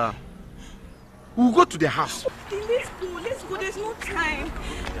is we'll go to the house. Okay, let's go. There's no time.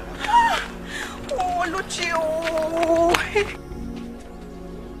 Oh, Lucio.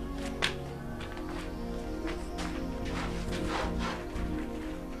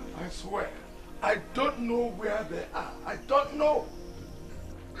 I swear, I don't know where they are. I don't know.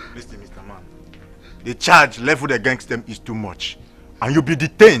 Listen, Mr. Man. The charge leveled against them is too much. And you'll be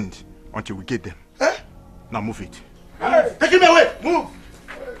detained until we get them. Eh? Now move it. Hey, take him away! Move!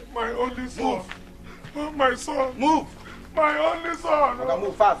 My only son. Move. Oh, my son. Move! My only son. Okay,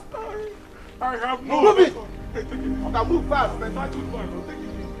 move fast. I have no move it! Okay, move fast. Move.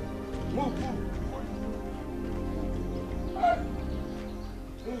 Hey.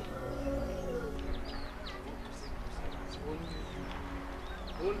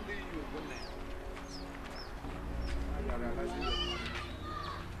 Only you,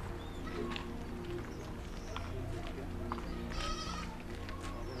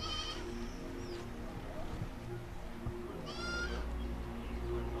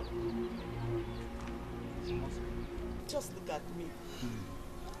 Just look at me.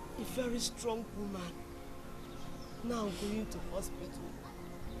 A very strong woman. Now going to hospital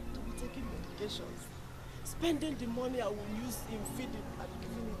to be taking medications. Spending the money I will use in feeding and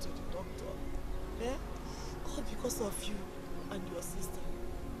giving it to the doctor. Eh? All because of you and your sister.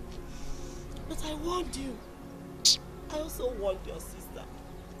 But I warned you. I also warned your sister.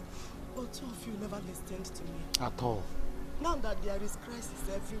 But two of you never listened to me. At all. Now that there is crisis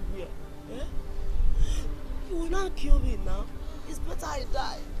everywhere, eh? You will not kill me now. It's better I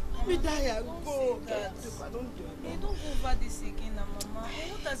die. Let me die and go. Don't go over this again, Mama.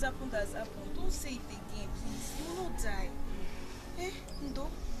 What has happened has happened. Don't say it again, please. You will not die. Eh, Ndo?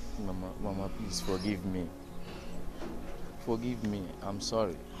 Mama, please forgive me. Forgive me. I'm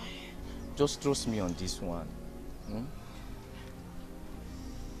sorry. Just trust me on this one. Hmm?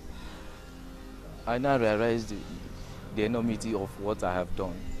 I now realize the enormity of what I have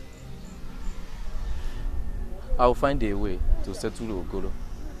done. I'll find a way to settle Ogoro.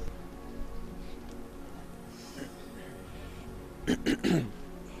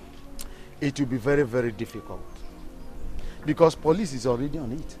 It will be very, very difficult. Because police is already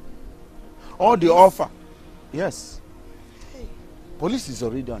on it. All the offer. Yes. Police is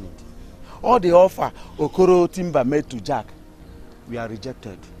already on it. All the offer Okoro Timber made to Jack, we are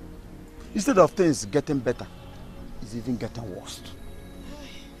rejected. Instead of things getting better, it's even getting worse.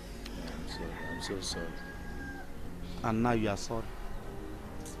 I'm so sorry. And now you are sorry.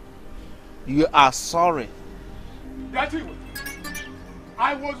 You are sorry. Daddy,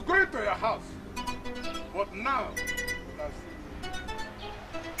 I was going to your house, but now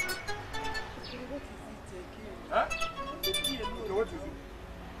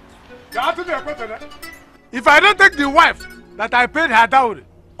if I don't take the wife that I paid her dowry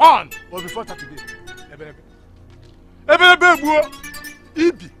on or before Saturday,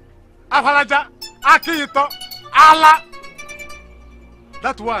 Ibi, Afalaja, Akiyito, Allah,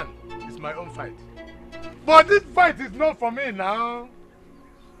 that one is my own fight. But this fight is not for me now.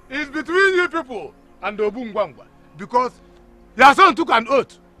 It's between you people and Obungwangwa. Because your son took an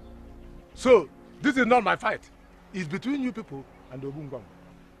oath. So, this is not my fight. It's between you people and Obungwangwa.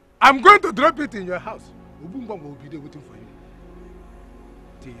 I'm going to drop it in your house. Obungwangwa will be there waiting for you.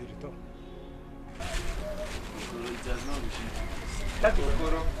 Till you return. It has not reached. That's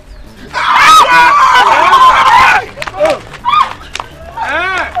Okoro.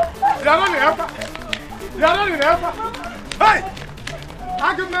 You are not the helper. You are not the helper. Hey!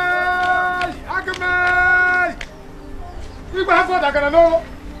 Agamai! Agamai! You have what I can know.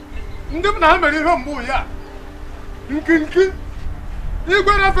 You don't have any home, yeah. You can kill. You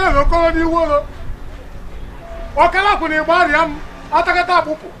go to the colony world. Okala when you buy him, Atakata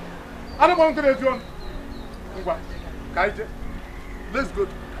Pupu. I don't want to let you on. Kaije, let's go.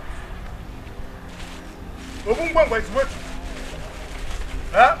 Obungwangwa is waiting.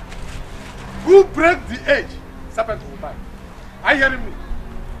 Huh? Who break the age? Serpent will buy. Are you hearing me?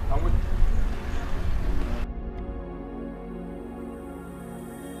 I'm waiting.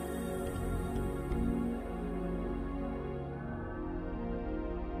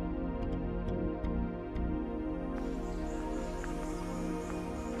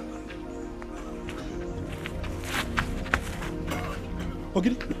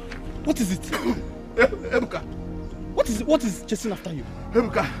 Ogidi, what is it? Ebuka. What is chasing after you?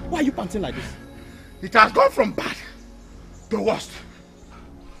 Ebuka. Why are you panting like this? It has gone from bad to worst.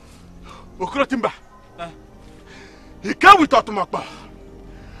 Okoro Timba. He came with Otumokbo.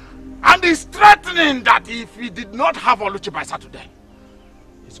 And he's threatening that if he did not have Oluchi by Saturday,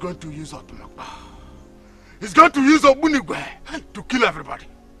 he's going to use Otumokbo. He's going to use Obunigwe to kill everybody.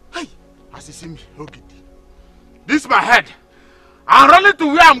 As you see me, Ogidi. This is my head. I'm running to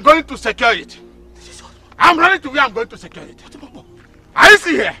where I'm going to secure it. I'm running to where I'm going to secure it. Are you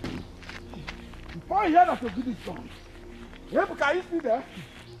see here? Before you hear that Ogidi is gone. Can you see there?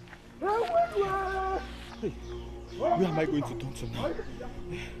 Hey, where am I going to turn to now?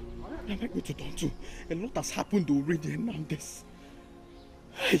 Where am I going to turn to? A lot has happened already and now this.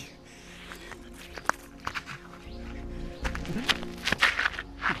 Hey.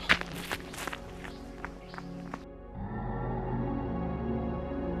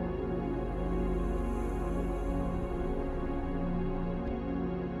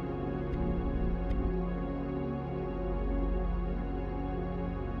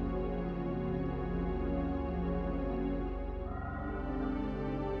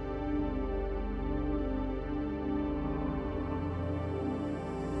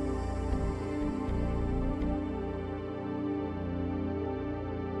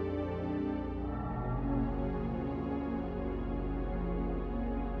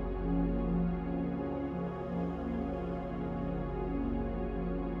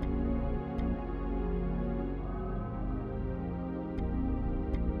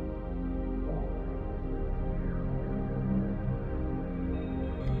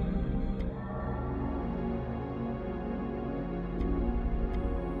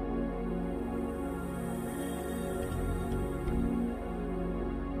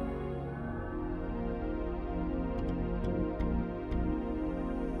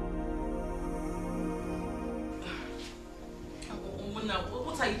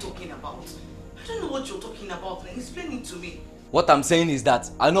 What are you talking about? I don't know what you're talking about. Explain it to me. What I'm saying is that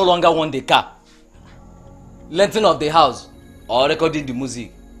I no longer want the car, renting of the house, or recording the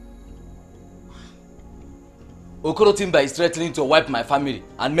music. Okoro Timba is threatening to wipe my family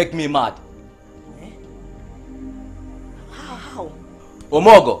and make me mad. How?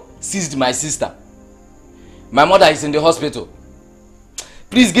 Omogo seized my sister. My mother is in the hospital.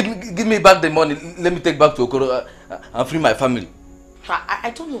 Please give me back the money. Let me take back to Okoro and free my family.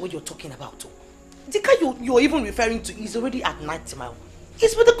 I don't know what you're talking about. The car you're even referring to is already at night, Mile.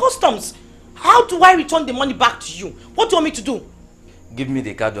 It's with the customs. How do I return the money back to you? What do you want me to do? Give me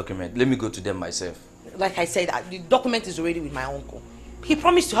the car document. Let me go to them myself. Like I said, the document is already with my uncle. He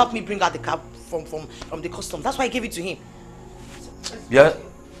promised to help me bring out the car from the customs. That's why I gave it to him. Yeah,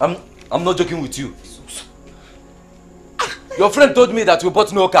 I'm not joking with you. Your friend told me that you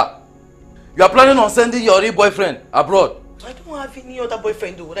bought no car. You are planning on sending your real boyfriend abroad. I don't have any other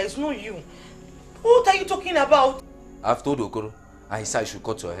boyfriend though. There is no you. What are you talking about? I've told Okoro and he said I should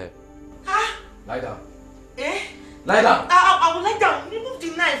cut your hair. Lie down. Eh? Lie down. I will lie down. Remove the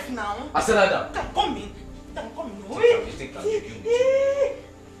knife now. I said lie down. Come in. Come in. You think I'm joking with you?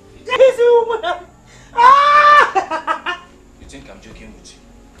 You think I'm joking with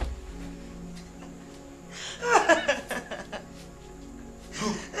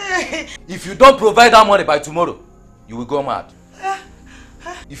you? If you don't provide that money by tomorrow, you will go mad.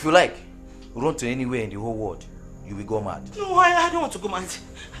 If you like, run to anywhere in the whole world, you will go mad. No, I don't want to go mad.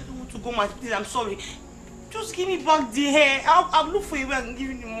 I don't want to go mad. Please, I'm sorry. Just give me back the hair. I'll look for you and give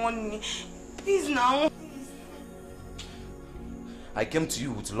you the money. Please now. I came to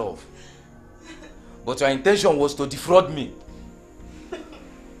you with love. But your intention was to defraud me.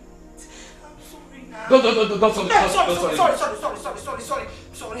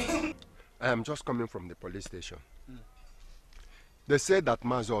 Sorry. I am just coming from the police station. They said that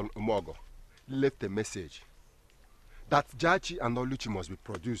Mazo Umogo left a message that Jachi and Oluchi must be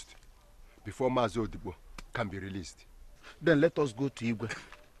produced before Mazo Odibo can be released. Then let us go to Igwe.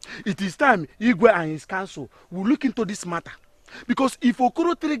 It is time Igwe and his council will look into this matter. Because if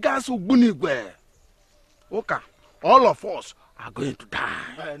Okoro triggers Ogbunigwe, okay, all of us are going to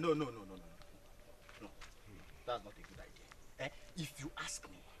die. No. That's not a good idea. If you ask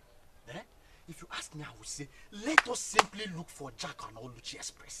me, I will say, let us simply look for Jack and Oluchi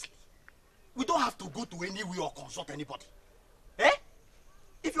expressly. We don't have to go to anywhere or consult anybody.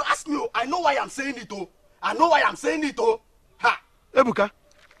 If you ask me, I know why I'm saying it, Ha! Ebuka.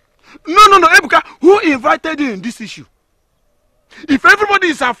 No, Ebuka. Who invited you in this issue? If everybody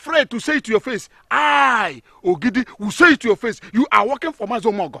is afraid to say it to your face, I, Ogidi, will say it to your face. You are working for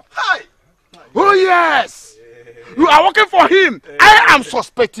Mazo Mogo. Hi! Oh, yes! You are working for him. I am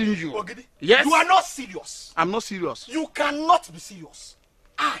suspecting you. Ogidi, yes. You are not serious. I'm not serious. You cannot be serious.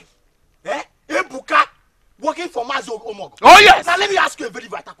 Ebuka, working for Mazo Omogo. Oh yes. Now let me ask you a very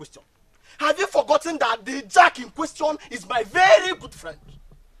vital question. Have you forgotten that the Jack in question is my very good friend?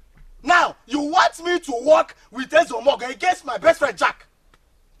 Now, you want me to work with Omogo against my best friend Jack?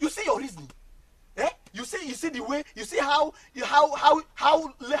 You see your reasoning? You see the way, you see how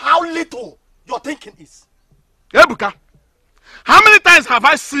little your thinking is. Ebuka, how many times have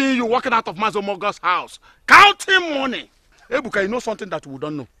I seen you walking out of Mazo Omogo's house, counting money? Ebuka, you know something that we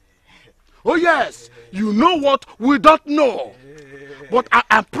don't know. Oh yes, you know what we don't know. But I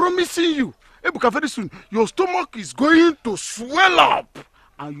am promising you, Ebuka, very soon, your stomach is going to swell up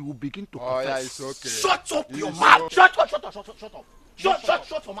and you will begin to confess. Yeah, it's okay. Shut up your mouth. Shut up. Shut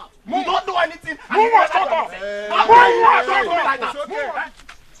your mouth. You don't know anything. Move on, shut up.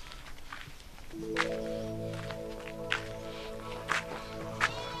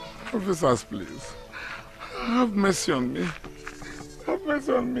 Officers, please. Have mercy on me. Have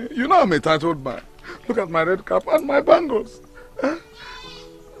mercy on me. You know I'm a titled man. Look at my red cap and my bangles.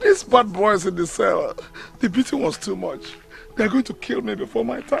 These bad boys in the cell, the beating was too much. They're going to kill me before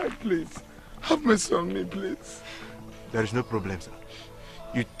my time, please. Have mercy on me, please. There is no problem, sir.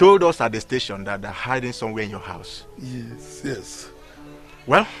 You told us at the station that they're hiding somewhere in your house. Yes.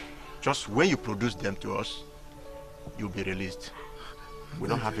 Well, just when you produce them to us, you'll be released. We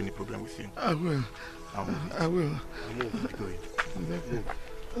don't have any problem with you. I will. I will. Go ahead.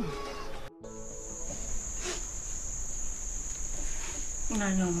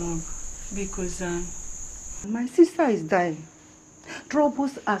 No, Mom, because my sister is dying.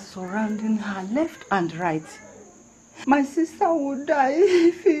 Troubles are surrounding her left and right. My sister will die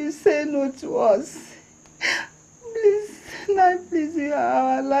if you say no to us. Please, you are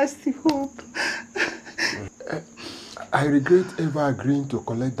our last hope. I regret ever agreeing to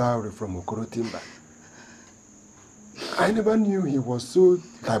collect dowry from Okoro Timber. I never knew he was so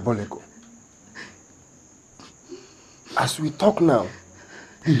diabolical. As we talk now,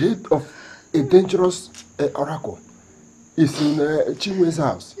 the head of a dangerous oracle is in Chinwe's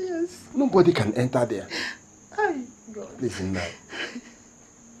house. Yes. Nobody can enter there. God. Listen now.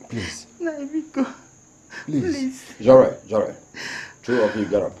 Please. Naibiko. Please. Jore. Two of you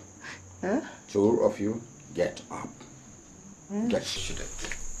get up. Huh? Two of you get up. Hmm? Get seated.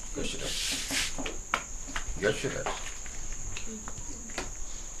 Get seated. Get seated.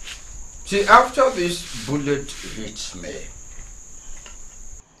 See, after this bullet hits me,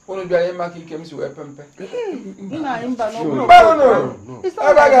 no. It's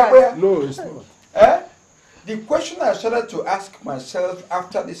not like that. No, it's not. The question I started to ask myself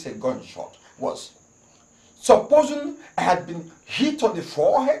after this gunshot was, supposing I had been hit on the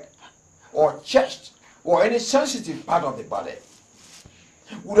forehead or chest or any sensitive part of the body,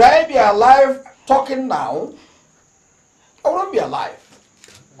 would I be alive talking now? I wouldn't be alive.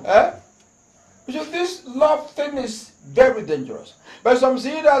 Because this love thing is very dangerous. But some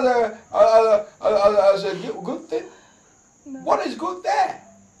see it as a good thing. No. What is good there?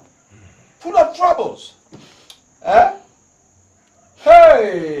 Full of troubles.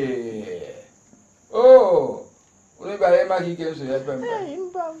 Hey! Oh!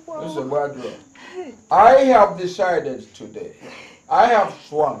 I have decided today, I have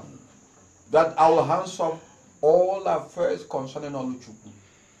sworn that I will answer all affairs concerning Oluchukwu.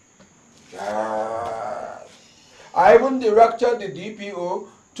 Yes. I even directed the DPO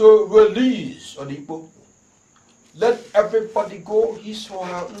to release Odipo. Let everybody go his or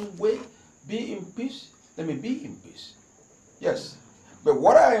her own way. Be in peace. Let me be in peace. Yes. But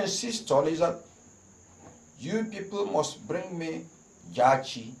what I insist on is that you people must bring me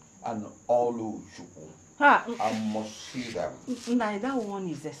Jachi and Oluchukwu. I must see them. Nah, that one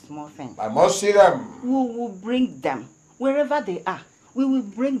is a small thing. I must see them. We will bring them. Wherever they are, we will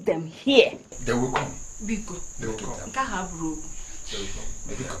bring them here. They will come. Biko. They will come. They will come.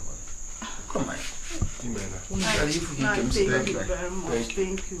 Maybe come on. Come on. Thank you very much.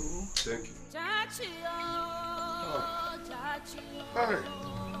 Thank you. Thank you. Hi.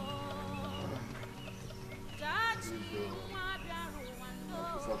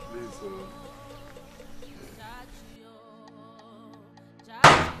 Officer, please.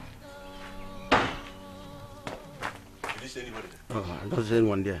 Did you see anybody there? Oh, I don't see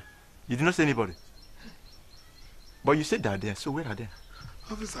anyone there. You did not see anybody? But you said they are there, so where are they?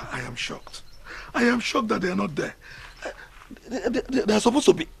 Officer, I am shocked. I am shocked that they are not there. They are supposed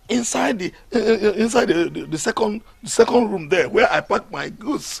to be inside the second room there, where I park my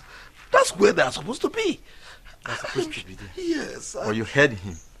goods. That's where they are supposed to be. They are supposed to be there? Yes. Or you heard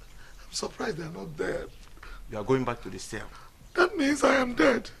him? I'm surprised they are not there. You are going back to the cell. That means I am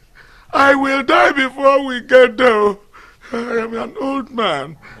dead. I will die before we get there. I am an old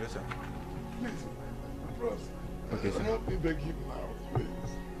man. Yes, sir. Please, bros. Okay, sir. Help me beg him now, please.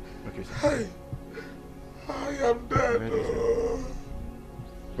 Okay, sir. I am dead.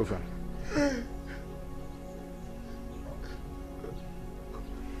 Over.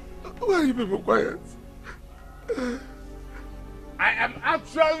 Why are you people quiet? I am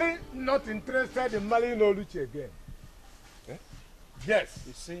actually not interested in marrying Oluchi again. Eh? Yes.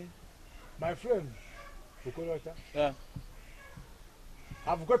 You see, my friend, Okorocha,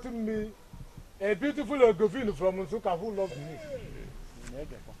 have gotten me a beautiful Ogovin from Nsuka who loves me.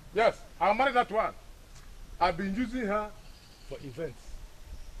 Yes, I'll marry that one. I've been using her for events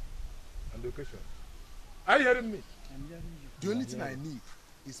and occasions. Are you hearing me? I'm hearing you. The only thing I need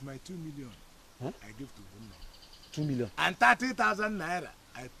is my 2 million I give to Bunna. 2 million. And 30,000 naira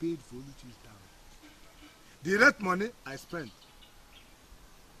I paid for Oluchi's town. The rest money I spent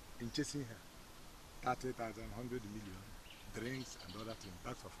in chasing her. 30,000, 100 million, drinks and other things,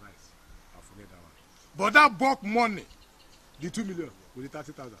 bags of rice. I'll forget that one. But that bulk money, the 2 million with the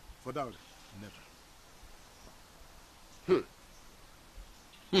 30,000, for that one, never.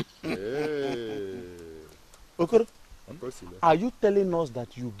 Okoro, are you telling us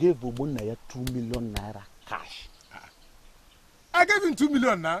that you gave Obunaya 2 million naira cash? I gave him 2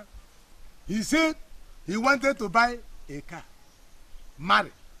 million now. He said he wanted to buy a car,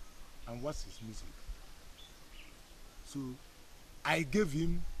 marry, and watch his music. So I gave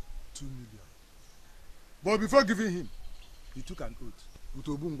him 2 million. But before giving him, he took an oath.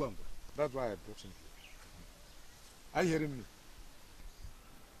 That's why I brought him here. Are you hearing me?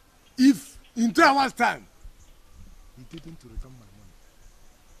 If in 2 hours' time he didn't return my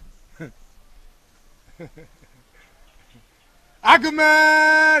money.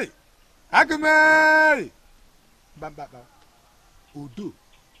 Agume! Agume! Bam, bam, bam. Odo,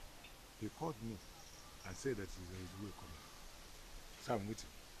 he called me and said that he's on his way coming. So I'm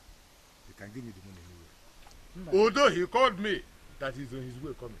waiting. He can give me the money anyway. Odo, he called me that he's on his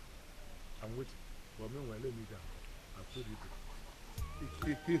way coming. I'm waiting. For me, when let me down, I'll put it.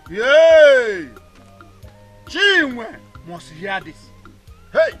 Yay! Chinwe must hear this.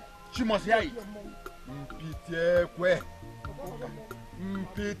 Hey, she must hear it. Mpitiekwe.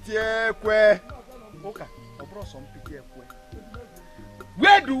 Mpitiekwe. Okay, I brought some Mpitiekwe.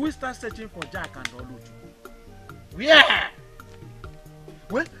 Where do we start searching for Jack and Oluchi? Where?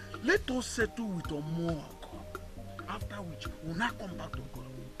 Well, let us settle with Omogo. After which, we'll not come back to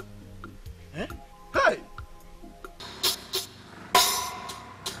God. Eh? Hey!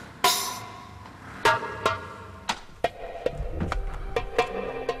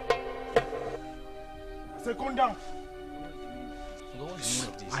 Come down.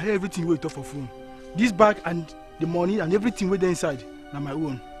 I hear everything we talk for phone. This bag and the money and everything we there inside. Now my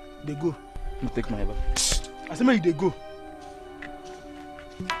own. They go. You take my bag. I say make they go.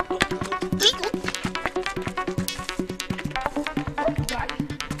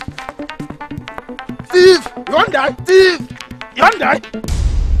 Thief! You won't die? Thief! You won't die?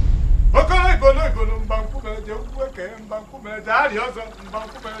 Okay, go mbanku manager. Okay, mbanku manager. Ali also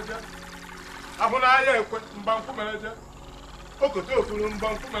mbanku manager. Abuna aye mbanku manager. Okoto okuru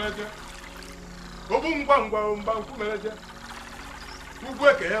mbanku manager. Obu ngwangwa mbanku manager.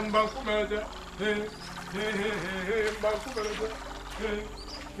 Ugweke mbanku manager. Mbanku manager.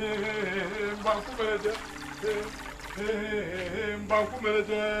 Mbanku manager. Mbanku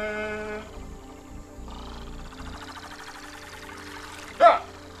manager. Ha!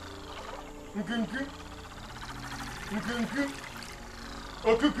 Nkinkin.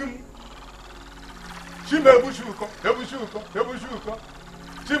 Okukum. Chime ebushuko.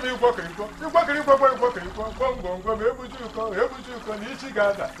 Chime igwakiriko. Gwangwangwa ebushuko.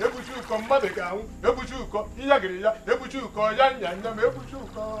 Nichigada. Ebushuko mmadụ ga-anwụ. Ebushuko iyagiri ya. Ebushuko yanyanya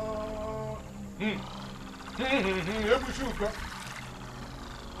ebushuko.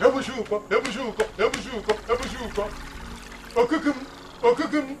 Ebushuko. Okukum.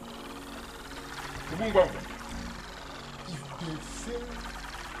 Gwangwangwa. If they fail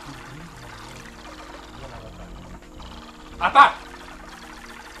to bring attack!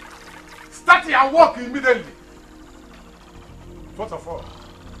 Start your work immediately. First of all,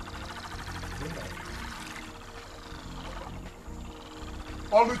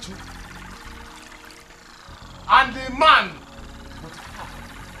 Oluchi and the man with her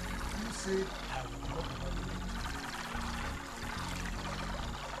who said I will not marry.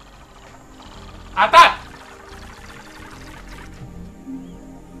 Attack!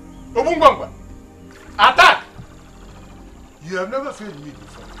 Obungwangwa! Attack! You have never failed me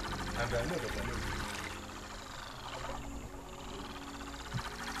before, and I know that I know you.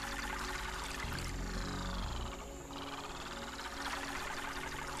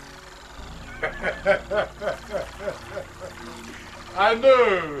 I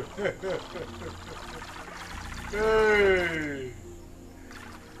know. Hey.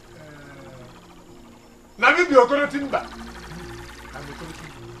 Nami be Okoro Timba.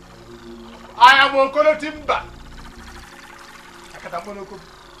 I am Okoro Timba. Akatamonoko.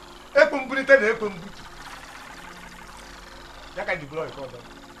 Ekumbulite na ekumbutu. Yaka deploy for them.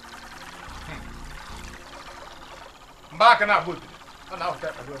 Mbaka na boot. Ana after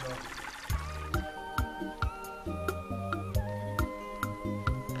I don't know.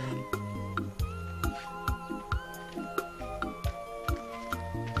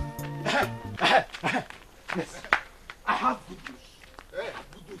 Yes. I have good news.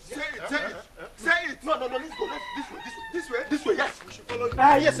 Good news. Say it, say it. Say it. No, let's go. This way. This way, yes. We should follow you.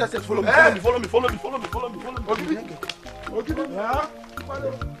 Yes, follow me. Follow me. Okay. Yeah.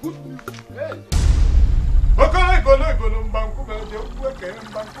 Good news. Okoro igolo mbanku meje uweke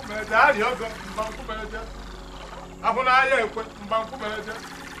mbanku meje ari ogo mbanku meje afuna aya ekwe mbanku meje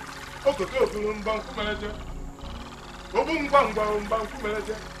okoto ogolo mbanku meje obu ngwangwa mbanku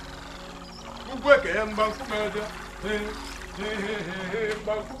meje uweke mbanku meje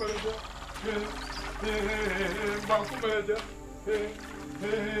mbanku meje mbanku meje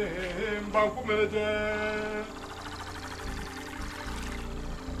mbanku meje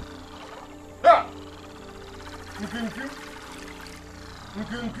ha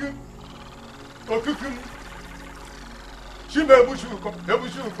Nkinkim, okukum. Chime ebushuko.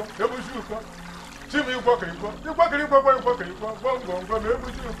 Chime ikwakirikwa. Gwangwangwa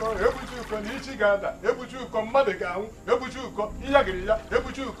ebushuko n'ichigada. Ebushuko mmadụ ga-anwụ. Ebushuko iyagirija.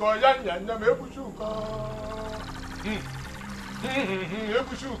 Ebushuko yanyanya ebushuko.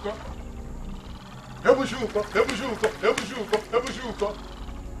 Ebushuko.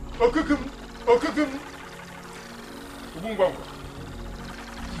 Okukum. Ubungwangwa.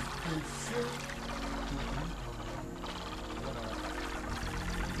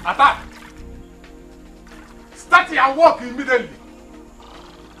 Attack! Start your work immediately.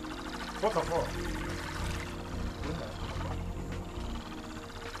 First of all,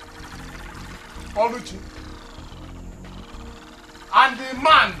 Oluchi and the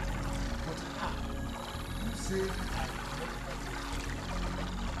man. You say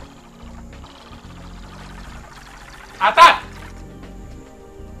attack!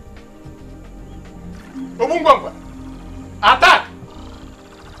 Obungwangwa! Attack!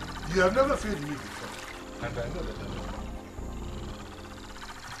 You have never failed me before, and I know that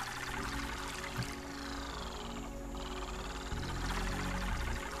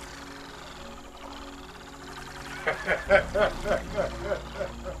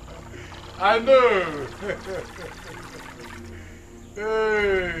I know. I know.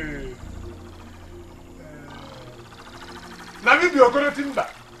 Hey. Let me be Okoro Timba.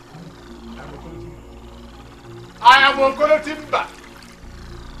 I am Okoro Timba.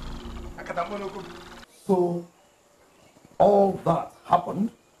 So, all that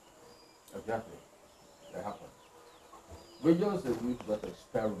happened? Exactly. That happened. We just agreed to that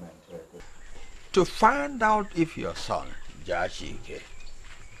experiment to find out if your son, Jachike,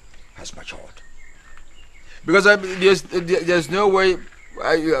 has matured. Because there's no way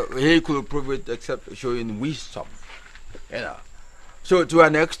he could prove it except showing wisdom. So to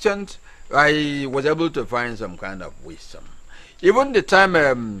an extent, I was able to find some kind of wisdom. Even the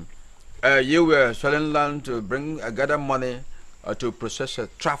time you were selling land to gather money to process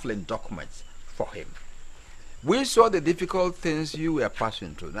traveling documents for him, we saw the difficult things you were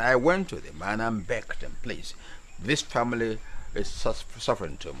passing through. I went to the man and begged him, please, this family is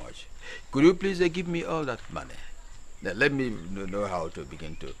suffering too much. Could you please give me all that money? Let me know how to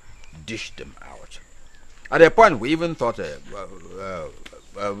begin to dish them out. At a point, we even thought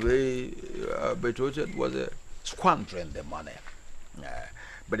betrothed was squandering the money.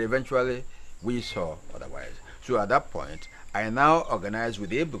 But eventually, we saw otherwise. So at that point, I now organized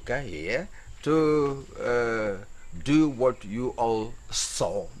with EMEKA here to do what you all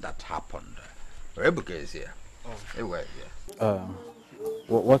saw that happened. EMEKA is here. Anyway, yeah.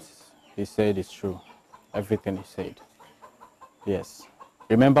 What he said is true. Everything he said. Yes.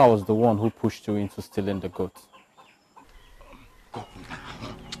 Remember, I was the one who pushed you into stealing the goat. Are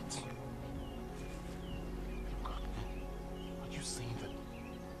you saying that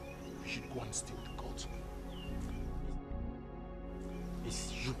we should go and steal the goat?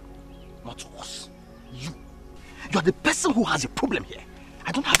 It's you, not us. You. You are the person who has a problem here.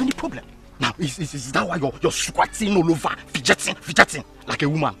 I don't have any problem. Now, is that why you're squatting all over, fidgeting like a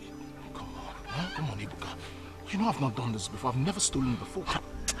woman? Come on, EMEKA. You know I've not done this before. I've never stolen before.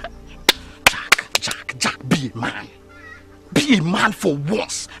 Jack, be a man. Be a man for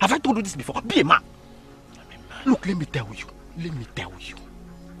once. Have I told you this before? Be a man. Look, let me tell you.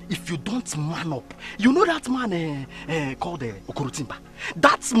 If you don't man up, you know that man called Okorotimba?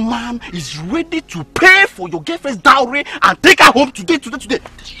 That man is ready to pay for your girlfriend's dowry and take her home today. What's wrong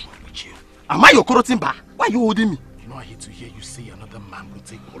with you? Am I Okorotimba? Why are you holding me? You know, I hate to hear you say another man will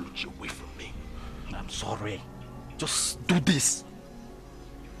take Oluchi away from me. I'm sorry. Just do this.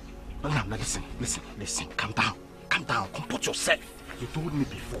 Now, listen. Calm down. Comport yourself. You told me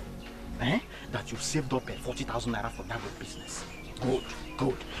before that you saved up 40,000 naira for that business. Good.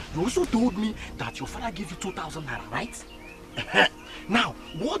 You also told me that your father gave you 2,000 naira, right? Now,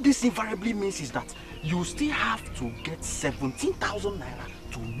 what this invariably means is that you still have to get 17,000 naira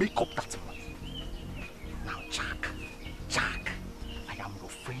to make up that money. Now, Jack, I am your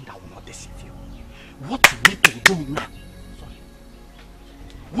friend. I will not deceive you. What you need to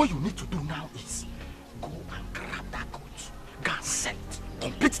do now is go and grab that goat, go and sell it,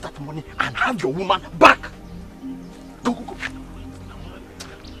 complete that money, and have your woman back. Go.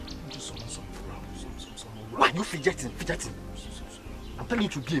 Why are you fidgeting? I'm telling you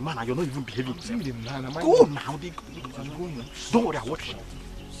to be a man and you're not even behaving yourself. Go now. Don't worry, I'll watch for you.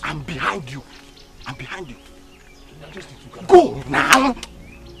 I'm behind you. Go now.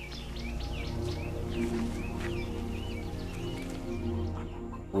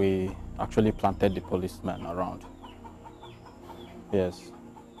 We actually planted the policemen around. Yes.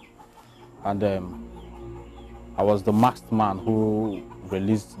 And I was the masked man who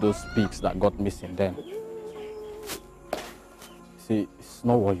released those pigs that got missing then. See, it's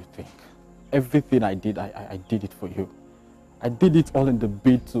not what you think. Everything I did, I did it for you. I did it all in the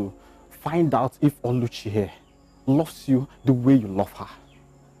bid to find out if Oluchi here loves you the way you love her.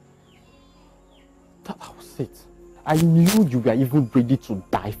 That was it. I knew you were even ready to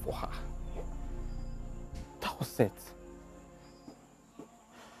die for her. That was it.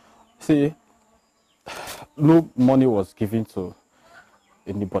 See, no money was given to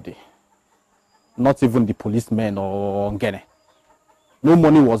anybody. Not even the policemen or Ngene. No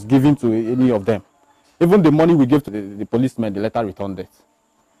money was given to any of them. Even the money we gave to the policemen, they later returned it.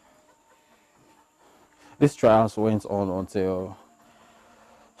 This trials went on until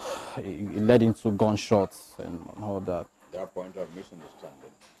it led into gunshots and all that. Their point of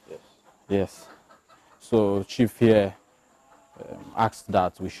misunderstanding, yes. Yes. So Chief here asked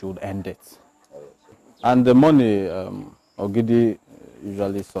that we should end it. And the money Ogidi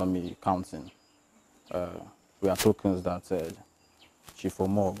usually saw me counting were tokens that Chief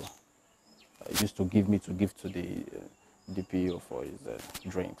Omog used to give me to give to the DPO for his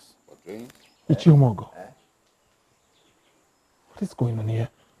drinks. For drinks? Ichiomogo. What is going on here?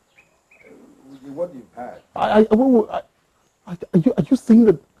 What you've had. Are you saying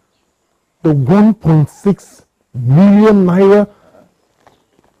that the 1.6 million naira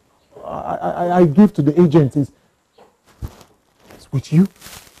I give to the agent is with you?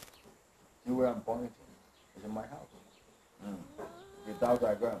 You were appointed. It's in my house. Without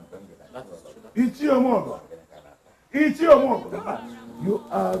I go and bring it. Ichiomogo, you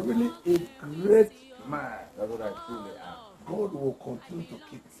are really a great man. That's what I truly am. God will continue to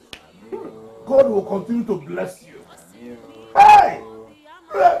keep you. God will continue to bless you. Hey!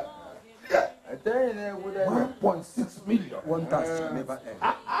 1.6 million. 1,000 never end.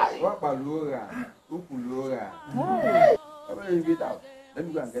 What about Laura? Laura? Let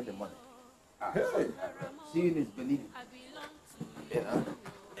me go and get the money. Seeing is believing. Yeah.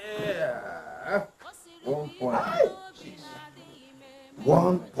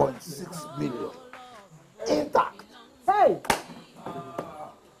 1.6 million. Intact. Hey!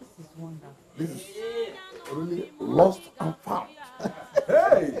 This is wonderful. This is really lost and found.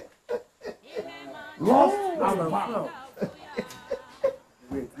 Hey! Lost and found.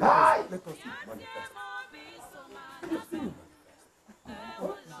 Wait, let us see money first.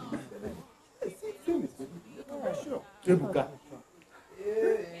 Ebuka.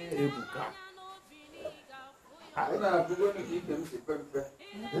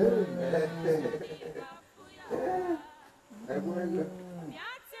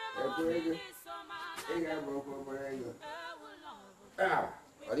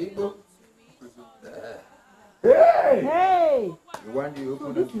 Hey! You want you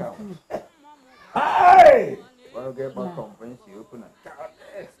open an account? Hey! Want to get back conference, you open an account.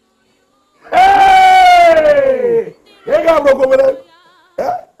 Hey! Hey, go over there.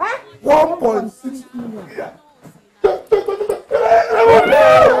 1.6 million.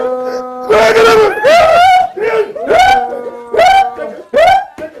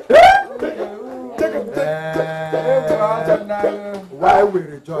 Why we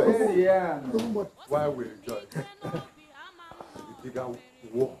rejoice? Why we rejoice?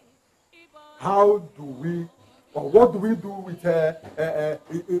 how do we, or what do we do with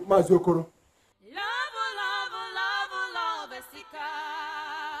Mazi Okoro?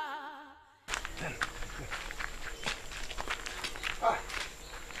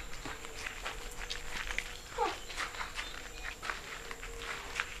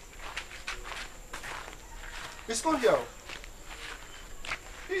 It's not here.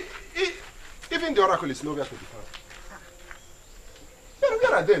 Even the oracle is nowhere to be found.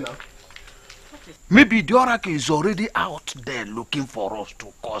 Where are they now? Maybe the oracle is already out there looking for us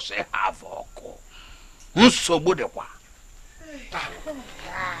to cause a havoc. My sister.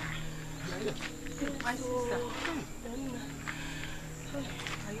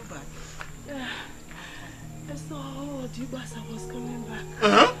 Are you back? Yeah. I saw Dibasa was coming back.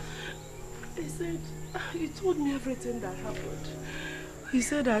 He said, he told me everything that happened. He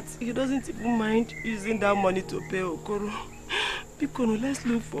said that he doesn't even mind using that money to pay Okoro. Bikono, let's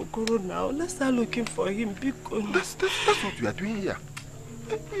look for Okoro now. Let's start looking for him. Bikono. That's what we are doing here.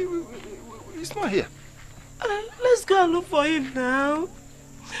 He's not here. Let's go and look for him now.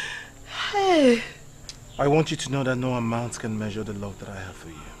 Hey. I want you to know that no amount can measure the love that I have for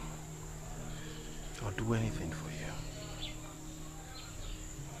you. I'll do anything for you.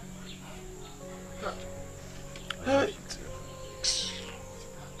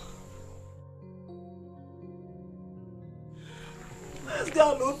 Let's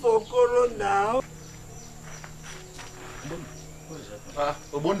go look for Okoro now.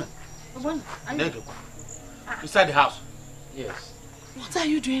 Obona. Obona, are you... Inside the house? Yes. What are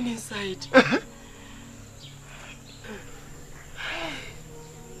you doing inside?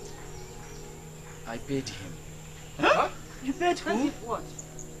 I paid him. Huh? You paid who? What?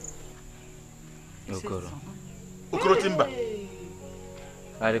 Okoro. Okoro Timber.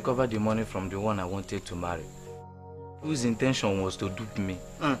 I recovered the money from the one I wanted to marry, whose intention was to dupe me.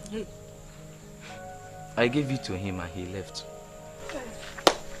 I gave it to him and he left.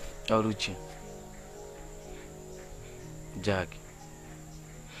 Oluchi, Jack,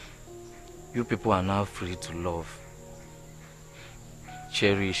 you people are now free to love,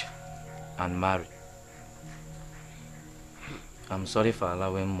 cherish, and marry. I'm sorry for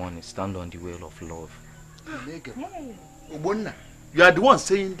allowing money stand on the way of love. Obona, you are the one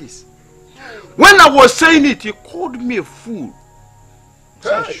saying this. When I was saying it, you called me a fool.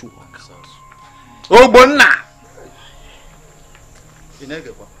 Hey. Obona!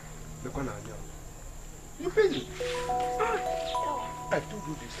 You paid me. I told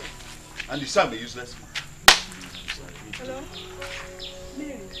you this. And the Sam is useless. Hello?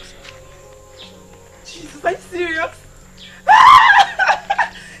 Mary. Jesus, are you serious?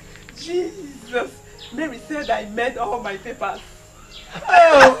 Jesus. Mary said I made all my papers.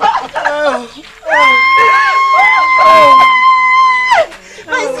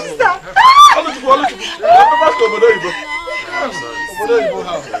 My sister!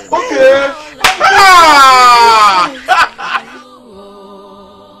 Okay.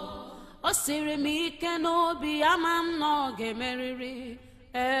 Osiri mi kenobi amam no gemeriri.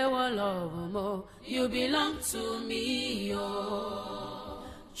 Ewa love mo, you belong to me, yo.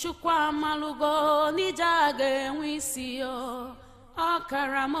 Chukwa malugo ni jage wisi yo.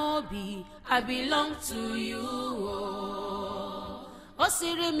 Okaramobi, I belong to you.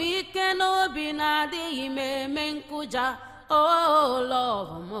 Osiri mi kenobi na de ime menkuja. Oh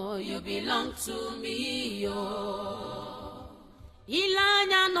love mo, you belong to me, yo.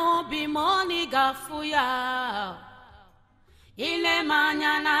 Ilanya no bi moni gafuya. Ile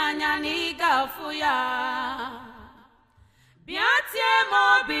manya nanya ni gafuya. Biatie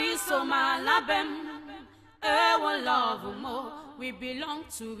mo bi so malabem. Ewo love mo, we belong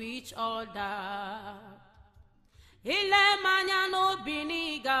to each other. Ile manya no bi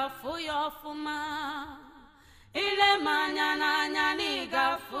ni gafuya fuma. Ile manya nanya ni